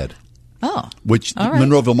Dawn of the Dead. Oh. Which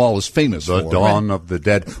Monroeville Mall is famous for. The Dawn of the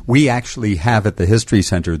Dead. We actually have at the History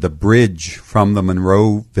Center the bridge from the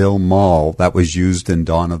Monroeville Mall that was used in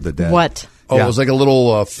Dawn of the Dead. What? Oh, yeah. It was like a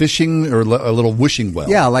little fishing or a little wishing well.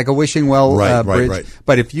 Yeah, like a wishing well bridge. Right.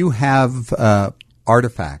 But if you have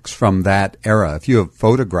artifacts from that era, if you have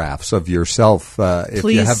photographs of yourself, if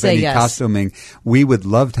you have any costuming, we would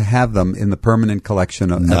love to have them in the permanent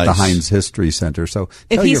collection at the Heinz History Center. So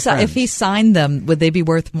if he signed them, would they be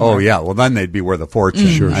worth more? Oh, yeah. Well, then they'd be worth a fortune.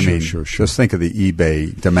 Sure. Just think of the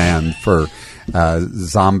eBay demand for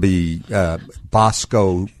zombie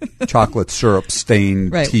Bosco chocolate syrup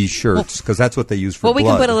stained T-shirts, because that's what they use for blood. We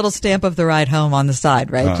can put a little stamp of the ride home on the side,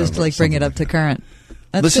 right? Just to bring it up to current.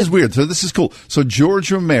 This is weird. So this is cool. So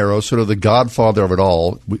George Romero, sort of the godfather of it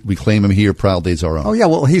all, we claim him here proudly as our own. Oh, yeah.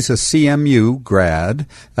 Well, he's a CMU grad.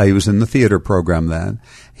 He was in the theater program then.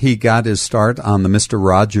 He got his start on the Mr.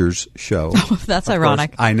 Rogers show. Oh, that's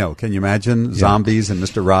ironic. I know. Can you imagine zombies and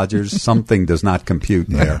Mr. Rogers? Something does not compute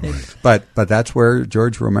there. Right. But that's where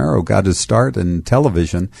George Romero got his start in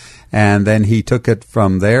television. And then he took it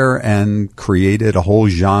from there and created a whole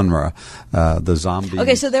genre, the zombie.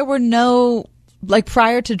 Okay, so there were no... Like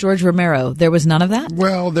prior to George Romero, there was none of that?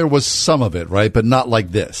 Well, there was some of it, right? But not like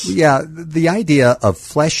this. Yeah, the idea of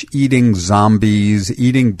flesh-eating zombies,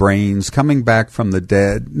 eating brains, coming back from the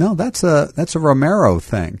dead. No, that's a Romero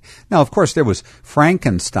thing. Now, of course, there was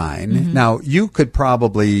Frankenstein. Mm-hmm. Now, you could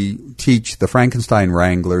probably teach the Frankenstein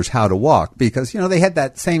wranglers how to walk because, they had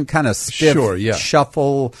that same kind of stiff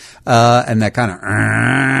shuffle and that kind of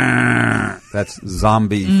that's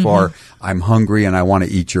zombie for I'm hungry and I want to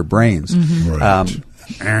eat your brains. Mm-hmm. Right.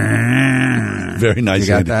 Very nice. You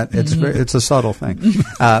got that? It's a subtle thing.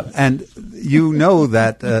 And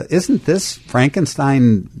that isn't this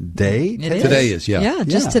Frankenstein Day? Today is, Yeah,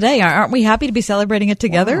 just today. Aren't we happy to be celebrating it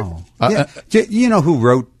together? Wow. You know who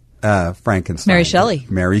wrote Frankenstein? Mary Shelley.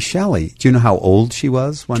 Mary Shelley. Do you know how old she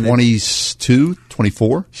was when 22,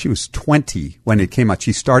 24? She was 20 when it came out.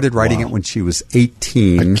 She started writing it when she was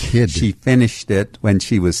 18. A kid. She finished it when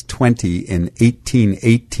she was 20 in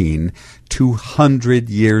 1818, 200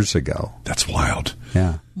 years ago. That's wild.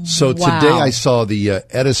 Yeah. So today I saw the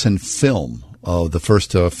Edison film, the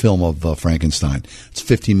first film of Frankenstein. It's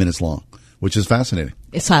 15 minutes long, which is fascinating.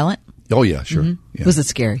 It's silent? Oh, yeah, sure. Yeah. Was it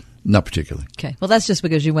scary? Not particularly. Okay. Well, that's just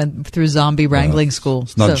because you went through zombie wrangling school.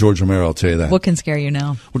 It's not George Romero, I'll tell you that. What can scare you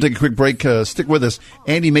now? We'll take a quick break. Stick with us.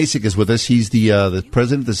 Andy Masick is with us. He's the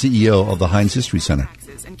president, the CEO of the Heinz History Center.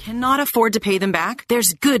 And cannot afford to pay them back?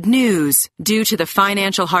 There's good news. Due to the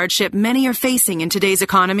financial hardship many are facing in today's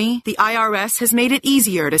economy, the IRS has made it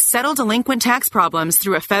easier to settle delinquent tax problems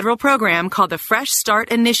through a federal program called the Fresh Start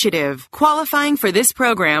Initiative. Qualifying for this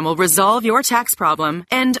program will resolve your tax problem,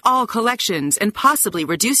 end all collections, and possibly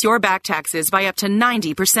reduce your back taxes by up to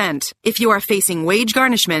 90%. If you are facing wage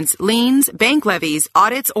garnishments, liens, bank levies,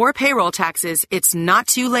 audits, or payroll taxes, it's not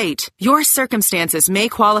too late. Your circumstances may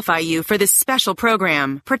qualify you for this special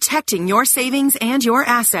program, protecting your savings and your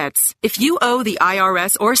assets. If you owe the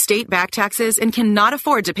IRS or state back taxes and cannot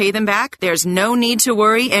afford to pay them back, there's no need to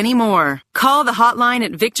worry anymore. Call the hotline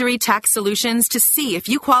at Victory Tax Solutions to see if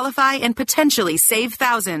you qualify and potentially save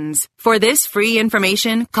thousands. For this free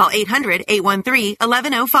information, call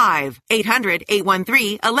 800-813-1105.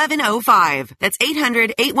 800-813-1105. That's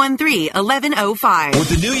 800-813-1105. With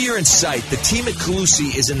the new year in sight, the team at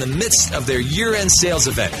Colussy is in the midst of their year-end sales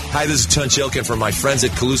event. Hi, this is Tun Chilkin from my friends at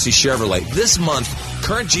Colussy Chevrolet. This month,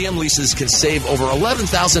 current GM leases can save over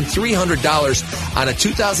 $11,300 on a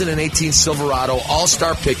 2018 Silverado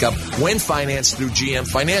All-Star pickup when financed through GM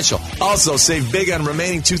Financial. Also, save big on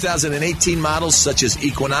remaining 2018 models such as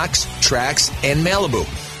Equinox, Trax, and Malibu.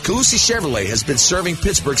 Colussy Chevrolet has been serving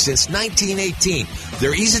Pittsburgh since 1918.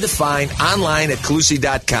 They're easy to find online at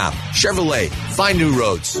Colussy.com. Chevrolet, find new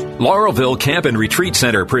roads. Laurelville Camp and Retreat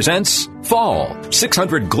Center presents Fall.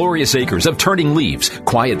 600 glorious acres of turning leaves,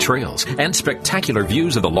 quiet trails, and spectacular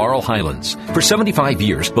views of the Laurel Highlands. For 75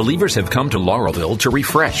 years, believers have come to Laurelville to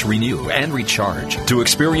refresh, renew, and recharge, to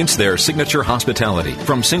experience their signature hospitality,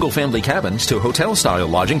 from single-family cabins to hotel-style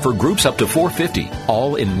lodging for groups up to 450,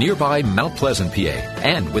 all in nearby Mount Pleasant, PA.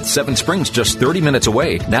 And with Seven Springs just 30 minutes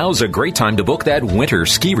away, now's a great time to book that winter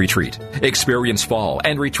ski retreat. Experience fall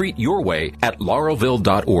and retreat your way at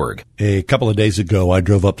laurelville.org. A couple of days ago, I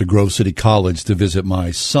drove up to Grove City College to visit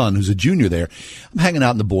my son, who's a junior there. I'm hanging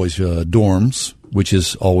out in the boys' dorms, which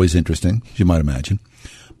is always interesting, as you might imagine.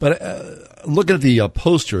 But looking at the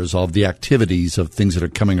posters of the activities of things that are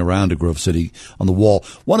coming around to Grove City on the wall,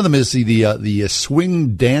 one of them is the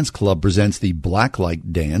Swing Dance Club presents the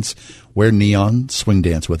Blacklight Dance. Wear neon, swing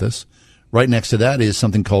dance with us. Right next to that is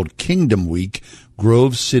something called Kingdom Week,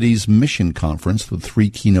 Grove City's mission conference with 3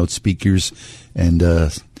 keynote speakers and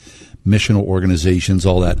missional organizations,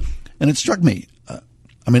 all that. And it struck me,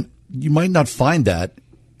 you might not find that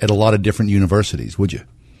at a lot of different universities, would you?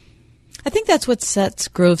 I think that's what sets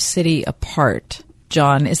Grove City apart,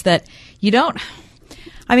 John, is that you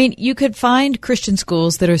could find Christian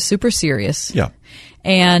schools that are super serious. Yeah.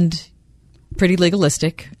 And pretty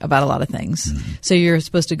legalistic about a lot of things. Mm-hmm. So you're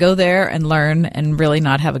supposed to go there and learn and really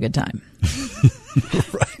not have a good time.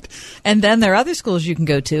 Right. And then there are other schools you can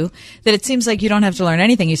go to that it seems like you don't have to learn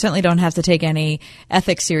anything. You certainly don't have to take any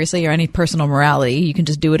ethics seriously or any personal morality. You can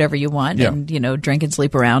just do whatever you want and, drink and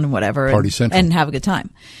sleep around and whatever. Party Central. And have a good time.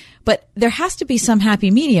 But there has to be some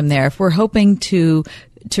happy medium there if we're hoping to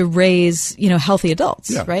raise, healthy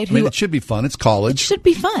adults, right? It should be fun. It's college. It should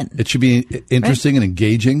be fun. It should be interesting and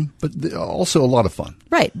engaging, but also a lot of fun.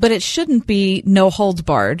 Right. But it shouldn't be no holds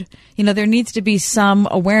barred. There needs to be some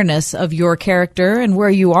awareness of your character and where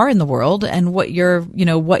you are in the world and what you're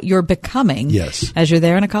becoming as you're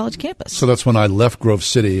there on a college campus. So that's when I left Grove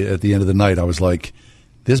City at the end of the night. I was like,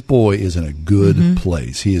 this boy is in a good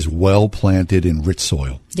place. He is well planted in rich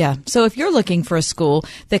soil. Yeah. So if you're looking for a school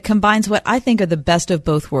that combines what I think are the best of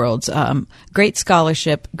both worlds, great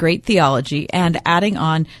scholarship, great theology, and adding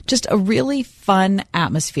on just a really fun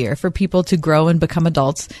atmosphere for people to grow and become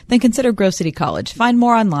adults, then consider Grove City College. Find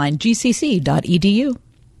more online, gcc.edu.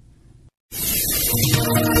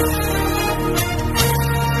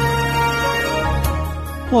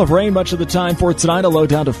 We'll have rain much of the time for tonight, a low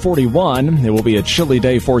down to 41. It will be a chilly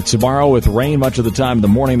day for tomorrow with rain much of the time in the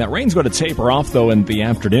morning. That rain's going to taper off, though, in the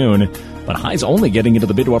afternoon. But highs only getting into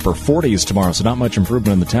the mid to upper 40s tomorrow, so not much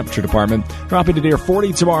improvement in the temperature department. Dropping to near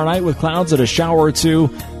 40 tomorrow night with clouds and a shower or two.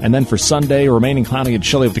 And then for Sunday, remaining cloudy and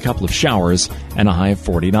chilly with a couple of showers and a high of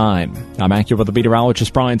 49. I'm AccuWeather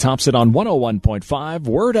meteorologist Brian Thompson on 101.5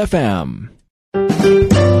 Word FM. Hey,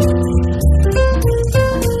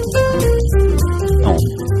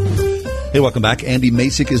 welcome back. Andy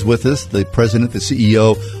Masek is with us, the president, the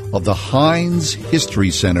CEO of the Heinz History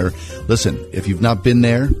Center. Listen, if you've not been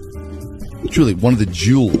there, truly one of the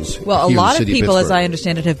jewels. Well, a here lot in the of city people, of as I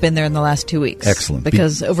understand it, have been there in the last 2 weeks. Excellent.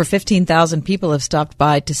 Because over 15,000 people have stopped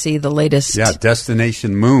by to see the latest. Yeah,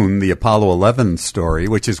 Destination Moon, the Apollo 11 story,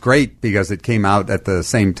 which is great because it came out at the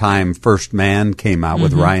same time First Man came out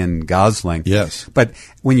with Ryan Gosling. Yes. But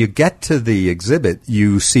when you get to the exhibit,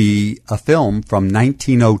 you see a film from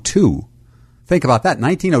 1902. Think about that.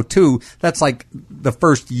 1902, that's like the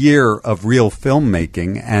first year of real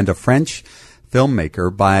filmmaking, and a French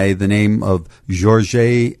filmmaker by the name of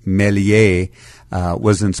Georges Méliès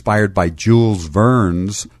was inspired by Jules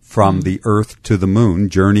Verne's From the Earth to the Moon,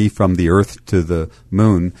 Journey from the Earth to the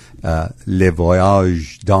Moon, Le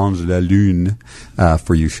Voyage dans la Lune,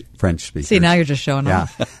 for you French speakers. See, now you're just showing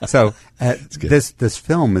off. So this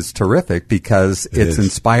film is terrific because it's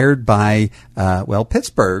inspired by,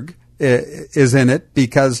 Pittsburgh is in it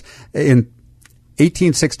because in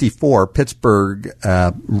 1864, Pittsburgh,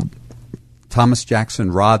 Thomas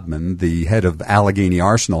Jackson Rodman, the head of Allegheny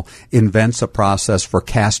Arsenal, invents a process for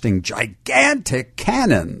casting gigantic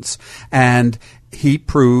cannons. And he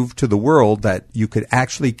proved to the world that you could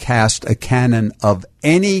actually cast a cannon of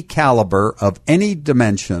any caliber, of any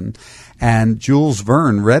dimension. And Jules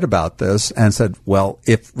Verne read about this and said, well,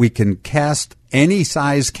 if we can cast any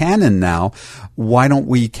size cannon now, why don't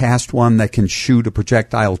we cast one that can shoot a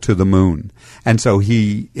projectile to the moon? And so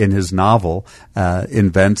he, in his novel,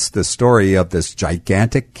 invents the story of this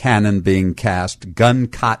gigantic cannon being cast, gun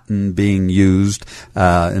cotton being used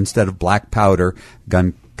instead of black powder,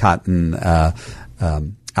 gun cotton.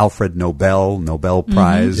 Alfred Nobel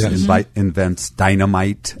Prize, invents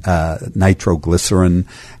dynamite, nitroglycerin,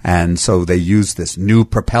 and so they use this new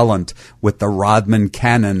propellant with the Rodman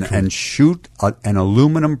cannon and shoot an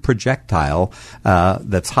aluminum projectile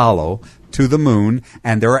that's hollow to the moon,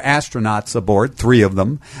 and there are astronauts aboard, 3 of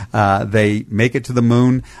them. They make it to the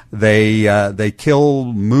moon. They kill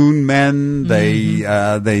moon men.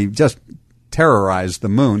 They just terrorize the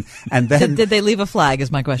moon. And then did they leave a flag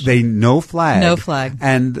is my question. No flag. No flag.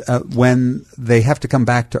 And when they have to come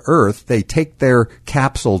back to Earth, they take their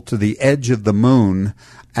capsule to the edge of the moon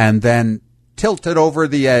and then tilt it over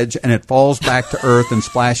the edge, and it falls back to Earth and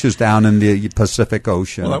splashes down in the Pacific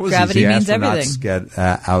Ocean. Well, that was gravity means everything. Get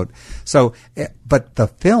out. So, but the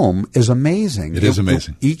film is amazing. It is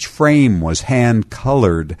amazing. Each frame was hand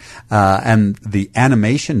colored, and the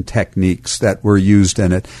animation techniques that were used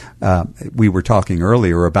in it. We were talking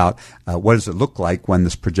earlier about what does it look like when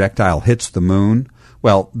this projectile hits the moon.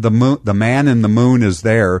 Well, the man in the moon is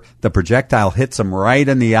there. The projectile hits him right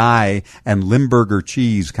in the eye, and Limburger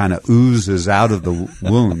cheese kind of oozes out of the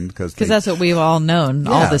wound because that's what we've all known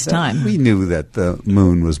all this time. We knew that the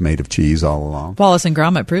moon was made of cheese all along. Wallace and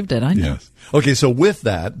Gromit proved it. I know. Yes. Okay, so with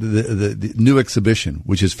that, the new exhibition,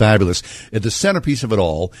 which is fabulous, at the centerpiece of it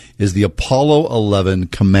all is the Apollo 11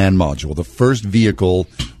 command module, the first vehicle,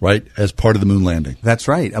 right, as part of the moon landing. That's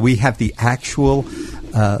right. We have the actual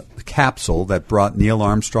capsule that brought Neil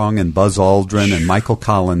Armstrong and Buzz Aldrin and Michael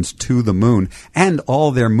Collins to the moon, and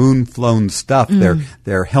all their moon-flown stuff,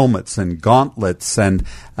 their helmets and gauntlets and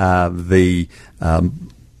the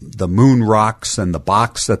moon rocks and the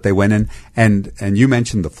box that they went in. And you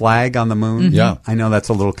mentioned the flag on the moon. Yeah. I know that's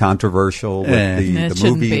a little controversial with the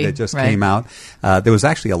movie that just came out. There was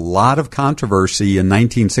actually a lot of controversy in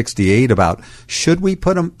 1968 about should we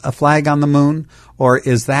put a flag on the moon, or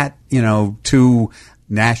is that, too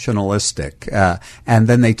nationalistic? And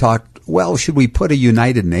then they talked, well, should we put a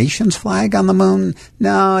United Nations flag on the moon?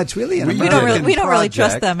 No, it's really an American we don't really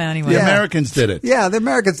trust them anyway. The Americans did it. Yeah, the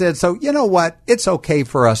Americans did. So you know what? It's okay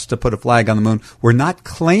for us to put a flag on the moon. We're not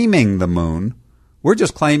claiming the moon. We're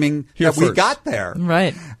just claiming that we got there.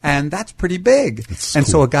 Right. And that's pretty big. And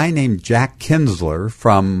so a guy named Jack Kinsler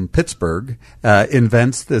from Pittsburgh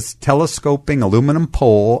invents this telescoping aluminum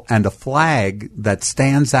pole and a flag that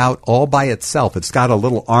stands out all by itself. It's got a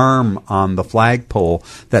little arm on the flagpole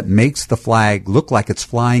that makes the flag look like it's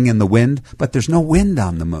flying in the wind, but there's no wind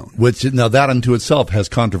on the moon. Which, now that unto itself has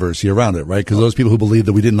controversy around it, right? Because those people who believe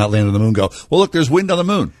that we did not land on the moon go, well, look, there's wind on the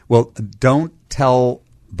moon. Well, don't tell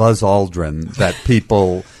Buzz Aldrin that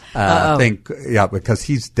people think, because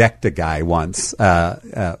he's decked a guy once.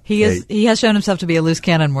 He has shown himself to be a loose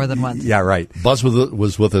cannon more than once. Yeah, right. Buzz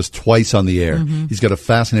was with us twice on the air. Mm-hmm. He's got a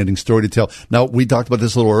fascinating story to tell. Now, we talked about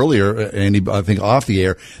this a little earlier, Andy, I think off the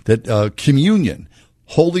air, that communion,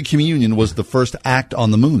 Holy Communion was the first act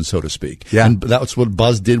on the moon, so to speak. Yeah. And that's what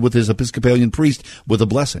Buzz did with his Episcopalian priest with a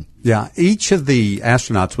blessing. Yeah, each of the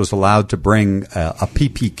astronauts was allowed to bring a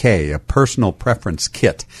PPK, a personal preference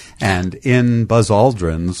kit, and in Buzz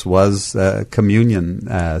Aldrin's was a communion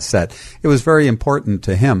set. It was very important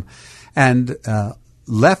to him. And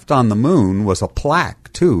left on the moon was a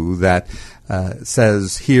plaque, too, that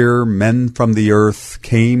says, "Here men from the earth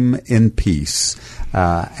came in peace."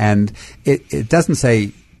 And it doesn't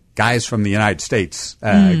say guys from the United States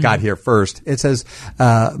got here first. It says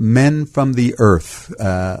men from the earth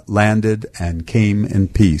landed and came in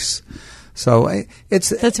peace. So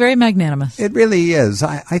that's very magnanimous. It really is.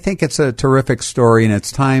 I think it's a terrific story, and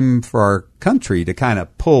it's time for our country to kind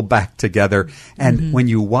of pull back together. And when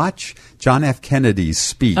you watch John F. Kennedy's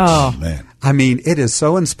speech, man, I mean, it is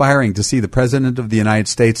so inspiring to see the President of the United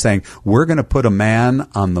States saying, "We're going to put a man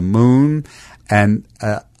on the moon and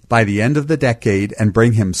by the end of the decade and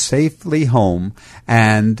bring him safely home."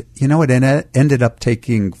 And, you know, it ended up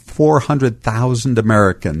taking 400,000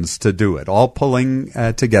 Americans to do it, all pulling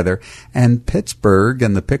together. And Pittsburgh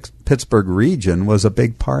and the Pittsburgh region was a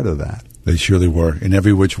big part of that. They surely were, in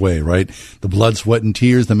every which way, right? The blood, sweat, and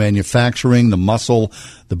tears, the manufacturing, the muscle,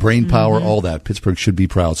 the brain power, all that. Pittsburgh should be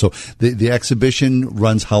proud. So the exhibition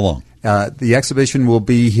runs how long? The exhibition will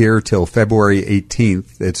be here till February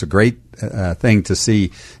 18th. It's a great thing to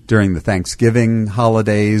see during the Thanksgiving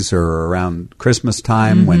holidays or around Christmas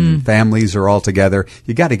time when families are all together.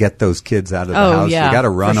 You got to get those kids out of the house. Yeah, you got to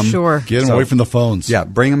run them. Sure. Get them away from the phones. Yeah,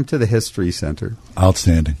 bring them to the History Center.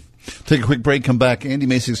 Outstanding. Take a quick break, come back. Andy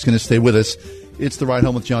Masic's going to stay with us. It's The Ride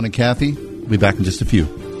Home with John and Kathy. We'll be back in just a few.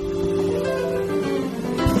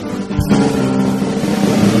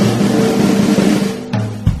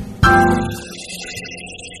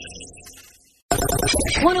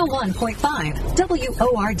 101.5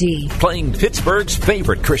 WORD. Playing Pittsburgh's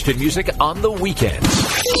favorite Christian music on the weekends.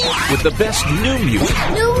 With the best new music.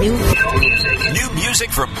 New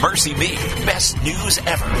music from Mercy Me. Best news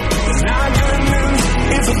ever.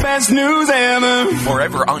 It's the best news ever.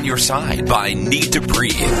 Forever on Your Side by Need to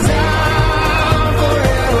Breathe.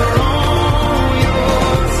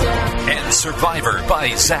 And Survivor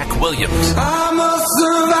by Zach Williams. I'm a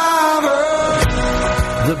survivor.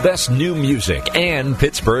 The best new music and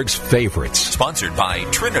Pittsburgh's favorites. Sponsored by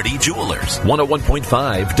Trinity Jewelers.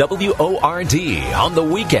 101.5 WORD on the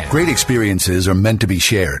weekend. Great experiences are meant to be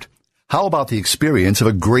shared. How about the experience of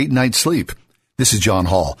a great night's sleep? This is John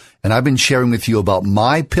Hall, and I've been sharing with you about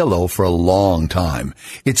My Pillow for a long time.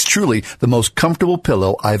 It's truly the most comfortable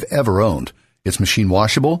pillow I've ever owned. It's machine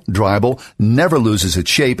washable, dryable, never loses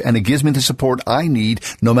its shape, and it gives me the support I need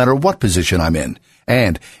no matter what position I'm in.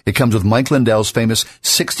 And it comes with Mike Lindell's famous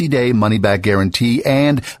 60-day money-back guarantee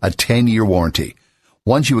and a 10-year warranty.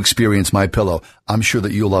 Once you experience My Pillow, I'm sure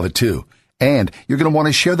that you'll love it too. And you're going to want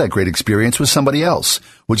to share that great experience with somebody else,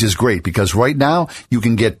 which is great because right now you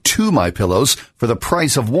can get 2 My Pillows for the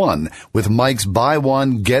price of 1 with Mike's buy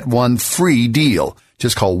one, get one free deal.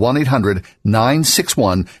 Just call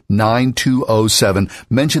 1-800-961-9207.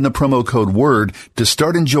 Mention the promo code WORD to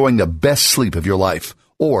start enjoying the best sleep of your life.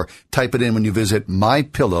 Or type it in when you visit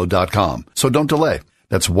mypillow.com. So don't delay.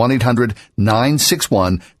 That's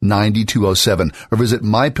 1-800-961-9207. Or visit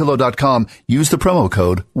mypillow.com. Use the promo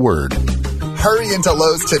code WORD. Hurry into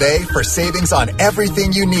Lowe's today for savings on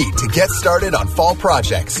everything you need to get started on fall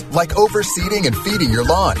projects, like overseeding and feeding your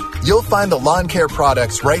lawn. You'll find the lawn care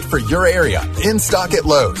products right for your area in stock at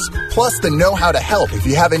Lowe's. Plus the know-how to help if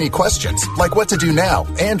you have any questions, like what to do now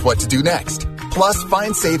and what to do next. Plus,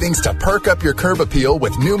 find savings to perk up your curb appeal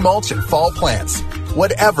with new mulch and fall plants.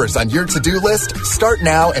 Whatever's on your to-do list, start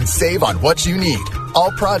now and save on what you need.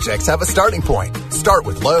 All projects have a starting point. Start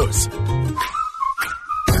with Lowe's.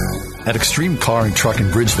 At Extreme Car and Truck in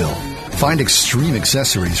Bridgeville, find extreme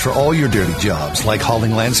accessories for all your dirty jobs, like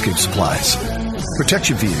hauling landscape supplies. Protect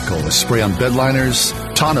your vehicle with spray-on bed liners,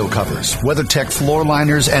 tonneau covers, WeatherTech floor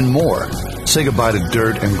liners, and more. Say goodbye to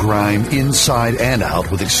dirt and grime inside and out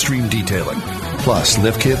with extreme detailing. Plus,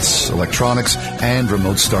 lift kits, electronics, and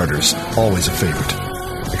remote starters. Always a favorite.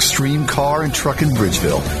 Extreme Car and Truck in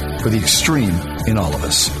Bridgeville. For the extreme in all of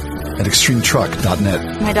us. At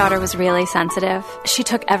extremetruck.net. My daughter was really sensitive. She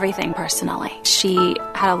took everything personally. She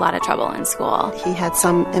had a lot of trouble in school. He had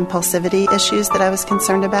some impulsivity issues that I was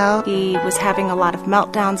concerned about. He was having a lot of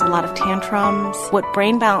meltdowns, a lot of tantrums. What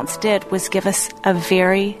Brain Balance did was give us a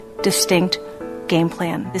very distinct game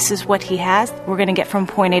plan. This is what he has. We're going to get from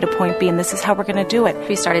point A to point B, and this is how we're going to do it.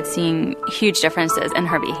 We started seeing huge differences in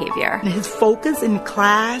her behavior. His focus in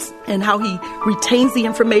class and how he retains the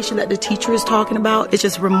information that the teacher is talking about is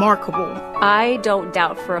just remarkable. I don't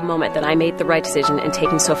doubt for a moment that I made the right decision in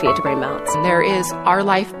taking Sophia to Brain Balance. There is our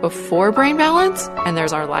life before Brain Balance, and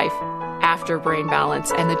there's our life after Brain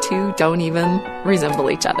Balance, and the two don't even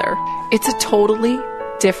resemble each other. It's a totally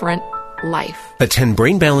different life. Attend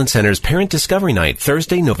Brain Balance Center's Parent Discovery Night,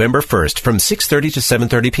 Thursday, November 1st from 6:30 to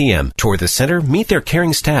 7:30 p.m. Tour the center, meet their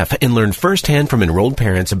caring staff, and learn firsthand from enrolled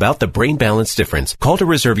parents about the brain balance difference. Call to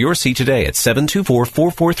reserve your seat today at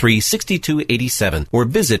 724-443-6287 or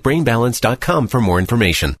visit brainbalance.com for more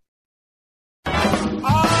information.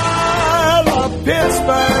 I love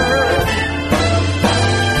Pittsburgh,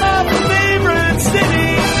 my favorite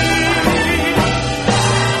city.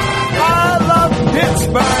 I love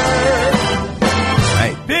Pittsburgh.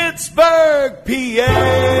 Pittsburgh, PA.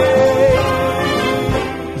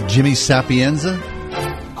 Jimmy Sapienza?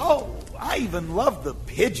 Oh, I even love the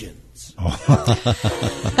pigeons.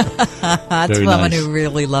 That's someone who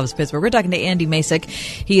really loves Pittsburgh. We're talking to Andy Masek.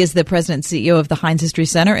 He is the president and CEO of the Heinz History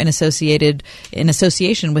Center in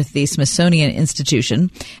association with the Smithsonian Institution.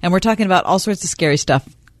 And we're talking about all sorts of scary stuff.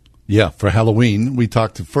 Yeah, for Halloween, we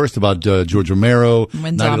talked first about George Romero,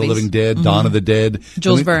 Night of the Living Dead, Dawn of the Dead.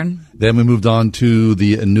 Jules Verne. Then we moved on to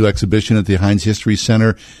the new exhibition at the Heinz History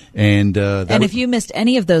Center. And if you missed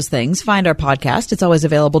any of those things, find our podcast. It's always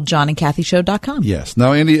available, johnandkathyshow.com. Yes.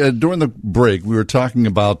 Now, Andy, during the break, we were talking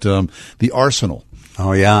about the Arsenal.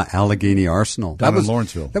 Oh, yeah, Allegheny Arsenal. Down in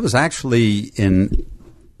Lawrenceville. That was actually in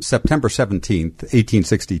September 17th,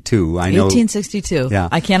 1862. I know 1862. Yeah.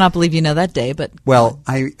 I cannot believe you know that day, but well,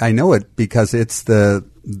 I know it because it's the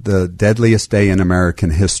deadliest day in American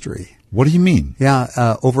history. What do you mean?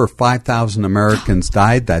 Yeah, over 5,000 Americans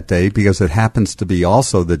died that day because it happens to be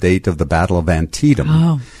also the date of the Battle of Antietam.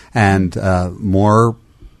 Oh. And more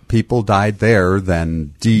people died there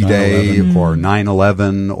than D-Day 9/11. or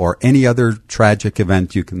 9/11 or any other tragic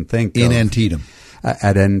event you can think of. In Antietam.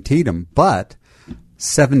 At Antietam. But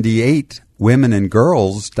 78 women and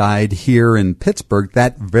girls died here in Pittsburgh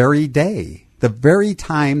that very day. The very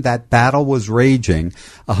time that battle was raging,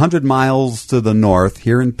 100 miles to the north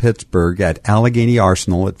here in Pittsburgh at Allegheny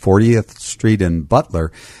Arsenal at 40th Street in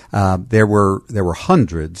Butler, there were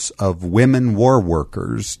hundreds of women war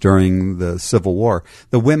workers during the Civil War.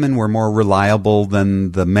 The women were more reliable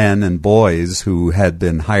than the men and boys who had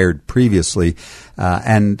been hired previously.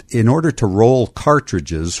 And in order to roll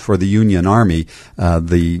cartridges for the Union Army,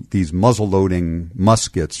 these muzzle-loading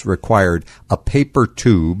muskets required a paper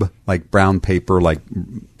tube, like brown paper, like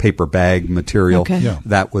paper bag material,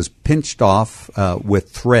 that was pinched off with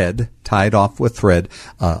thread, tied off with thread.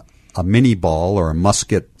 A mini ball or a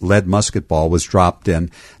lead musket ball was dropped in.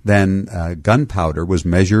 Then gunpowder was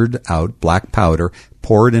measured out, black powder,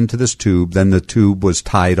 poured into this tube. Then the tube was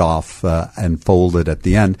tied off and folded at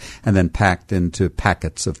the end, and then packed into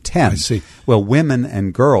packets of 10. I see. Well, women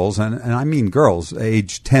and girls, and I mean girls,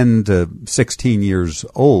 aged 10 to 16 years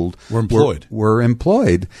old, were employed. Were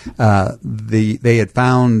employed. They had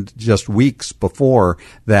found just weeks before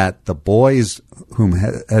that the boys whom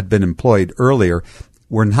had been employed earlier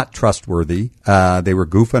were not trustworthy. They were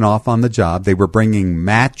goofing off on the job. They were bringing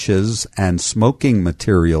matches and smoking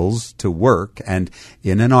materials to work. And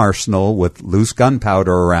in an arsenal with loose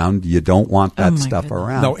gunpowder around, you don't want that stuff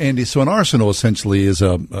around. No, Andy, so an arsenal essentially is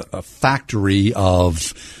a factory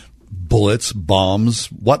of bullets, bombs,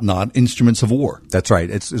 whatnot, instruments of war. That's right.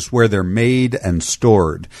 It's where they're made and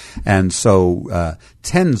stored. And so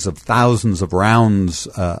tens of thousands of rounds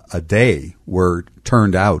a day were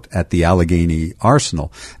turned out at the Allegheny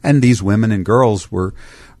Arsenal. And these women and girls were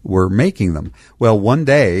making them. Well, one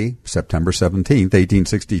day, September 17th,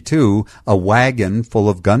 1862, a wagon full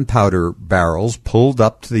of gunpowder barrels pulled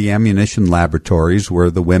up to the ammunition laboratories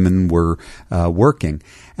where the women were working.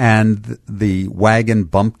 And the wagon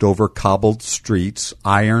bumped over cobbled streets,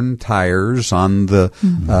 iron tires on the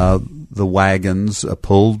wagons,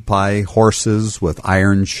 pulled by horses with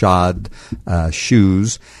iron-shod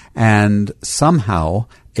shoes, and somehow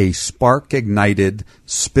a spark ignited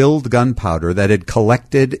spilled gunpowder that had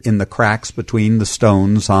collected in the cracks between the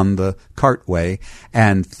stones on the cartway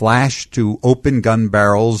and flashed to open gun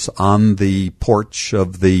barrels on the porch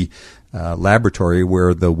of the laboratory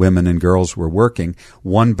where the women and girls were working.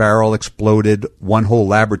 One barrel exploded, one whole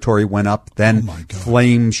laboratory went up, then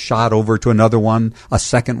flames shot over to another one, a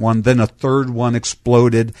second one, then a third one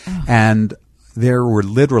exploded, and there were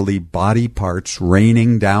literally body parts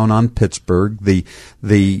raining down on Pittsburgh.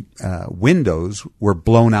 The windows were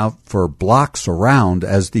blown out for blocks around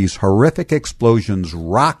as these horrific explosions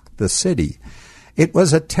rocked the city. It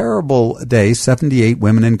was a terrible day. 78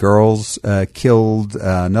 women and girls killed,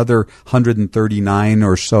 another 139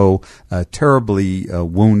 or so terribly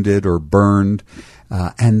wounded or burned.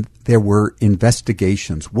 And there were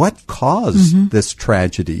investigations. What caused this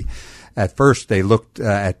tragedy? At first, they looked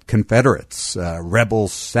at Confederates. Rebel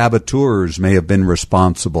saboteurs may have been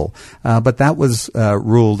responsible, but that was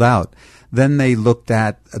ruled out. Then they looked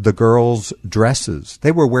at the girls' dresses.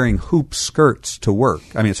 They were wearing hoop skirts to work.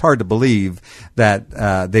 I mean, it's hard to believe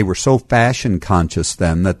that they were so fashion conscious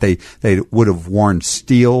then that they would have worn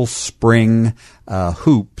steel spring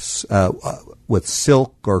hoops with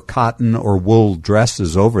silk or cotton or wool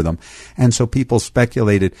dresses over them. And so people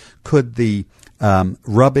speculated, could the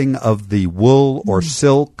rubbing of the wool or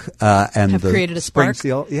silk and have the created a spark?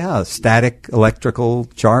 Steel, static electrical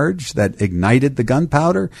charge that ignited the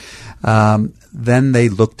gunpowder. Then they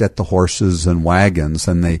looked at the horses and wagons,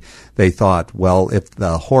 and they thought, well, if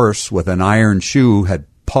the horse with an iron shoe had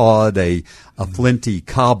pawed a flinty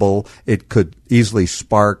cobble, it could easily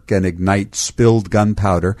spark and ignite spilled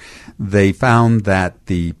gunpowder. They found that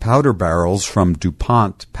the powder barrels from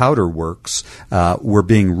DuPont Powder Works were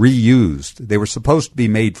being reused. They were supposed to be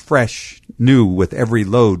made fresh, new with every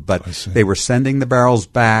load, but they were sending the barrels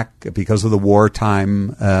back because of the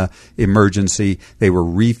wartime emergency. They were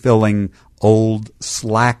refilling old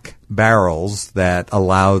slack barrels that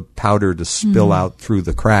allowed powder to spill out through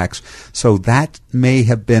the cracks. So that may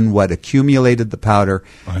have been what accumulated the powder.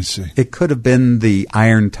 I see. It could have been the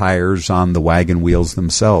iron tires on the wagon wheels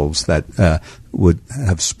themselves that would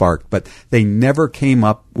have sparked. But they never came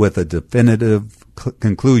up with a definitive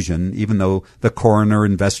conclusion, even though the coroner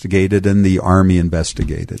investigated and the Army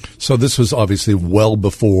investigated. So this was obviously well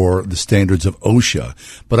before the standards of OSHA,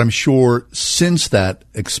 but I'm sure since that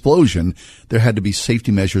explosion, there had to be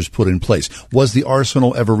safety measures put in place. Was the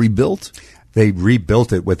arsenal ever rebuilt? They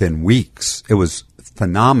rebuilt it within weeks. It was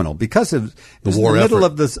phenomenal because it was in the middle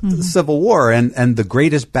of the Civil War, and the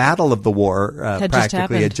greatest battle of the war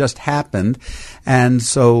practically had just happened. And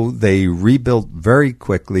so they rebuilt very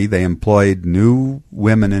quickly. They employed new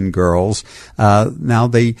women and girls. Now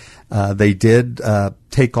they did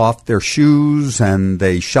take off their shoes, and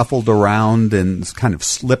they shuffled around in kind of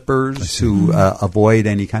slippers to avoid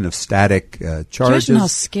any kind of static charges. Imagine how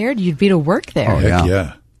scared you'd be to work there. Oh,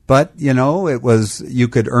 yeah. But, it was, you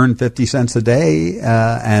could earn 50 cents a day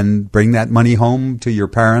and bring that money home to your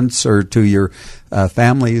parents or to your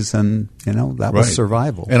families, and, that was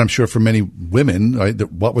survival. And I'm sure for many women,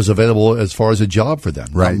 what was available as far as a job for them?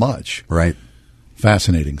 Right. Not much. Right.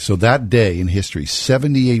 Fascinating. So that day in history,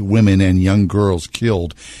 78 women and young girls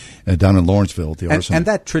killed down in Lawrenceville at the arsenal. And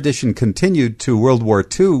that tradition continued to World War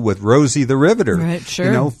II with Rosie the Riveter. Right,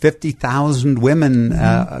 sure. 50,000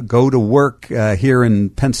 women go to work here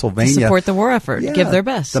in Pennsylvania. To support the war effort, give their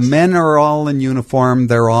best. The men are all in uniform.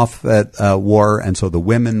 They're off at war, and so the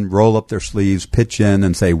women roll up their sleeves, pitch in,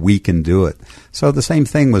 and say, we can do it. So the same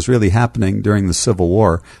thing was really happening during the Civil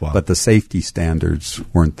War, but the safety standards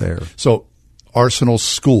weren't there. So Arsenal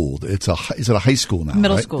School. Is it a high school now?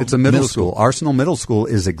 Middle right? school. It's a middle school. Arsenal Middle School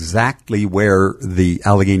is exactly where the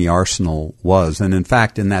Allegheny Arsenal was. And in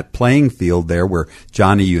fact, in that playing field there where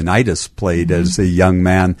Johnny Unitas played as a young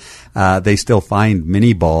man, they still find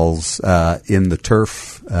mini balls in the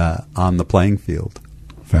turf on the playing field.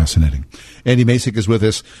 Fascinating. Andy Masek is with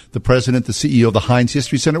us, the president, the CEO of the Heinz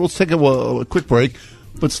History Center. We'll take a quick break.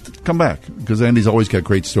 Let's come back because Andy's always got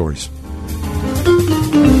great stories.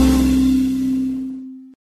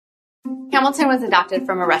 Hamilton was adopted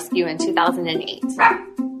from a rescue in 2008.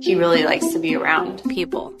 He really likes to be around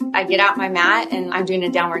people. I get out my mat and I'm doing a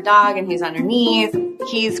downward dog and he's underneath.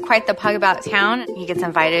 He's quite the pug about town. He gets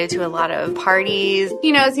invited to a lot of parties.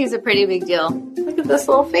 He knows he's a pretty big deal. Look at this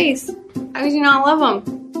little face. How could you not love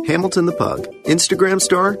him? Hamilton the Pug, Instagram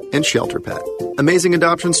star and shelter pet. Amazing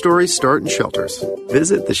adoption stories start in shelters.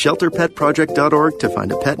 Visit theshelterpetproject.org to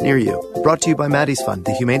find a pet near you. Brought to you by Maddie's Fund,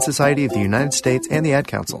 the Humane Society of the United States, and the Ad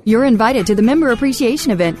Council. You're invited to the Member Appreciation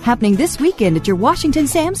Event happening this weekend at your Washington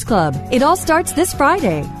Sam's Club. It all starts this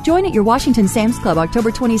Friday. Join at your Washington Sam's Club October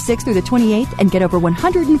 26th through the 28th and get over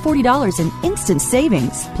 $140 in instant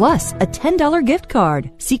savings, plus a $10 gift card.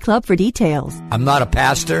 See Club for details. I'm not a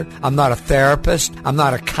pastor. I'm not a therapist. I'm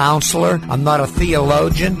not a counselor. I'm not a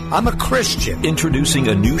theologian. I'm a Christian. Introducing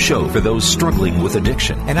a new show for those struggling with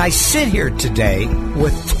addiction. And I sit here today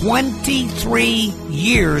with 23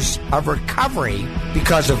 years of recovery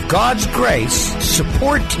because of God's grace,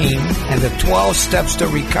 support team, and the 12 steps to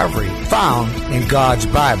recovery found in God's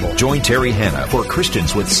Bible. Join Terry Hanna for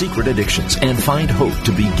Christians with secret addictions and find hope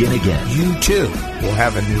to begin again. You too will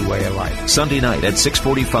have a new way of life. Sunday night at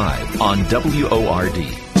 6:45 on WORD.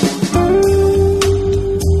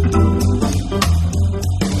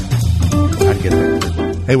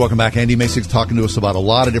 Hey, welcome back. Andy Masic's talking to us about a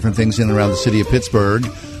lot of different things in and around the city of Pittsburgh.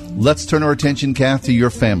 Let's turn our attention, Kath, to your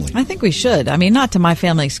family. I think we should. I mean, not to my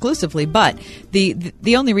family exclusively, but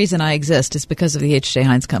the only reason I exist is because of the H.J.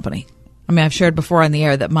 Heinz Company. I mean, I've shared before on the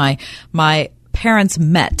air that my parents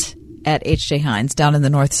met at H.J. Heinz down in the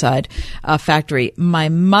North Side factory. My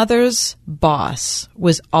mother's boss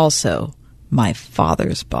was also my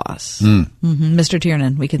father's boss, Mr.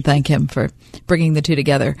 Tiernan. We can thank him for bringing the two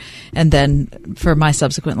together, and then for my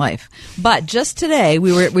subsequent life. But just today,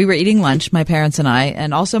 we were eating lunch, my parents and I,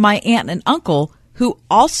 and also my aunt and uncle, who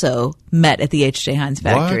also met at the H.J. Heinz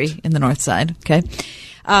factory in the North Side. Okay.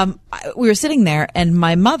 We were sitting there, and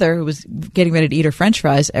my mother, who was getting ready to eat her French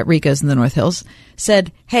fries at Rico's in the North Hills,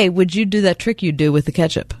 said, "Hey, would you do that trick you do with the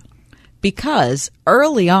ketchup?" Because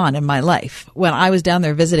early on in my life, when I was down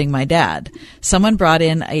there visiting my dad, someone brought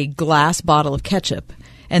in a glass bottle of ketchup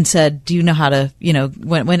and said, "Do you know how to,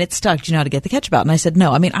 when it's stuck, do you know how to get the ketchup out?" And I said,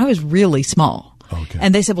 "No." I mean, I was really small. Okay.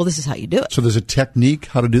 And they said, "Well, this is how you do it." So there's a technique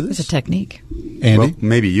how to do this? There's a technique. Andy? Well,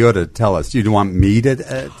 maybe you ought to tell us. You want me to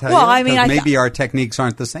tell you? Well, I mean, maybe our techniques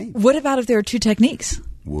aren't the same. What about if there are two techniques?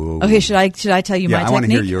 Whoa. Okay, should I tell you my technique? I want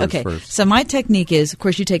to hear yours okay. first. So my technique is, of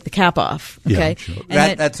course, you take the cap off. Okay, sure.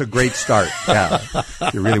 That's a great start. Yeah,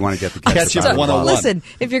 you really want to get the ketchup out of the bottle. Listen,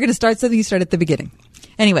 if you're going to start something, you start at the beginning.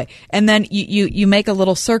 Anyway, and then you make a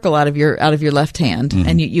little circle out of your left hand,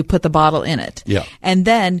 and you put the bottle in it. Yeah. And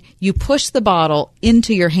then you push the bottle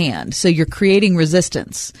into your hand, so you're creating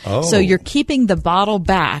resistance. Oh. So you're keeping the bottle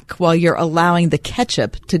back while you're allowing the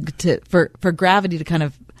ketchup for gravity to kind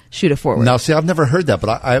of shoot it forward. Now, see, I've never heard that,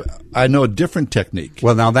 but I know a different technique.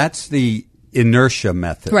 Well, now that's the inertia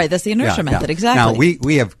method. Right, that's the inertia method, exactly. Now,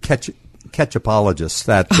 we have ketchupologists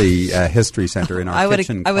at the History Center in our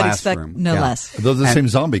kitchen I would classroom. expect no less. Are those the same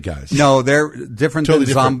zombie guys? No, they're different Totally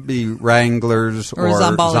than zombie wranglers or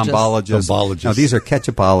zombologists. Zombologists. No, these are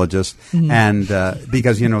ketchupologists. And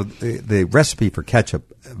because, the recipe for ketchup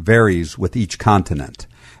varies with each continent.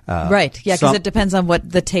 Right, yeah, because it depends on what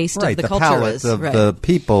the taste of the culture palate is. Of the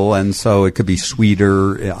people, and so it could be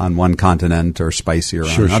sweeter on one continent or spicier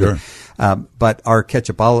on another. But our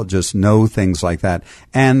ketchupologists know things like that,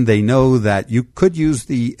 and they know that you could use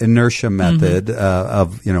the inertia method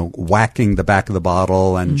of whacking the back of the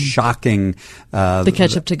bottle and shocking the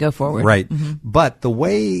ketchup to go forward. Right, but the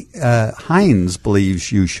way Heinz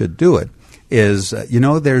believes you should do it is,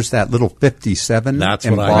 there's that little 57 That's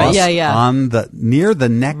what embossed I on near the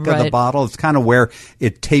neck of the bottle. It's kind of where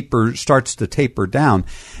it starts to taper down.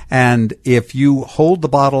 And if you hold the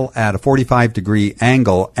bottle at a 45-degree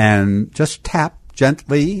angle and just tap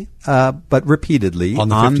gently, but repeatedly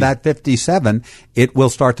on that 57, it will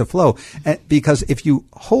start to flow. Because if you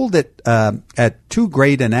hold it at too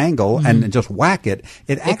great an angle and just whack it,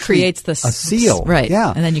 it actually creates a seal. Right.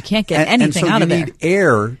 Yeah. And then you can't get anything out of there. So you need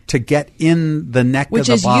air to get in the neck of the bottle. Which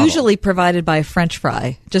is usually provided by a French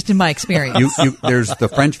fry, just in my experience. There's the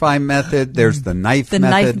French fry method. There's the knife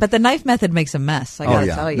method. But the knife method makes a mess, I got to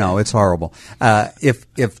tell you. No, it's horrible.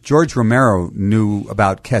 If George Romero knew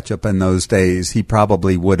about ketchup in those days, he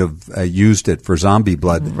probably would have used it for zombie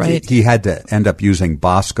blood. Right. He had to end up using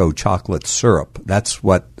Bosco chocolate syrup. That's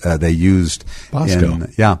what they used. Bosco.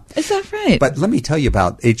 Is that right? But let me tell you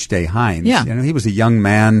about H.J. Heinz. Yeah. He was a young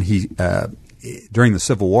man. He during the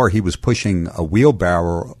Civil War, he was pushing a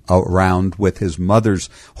wheelbarrow around with his mother's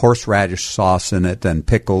horseradish sauce in it and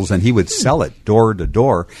pickles, and he would sell it door to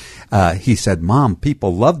door. He said, "Mom,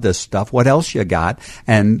 people love this stuff. What else you got?"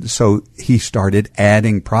 And so he started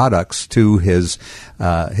adding products to his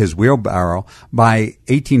wheelbarrow. By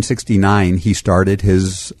 1869, he started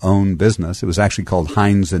his own business. It was actually called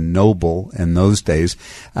Heinz and Noble in those days.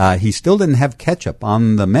 He still didn't have ketchup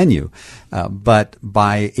on the menu, but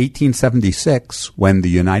by 1876, when the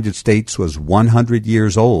United States was 100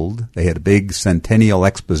 years old, they had a big centennial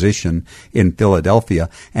exposition in Philadelphia,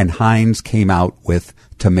 and Heinz came out with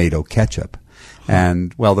tomato ketchup.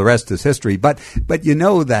 And, well, the rest is history. But you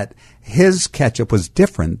know that his ketchup was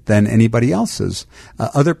different than anybody else's.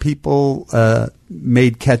 Other people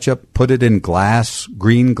made ketchup, put it in glass,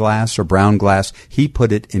 green glass or brown glass. He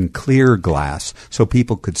put it in clear glass so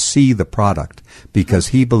people could see the product, because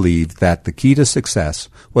he believed that the key to success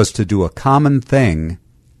was to do a common thing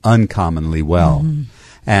uncommonly well. Mm-hmm.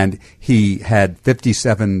 And he had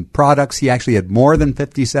 57 products. He actually had more than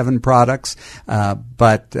 57 products,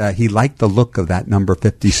 but he liked the look of that number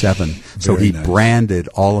 57. So he branded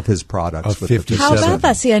all of his products with 57. How about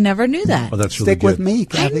that? See, I never knew that. Oh, that's really Stick with me,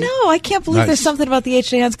 Kathy. I know. I can't believe there's something about the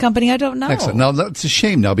H.J. Hans Company I don't know. Excellent. Now, that's a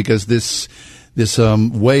shame now, because this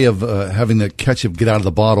way of having the ketchup get out of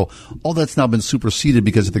the bottle, all that's now been superseded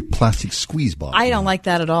because of the plastic squeeze bottle. I don't like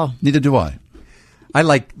that at all. Neither do I. I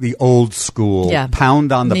like the old school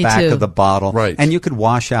pound on the back of the bottle. Right. And you could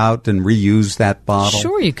wash out and reuse that bottle.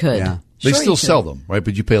 Sure you could. Yeah. They still sell them, right?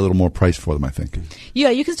 But you pay a little more price for them, I think.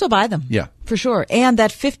 Yeah, you can still buy them. Yeah. For sure. And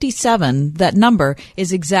that 57, that number,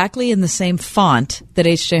 is exactly in the same font that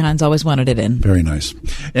H.J. Heinz always wanted it in. Very nice.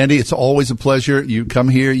 Andy, it's always a pleasure. You come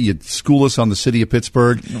here, you school us on the city of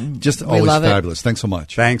Pittsburgh. Just always fabulous. Thanks so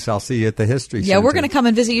much. Thanks. I'll see you at the History Center. Yeah, we're going to come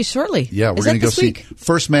and visit you shortly. Yeah, we're going to go see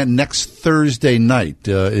First Man next Thursday night.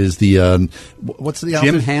 Is the what's the author?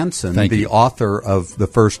 Jim Hansen, the author of The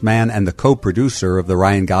First Man and the co-producer of the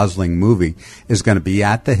Ryan Gosling movie, is going to be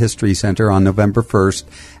at the History Center on November 1st,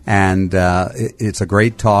 and it's a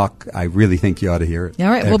great talk. I really think you ought to hear it. All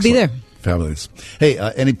right, we'll be there. Fabulous. Hey,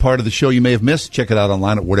 any part of the show you may have missed, check it out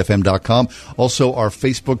online at wordfm.com. Also, our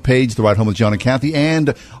Facebook page, The Ride Home with John and Kathy, and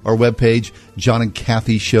our webpage,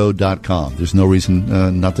 johnandkathyshow.com. There's no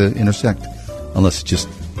reason not to intersect, unless it's just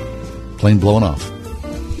plain blowing off.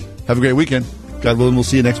 Have a great weekend. God willing, we'll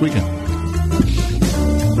see you next weekend.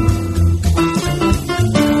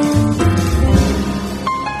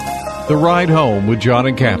 The Ride Home with John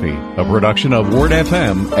and Kathy, a production of Word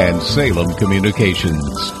FM and Salem Communications.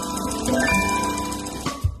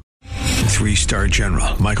 3-star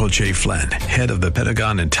General Michael J. Flynn, head of the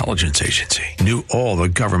Pentagon Intelligence Agency, knew all the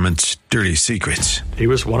government's dirty secrets. He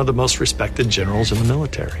was one of the most respected generals in the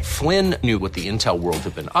military. Flynn knew what the intel world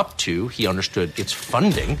had been up to. He understood its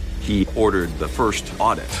funding. He ordered the first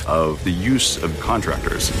audit of the use of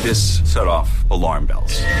contractors. This set off alarm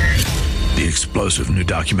bells. The explosive new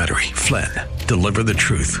documentary, Flynn, Deliver the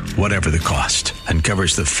Truth, Whatever the Cost,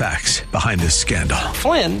 uncovers the facts behind this scandal.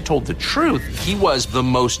 Flynn told the truth. He was the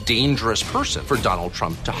most dangerous person for Donald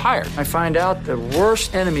Trump to hire. I find out the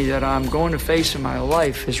worst enemy that I'm going to face in my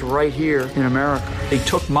life is right here in America. They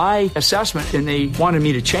took my assessment and they wanted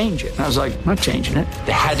me to change it. And I was like, I'm not changing it.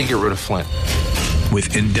 They had to get rid of Flynn.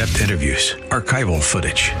 With in-depth interviews, archival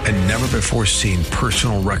footage, and never-before-seen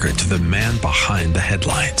personal records of the man behind the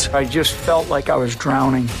headlines. I just felt like I was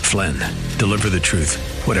drowning. Flynn, Deliver the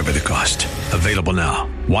Truth, Whatever the Cost. Available now.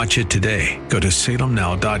 Watch it today. Go to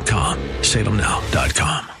salemnow.com.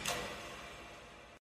 salemnow.com.